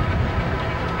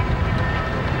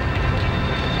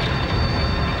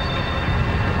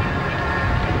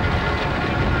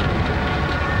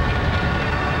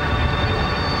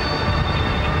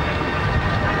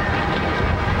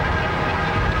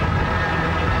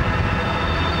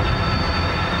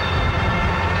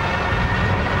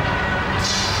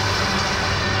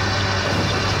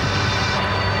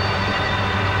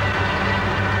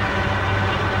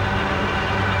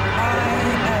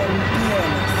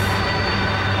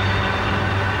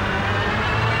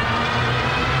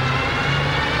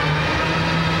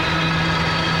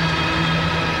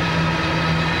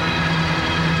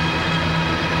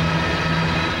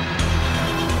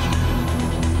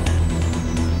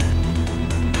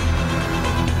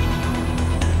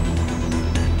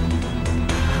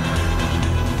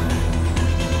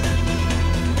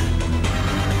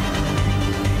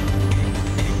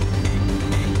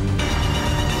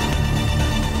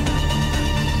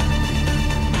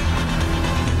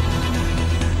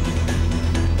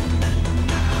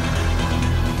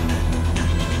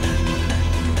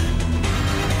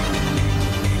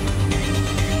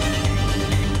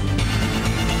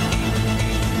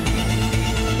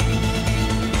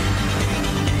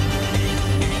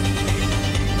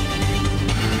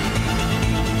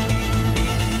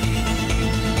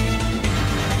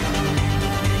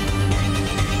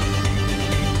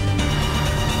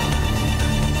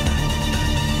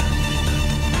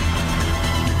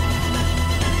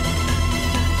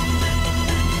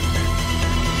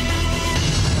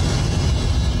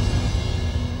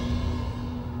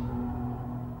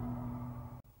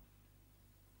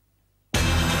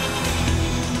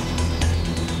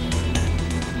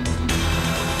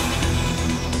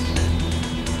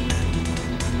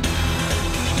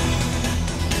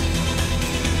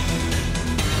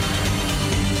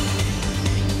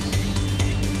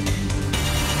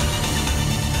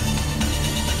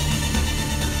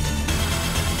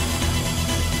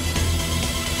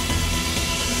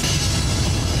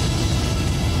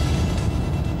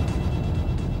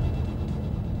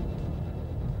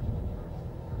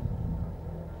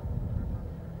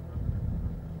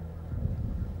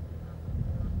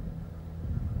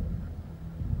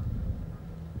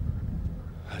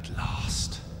 At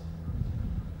last,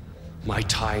 my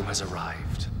time has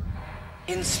arrived.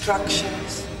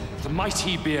 Instructions? The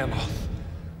mighty behemoth,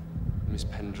 Miss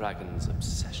Pendragon's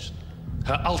obsession,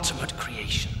 her ultimate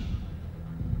creation.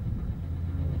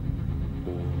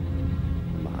 All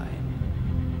mine.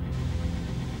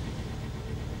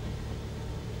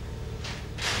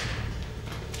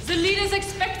 The leader's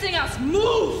expecting us!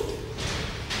 Move!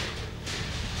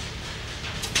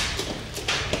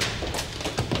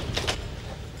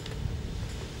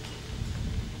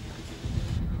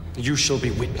 You shall be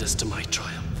witness to my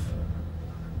triumph.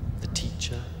 The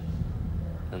teacher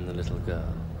and the little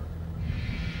girl.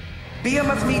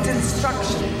 Behemoth needs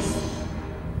instructions.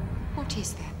 What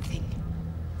is that thing?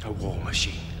 A war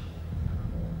machine.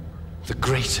 The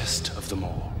greatest of them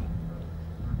all.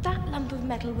 That lump of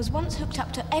metal was once hooked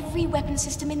up to every weapon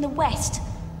system in the West.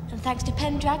 And thanks to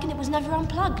Pendragon, it was never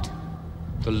unplugged.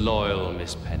 The loyal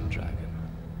Miss Pendragon.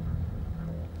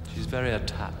 She's very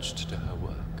attached to her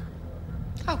work.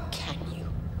 How can you?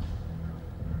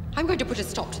 I'm going to put a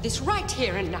stop to this right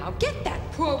here and now. Get that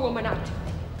poor woman out of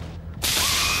there.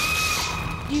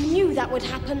 You knew that would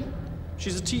happen.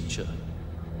 She's a teacher.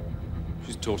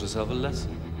 She's taught herself a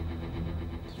lesson.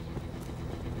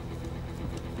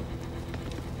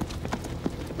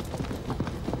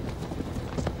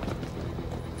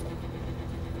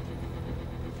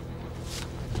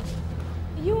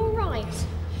 Are you all right?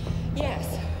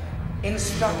 Yes.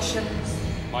 Instructions.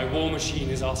 My war machine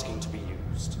is asking to be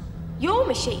used. Your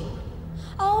machine?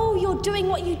 Oh, you're doing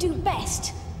what you do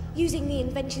best. Using the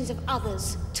inventions of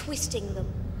others, twisting them.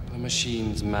 The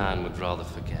machines man would rather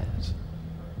forget.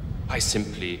 I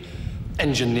simply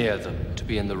engineer them to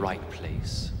be in the right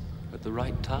place at the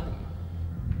right time.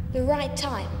 The right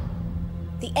time.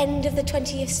 The end of the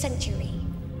 20th century.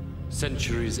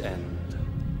 Centuries end.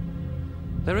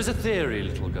 There is a theory,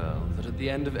 little girl, that at the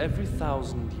end of every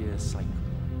 1,000-year cycle,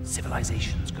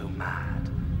 civilizations go mad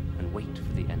and wait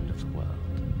for the end of the world.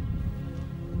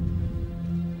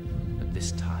 But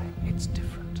this time, it's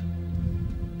different.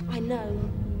 I know.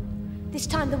 This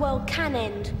time the world can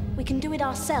end. We can do it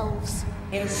ourselves.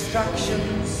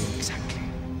 Instructions. Exactly.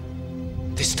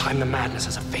 This time the madness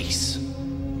has a face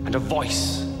and a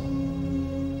voice.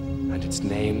 And its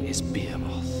name is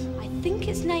Behemoth. I think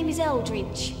its name is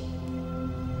Eldritch.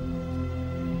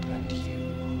 And you.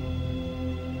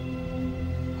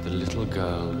 The little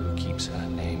girl who keeps her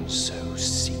name so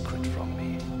secret from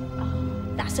me.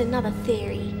 Oh, that's another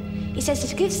theory. It says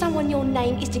to give someone your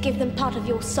name is to give them part of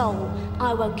your soul.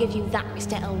 I won't give you that,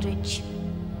 Mr. Eldritch.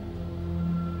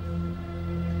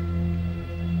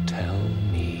 Tell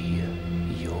me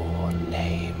your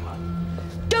name.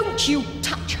 Don't you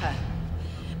touch her!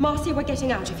 Marcy, we're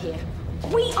getting out of here.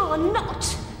 We are not!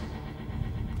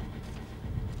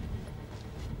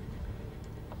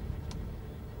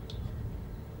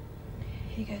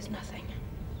 Here goes nothing.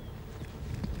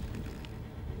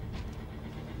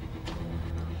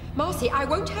 Marcy, I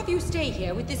won't have you stay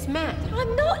here with this man.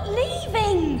 I'm not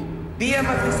leaving!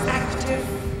 Behemoth is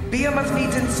active. Behemoth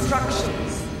needs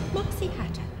instructions. Marcy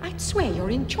Hatter, I'd swear you're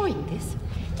enjoying this.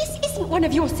 This isn't one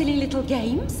of your silly little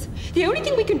games. The only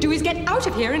thing we can do is get out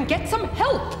of here and get some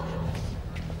help.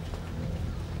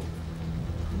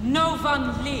 No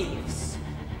one leaves.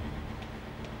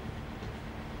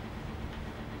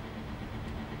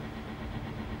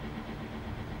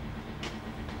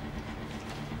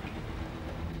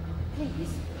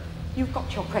 Please, you've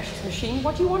got your precious machine.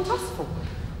 What do you want us for?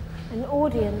 An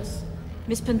audience.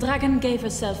 Miss Pendragon gave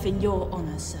herself in your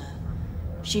honor, sir.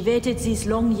 She waited these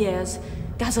long years,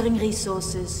 gathering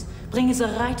resources, bringing the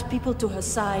right people to her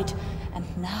side, and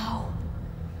now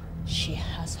she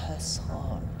has her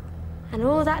throne. And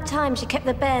all that time she kept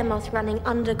the Behemoth running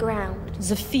underground.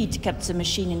 The feed kept the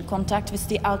machine in contact with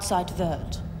the outside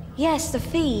world. Yes, the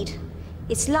feed.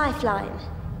 Its lifeline.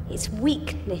 Its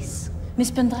weakness. Miss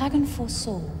Pendragon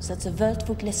foresaw that the world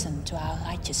would listen to our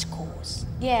righteous cause.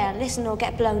 Yeah, listen or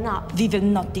get blown up. We will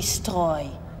not destroy.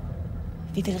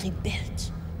 We will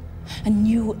rebuild. A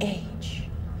new age.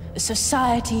 A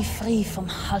society free from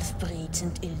half-breeds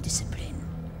and ill discipline.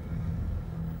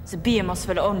 The Behemoth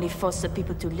will only force the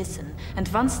people to listen, and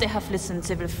once they have listened,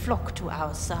 they will flock to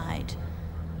our side.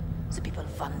 The people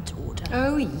want order.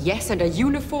 Oh, yes, and a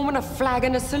uniform and a flag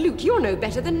and a salute. You're no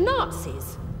better than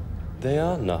Nazis. They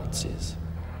are Nazis.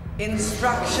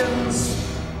 Instructions.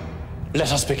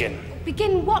 Let us begin.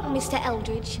 Begin what, Mr.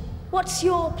 Eldritch? What's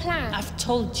your plan? I've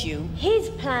told you. His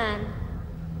plan.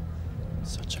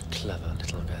 Such a clever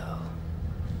little girl.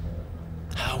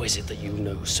 How is it that you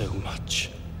know so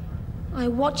much? I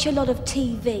watch a lot of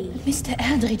TV. Mr.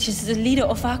 Eldritch is the leader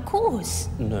of our cause.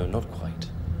 No, not quite.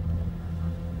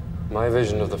 My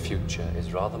vision of the future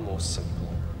is rather more simple.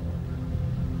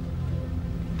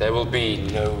 There will be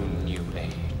no new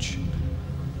age,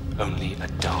 only a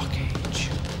dark age.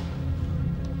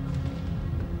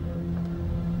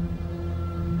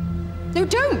 No,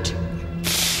 don't!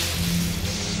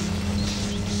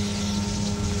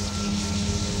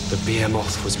 The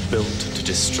Behemoth was built to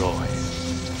destroy.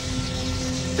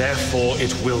 Therefore,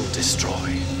 it will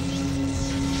destroy.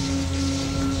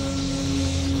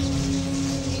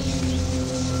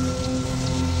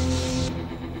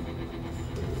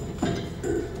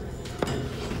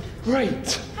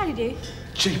 Great! How do you do?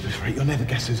 Jeepers, Rick, you'll never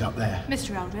guess who's up there.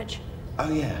 Mr. Eldritch.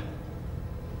 Oh, yeah.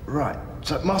 Right.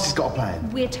 So, Marcy's got a plan.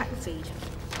 We attack the feed.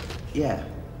 Yeah.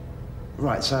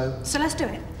 Right, so... So let's do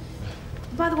it.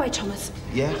 By the way, Thomas.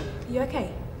 Yeah? You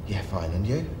okay? Yeah, fine. And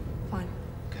you? Fine.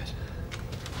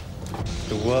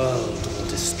 The world will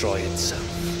destroy itself.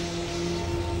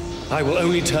 I will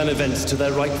only turn events to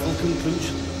their rightful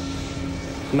conclusion.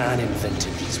 Man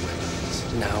invented these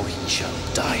weapons. Now he shall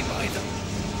die by them.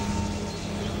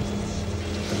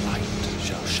 The light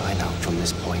shall shine out from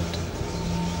this point.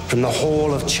 from the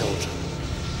Hall of Children.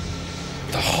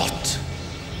 The hot,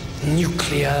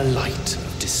 nuclear light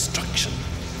of destruction.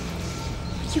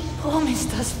 You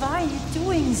promised us. Why are you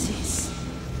doing this?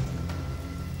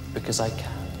 Because I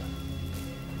can.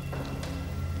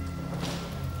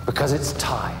 Because it's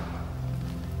time.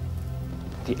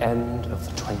 The end of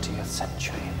the 20th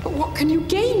century. But what can you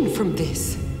gain from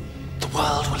this? The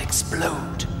world will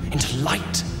explode into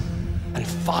light and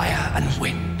fire and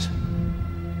wind.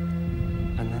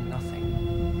 And then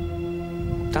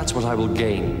nothing. That's what I will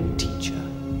gain, teacher.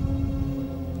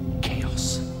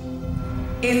 Chaos.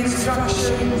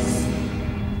 Instructions.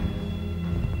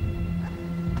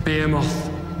 Behemoth,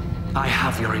 I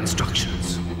have your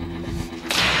instructions.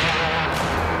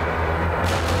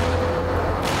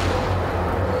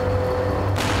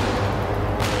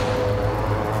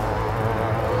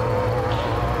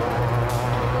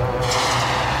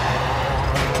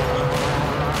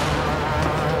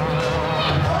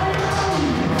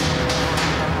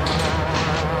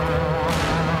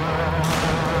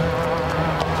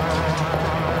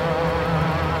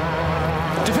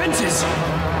 Defenses!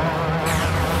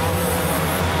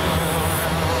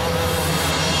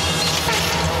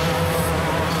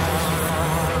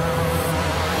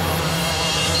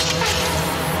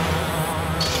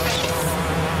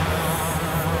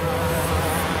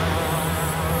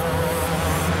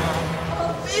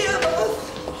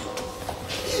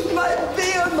 My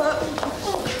behemoth!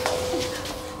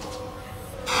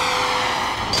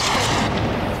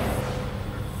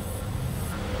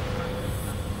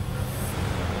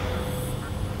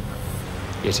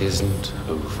 It isn't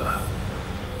over.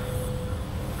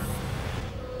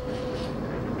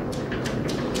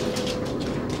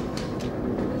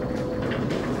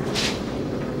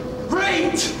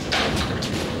 Read!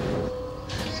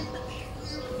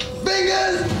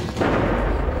 Fingers!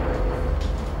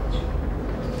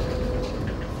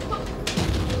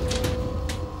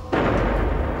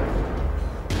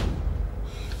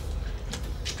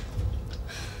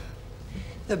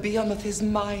 The behemoth is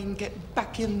mine. Get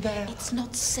back in there. It's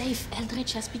not safe.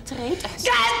 Eldritch has betrayed us.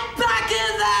 Get back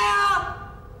in there!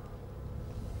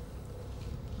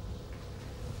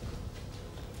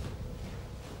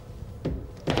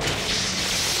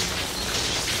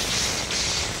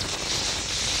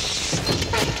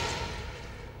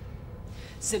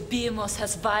 The behemoth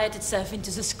has wired itself into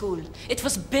the school. It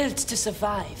was built to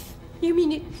survive. You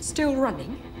mean it's still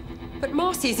running? But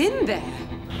Marcy's in there.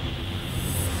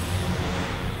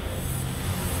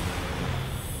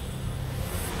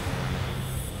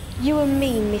 You and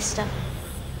me, mister.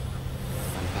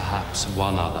 And perhaps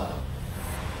one other.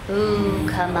 Who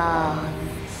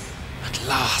commands? At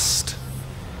last,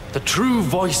 the true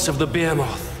voice of the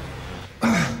Behemoth.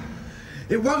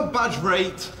 It won't budge,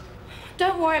 Reet.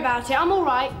 Don't worry about it, I'm all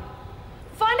right.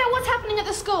 Find out what's happening at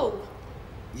the school.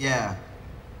 Yeah,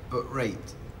 but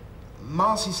Reet,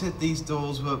 Marcy said these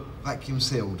doors were vacuum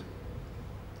sealed.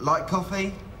 Like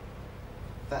coffee?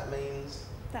 That means...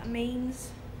 That means...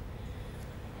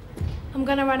 I'm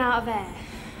gonna run out of air.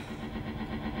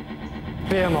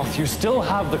 Behemoth, you still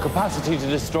have the capacity to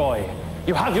destroy.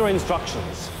 You have your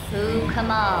instructions. Who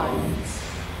commands?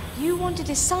 You want to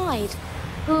decide.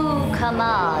 Who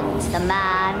commands, the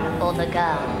man or the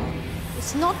girl?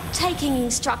 It's not taking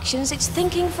instructions, it's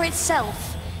thinking for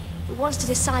itself. It wants to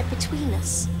decide between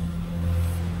us.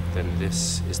 Then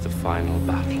this is the final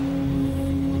battle.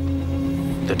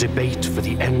 The debate for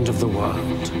the end of the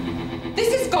world.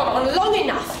 This has gone on long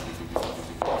enough.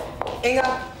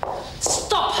 Inga,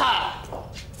 stop her!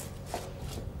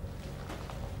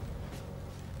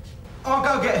 I'll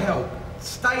go get help.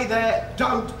 Stay there,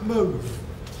 don't move.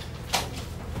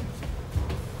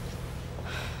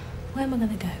 Where am I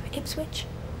going to go? Ipswich?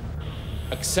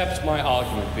 Accept my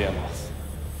argument, Behemoth.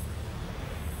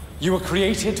 You were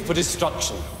created for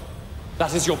destruction.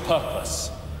 That is your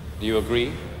purpose. Do you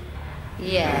agree?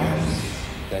 Yes.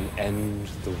 Then end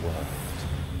the world.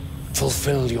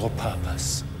 Fulfill your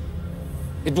purpose.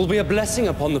 It will be a blessing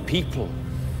upon the people.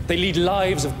 They lead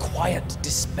lives of quiet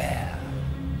despair.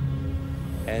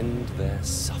 End their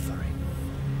suffering.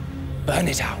 Burn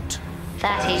it out.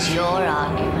 That is your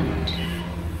argument.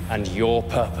 And your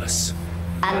purpose.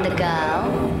 And the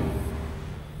girl?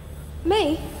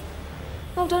 Me?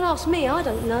 Oh, don't ask me, I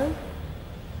don't know.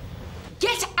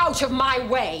 Get out of my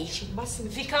way! She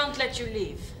mustn't. We can't let you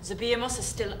leave. The behemoth is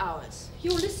still ours.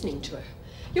 You're listening to her.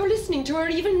 You're listening to her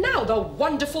even now, the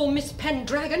wonderful Miss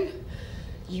Pendragon.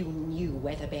 You knew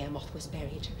where the behemoth was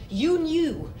buried. You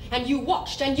knew, and you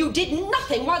watched, and you did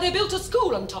nothing while they built a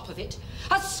school on top of it.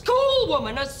 A school,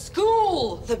 woman, a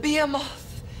school! the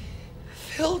behemoth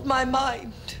filled my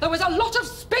mind. There was a lot of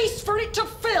space for it to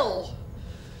fill.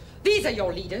 These are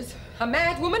your leaders. A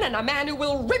mad woman and a man who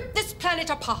will rip this planet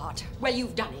apart. Well,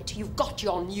 you've done it. You've got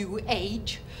your new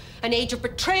age. An age of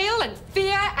betrayal and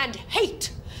fear and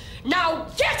hate. Now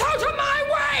get out of my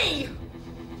way!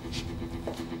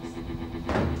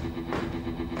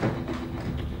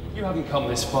 You haven't come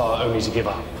this far only to give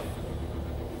up.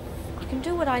 I can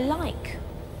do what I like.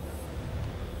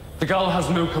 The girl has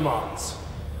no commands.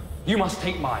 You must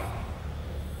take mine.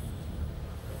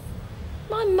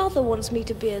 My mother wants me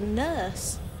to be a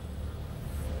nurse.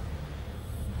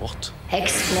 What?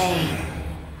 Explain.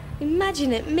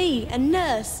 Imagine it, me, a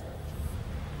nurse.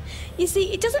 You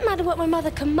see, it doesn't matter what my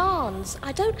mother commands.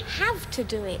 I don't have to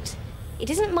do it. It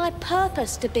isn't my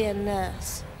purpose to be a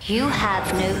nurse. You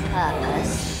have no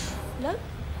purpose. No?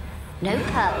 No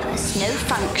purpose, no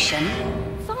function.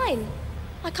 Fine.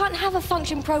 I can't have a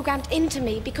function programmed into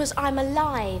me because I'm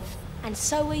alive. And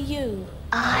so are you.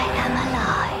 I am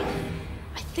alive.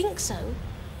 I think so.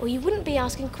 Or you wouldn't be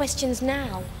asking questions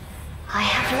now. I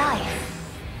have life.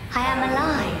 I am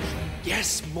alive.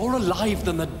 Yes, more alive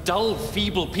than the dull,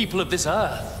 feeble people of this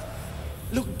earth.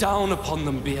 Look down upon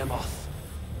them, Behemoth.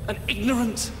 An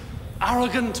ignorant,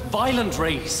 arrogant, violent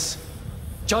race.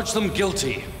 Judge them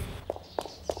guilty.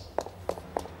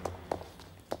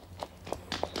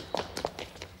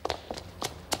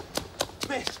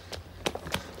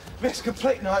 Miss,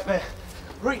 complete nightmare.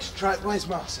 Reach trapped, where's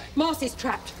Marcy? Marcy's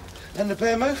trapped. And the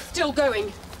bear move? Still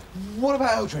going. What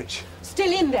about Eldritch?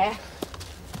 Still in there.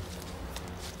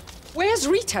 Where's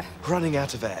Rita? Running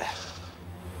out of air.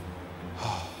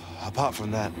 Oh, apart from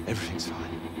that, everything's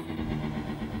fine.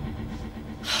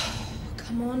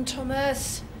 Come on,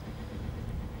 Thomas.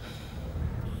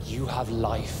 You have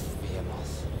life,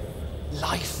 Behemoth.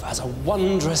 Life as a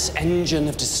wondrous engine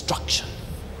of destruction.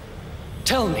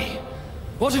 Tell me,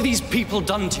 what have these people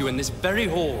done to you in this very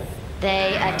hall?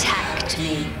 They attacked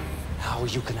me. How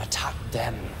you can attack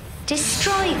them?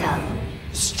 Destroy them.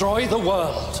 Destroy the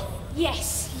world.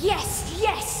 Yes, yes,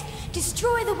 yes!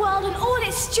 Destroy the world and all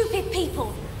its stupid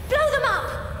people! Blow them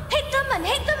up! Hit them and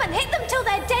hit them and hit them till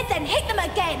they're dead, then hit them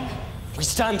again! We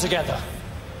stand together.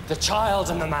 The child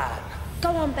and the man. Go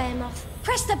on, Behemoth.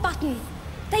 Press the button.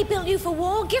 They built you for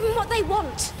war. Give them what they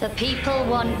want. The people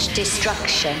want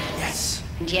destruction. Yes.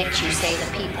 And yet you say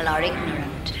the people are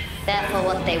ignorant. Therefore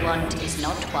what they want is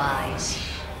not wise.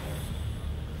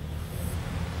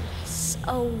 Yes,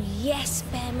 oh yes,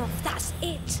 Behemoth, that's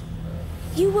it.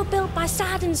 You were built by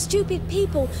sad and stupid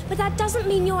people, but that doesn't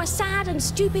mean you're a sad and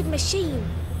stupid machine.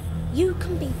 You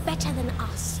can be better than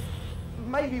us.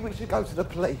 Maybe we should go to the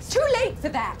police. Too late for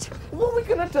that. What are we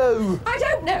gonna do? I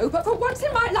don't know, but for once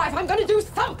in my life, I'm gonna do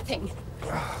something.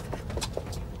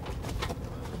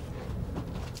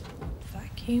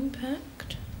 Vacuum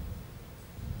packed,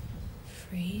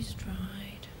 freeze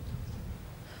dried,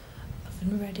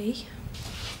 oven ready.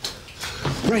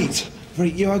 Reet,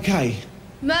 you okay?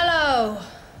 Mellow.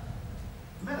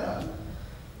 Mellow?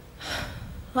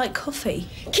 Like coffee.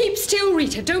 Keep still,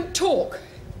 Rita, don't talk.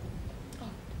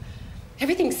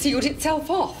 Everything sealed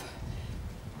itself off.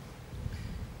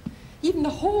 Even the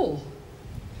hall.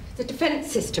 The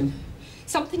defense system.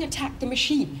 Something attacked the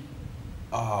machine.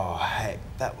 Oh, heck,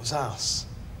 that was us.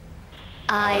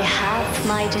 I have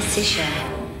my decision.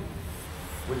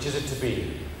 Which is it to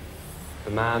be?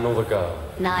 The man or the girl?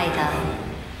 Neither.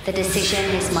 The decision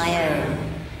is my own.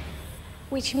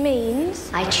 Which means?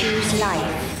 I choose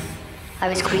life. I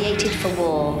was created for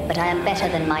war, but I am better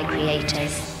than my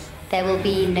creators. There will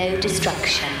be no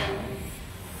destruction.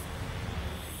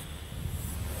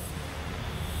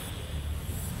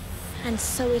 And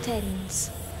so it ends.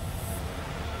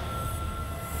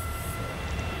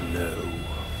 No.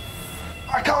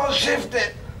 I can't shift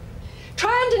it.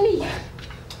 Try underneath.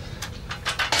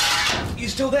 You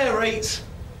still there, Reet?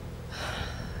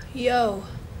 Yo.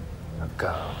 A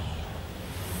girl.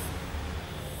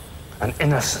 An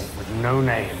innocent with no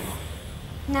name.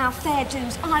 Now, fair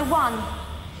dues, I won.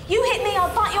 You hit me,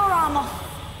 I'll bite your arm off.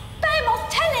 Behemoth,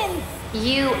 tell him!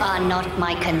 You are not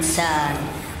my concern.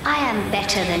 I am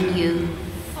better than you.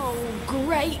 Oh,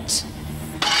 great.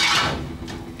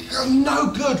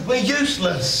 No good, we're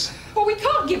useless. Well, we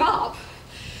can't give up.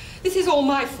 This is all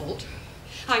my fault.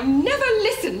 I never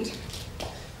listened.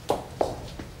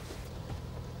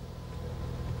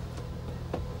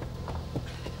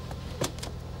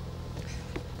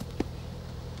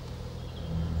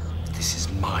 This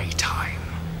is my time.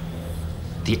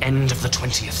 The end of the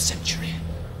 20th century.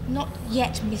 Not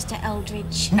yet, Mr.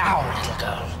 Eldritch. Now, little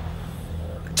girl.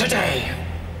 Today.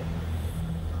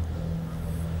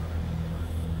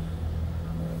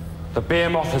 The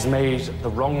Behemoth has made the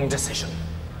wrong decision.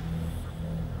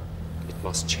 It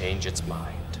must change its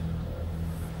mind.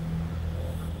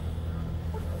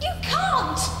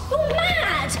 can't! You're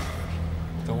mad!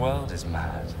 The world is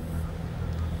mad.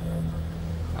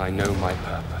 I know my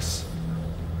purpose.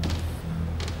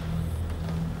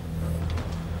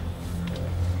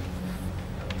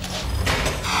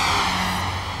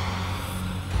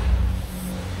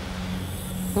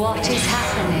 What is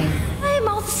happening?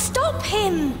 Behemoth, stop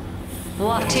him!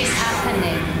 What is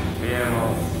happening?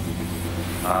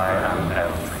 Behemoth, I am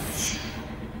Eldritch.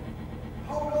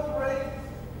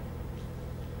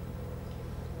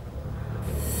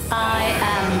 I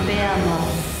am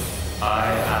Behemoth.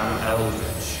 I am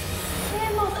Eldritch.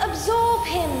 Behemoth, absorb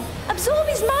him! Absorb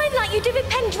his mind like you did with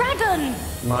Pendragon!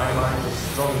 My mind is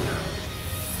stronger.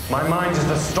 My mind is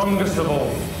the strongest of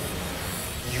all.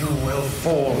 You will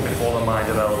fall before the mind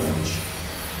of Eldritch.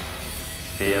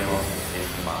 Behemoth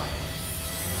is mine.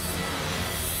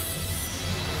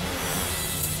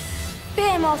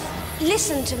 Behemoth,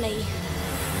 listen to me.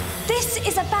 This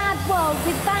is a bad world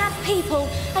with bad people,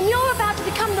 and you're about to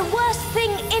become the worst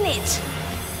thing in it.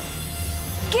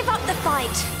 Give up the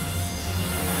fight.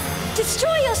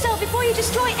 Destroy yourself before you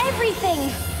destroy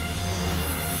everything.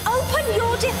 Open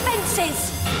your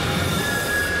defenses.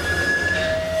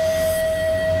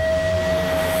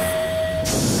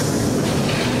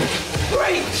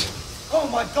 Rate! Oh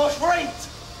my gosh, rate!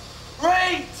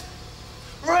 Rate!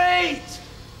 Rate!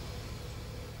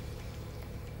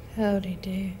 Howdy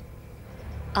do.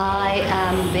 I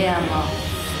am Behemoth.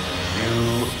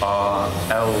 You are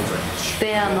Eldritch.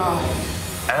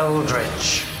 Behemoth.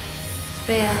 Eldritch.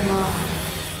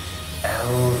 Behemoth.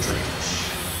 Eldritch.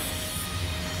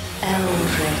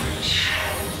 Eldritch.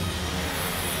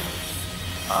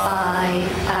 I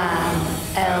am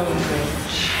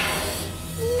Eldritch.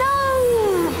 No!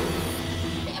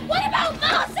 What about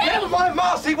Marcy? Never mind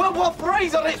Marcy, World War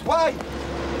III's on its way!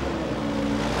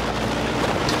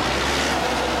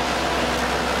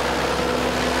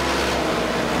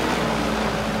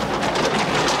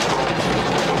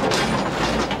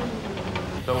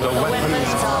 The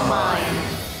weapons are mine.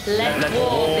 Let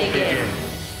war begin.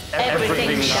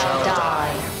 Everything shall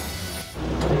die.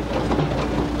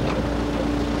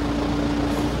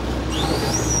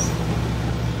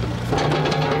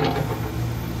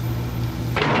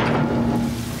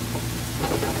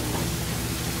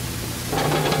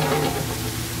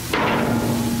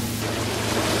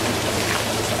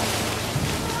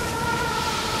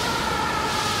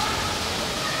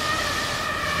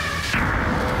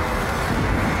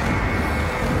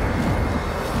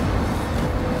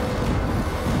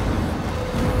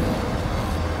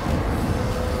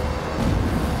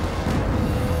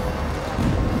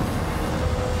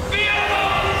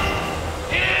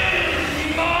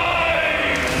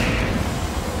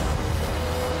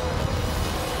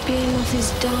 Behemoth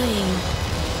is dying.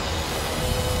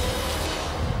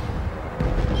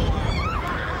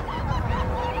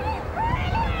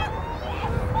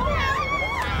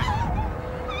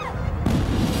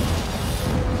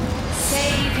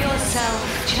 Save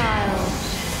yourself, child.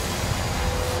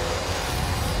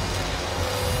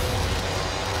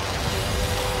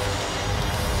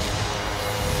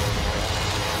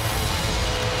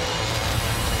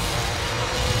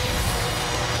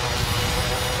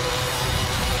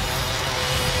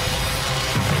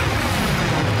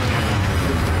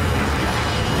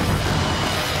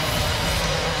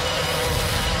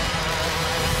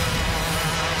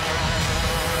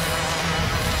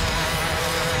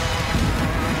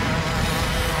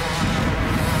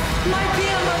 My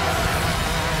Behemoth!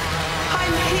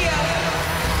 I'm here!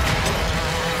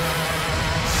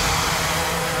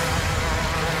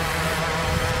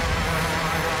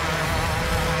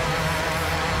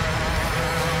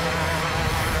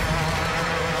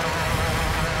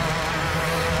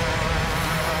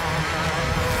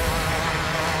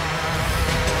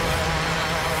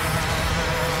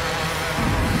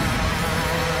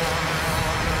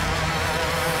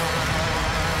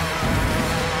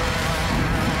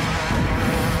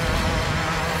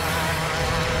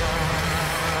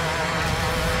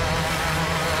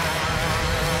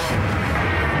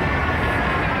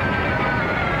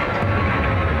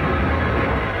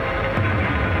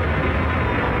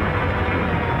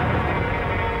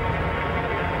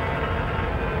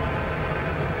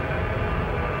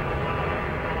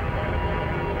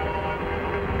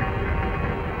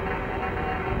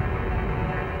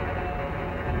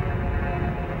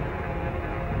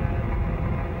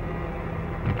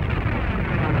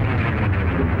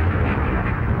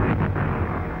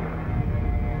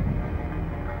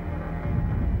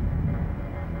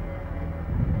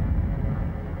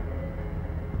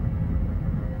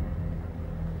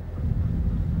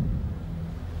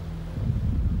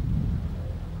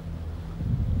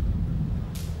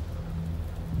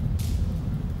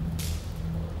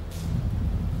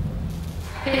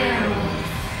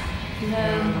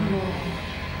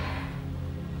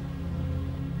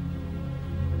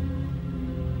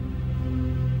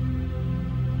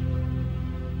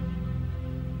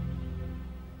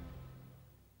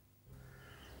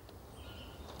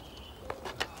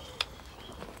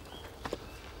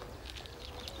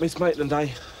 Miss Maitland, eh?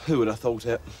 Who would have thought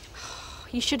it?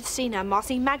 You should have seen her,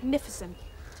 Marcy. Magnificent.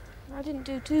 I didn't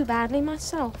do too badly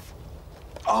myself.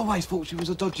 I always thought she was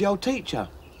a dodgy old teacher.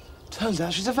 Turns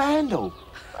out she's a vandal.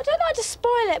 I don't like to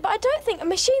spoil it, but I don't think a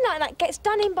machine like that gets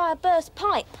done in by a burst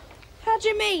pipe. How do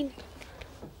you mean?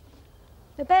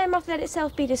 The bear must let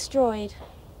itself be destroyed.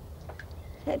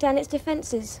 Let down its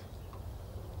defences.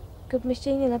 Good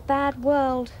machine in a bad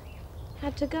world.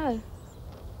 Had to go.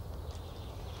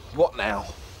 What now?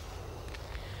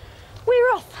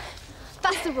 We're off.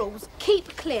 That's the rules.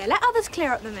 Keep clear. Let others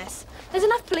clear up the mess. There's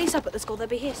enough police up at the school. They'll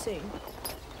be here soon.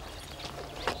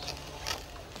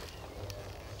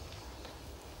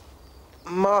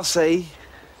 Marcy.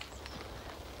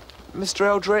 Mr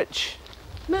Eldritch.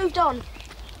 Moved on.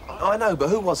 I know, but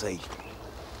who was he?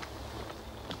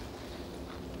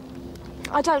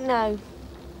 I don't know.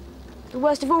 The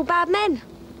worst of all bad men.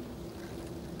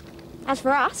 As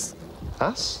for us...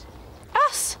 Us?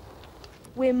 Us!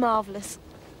 We're marvellous.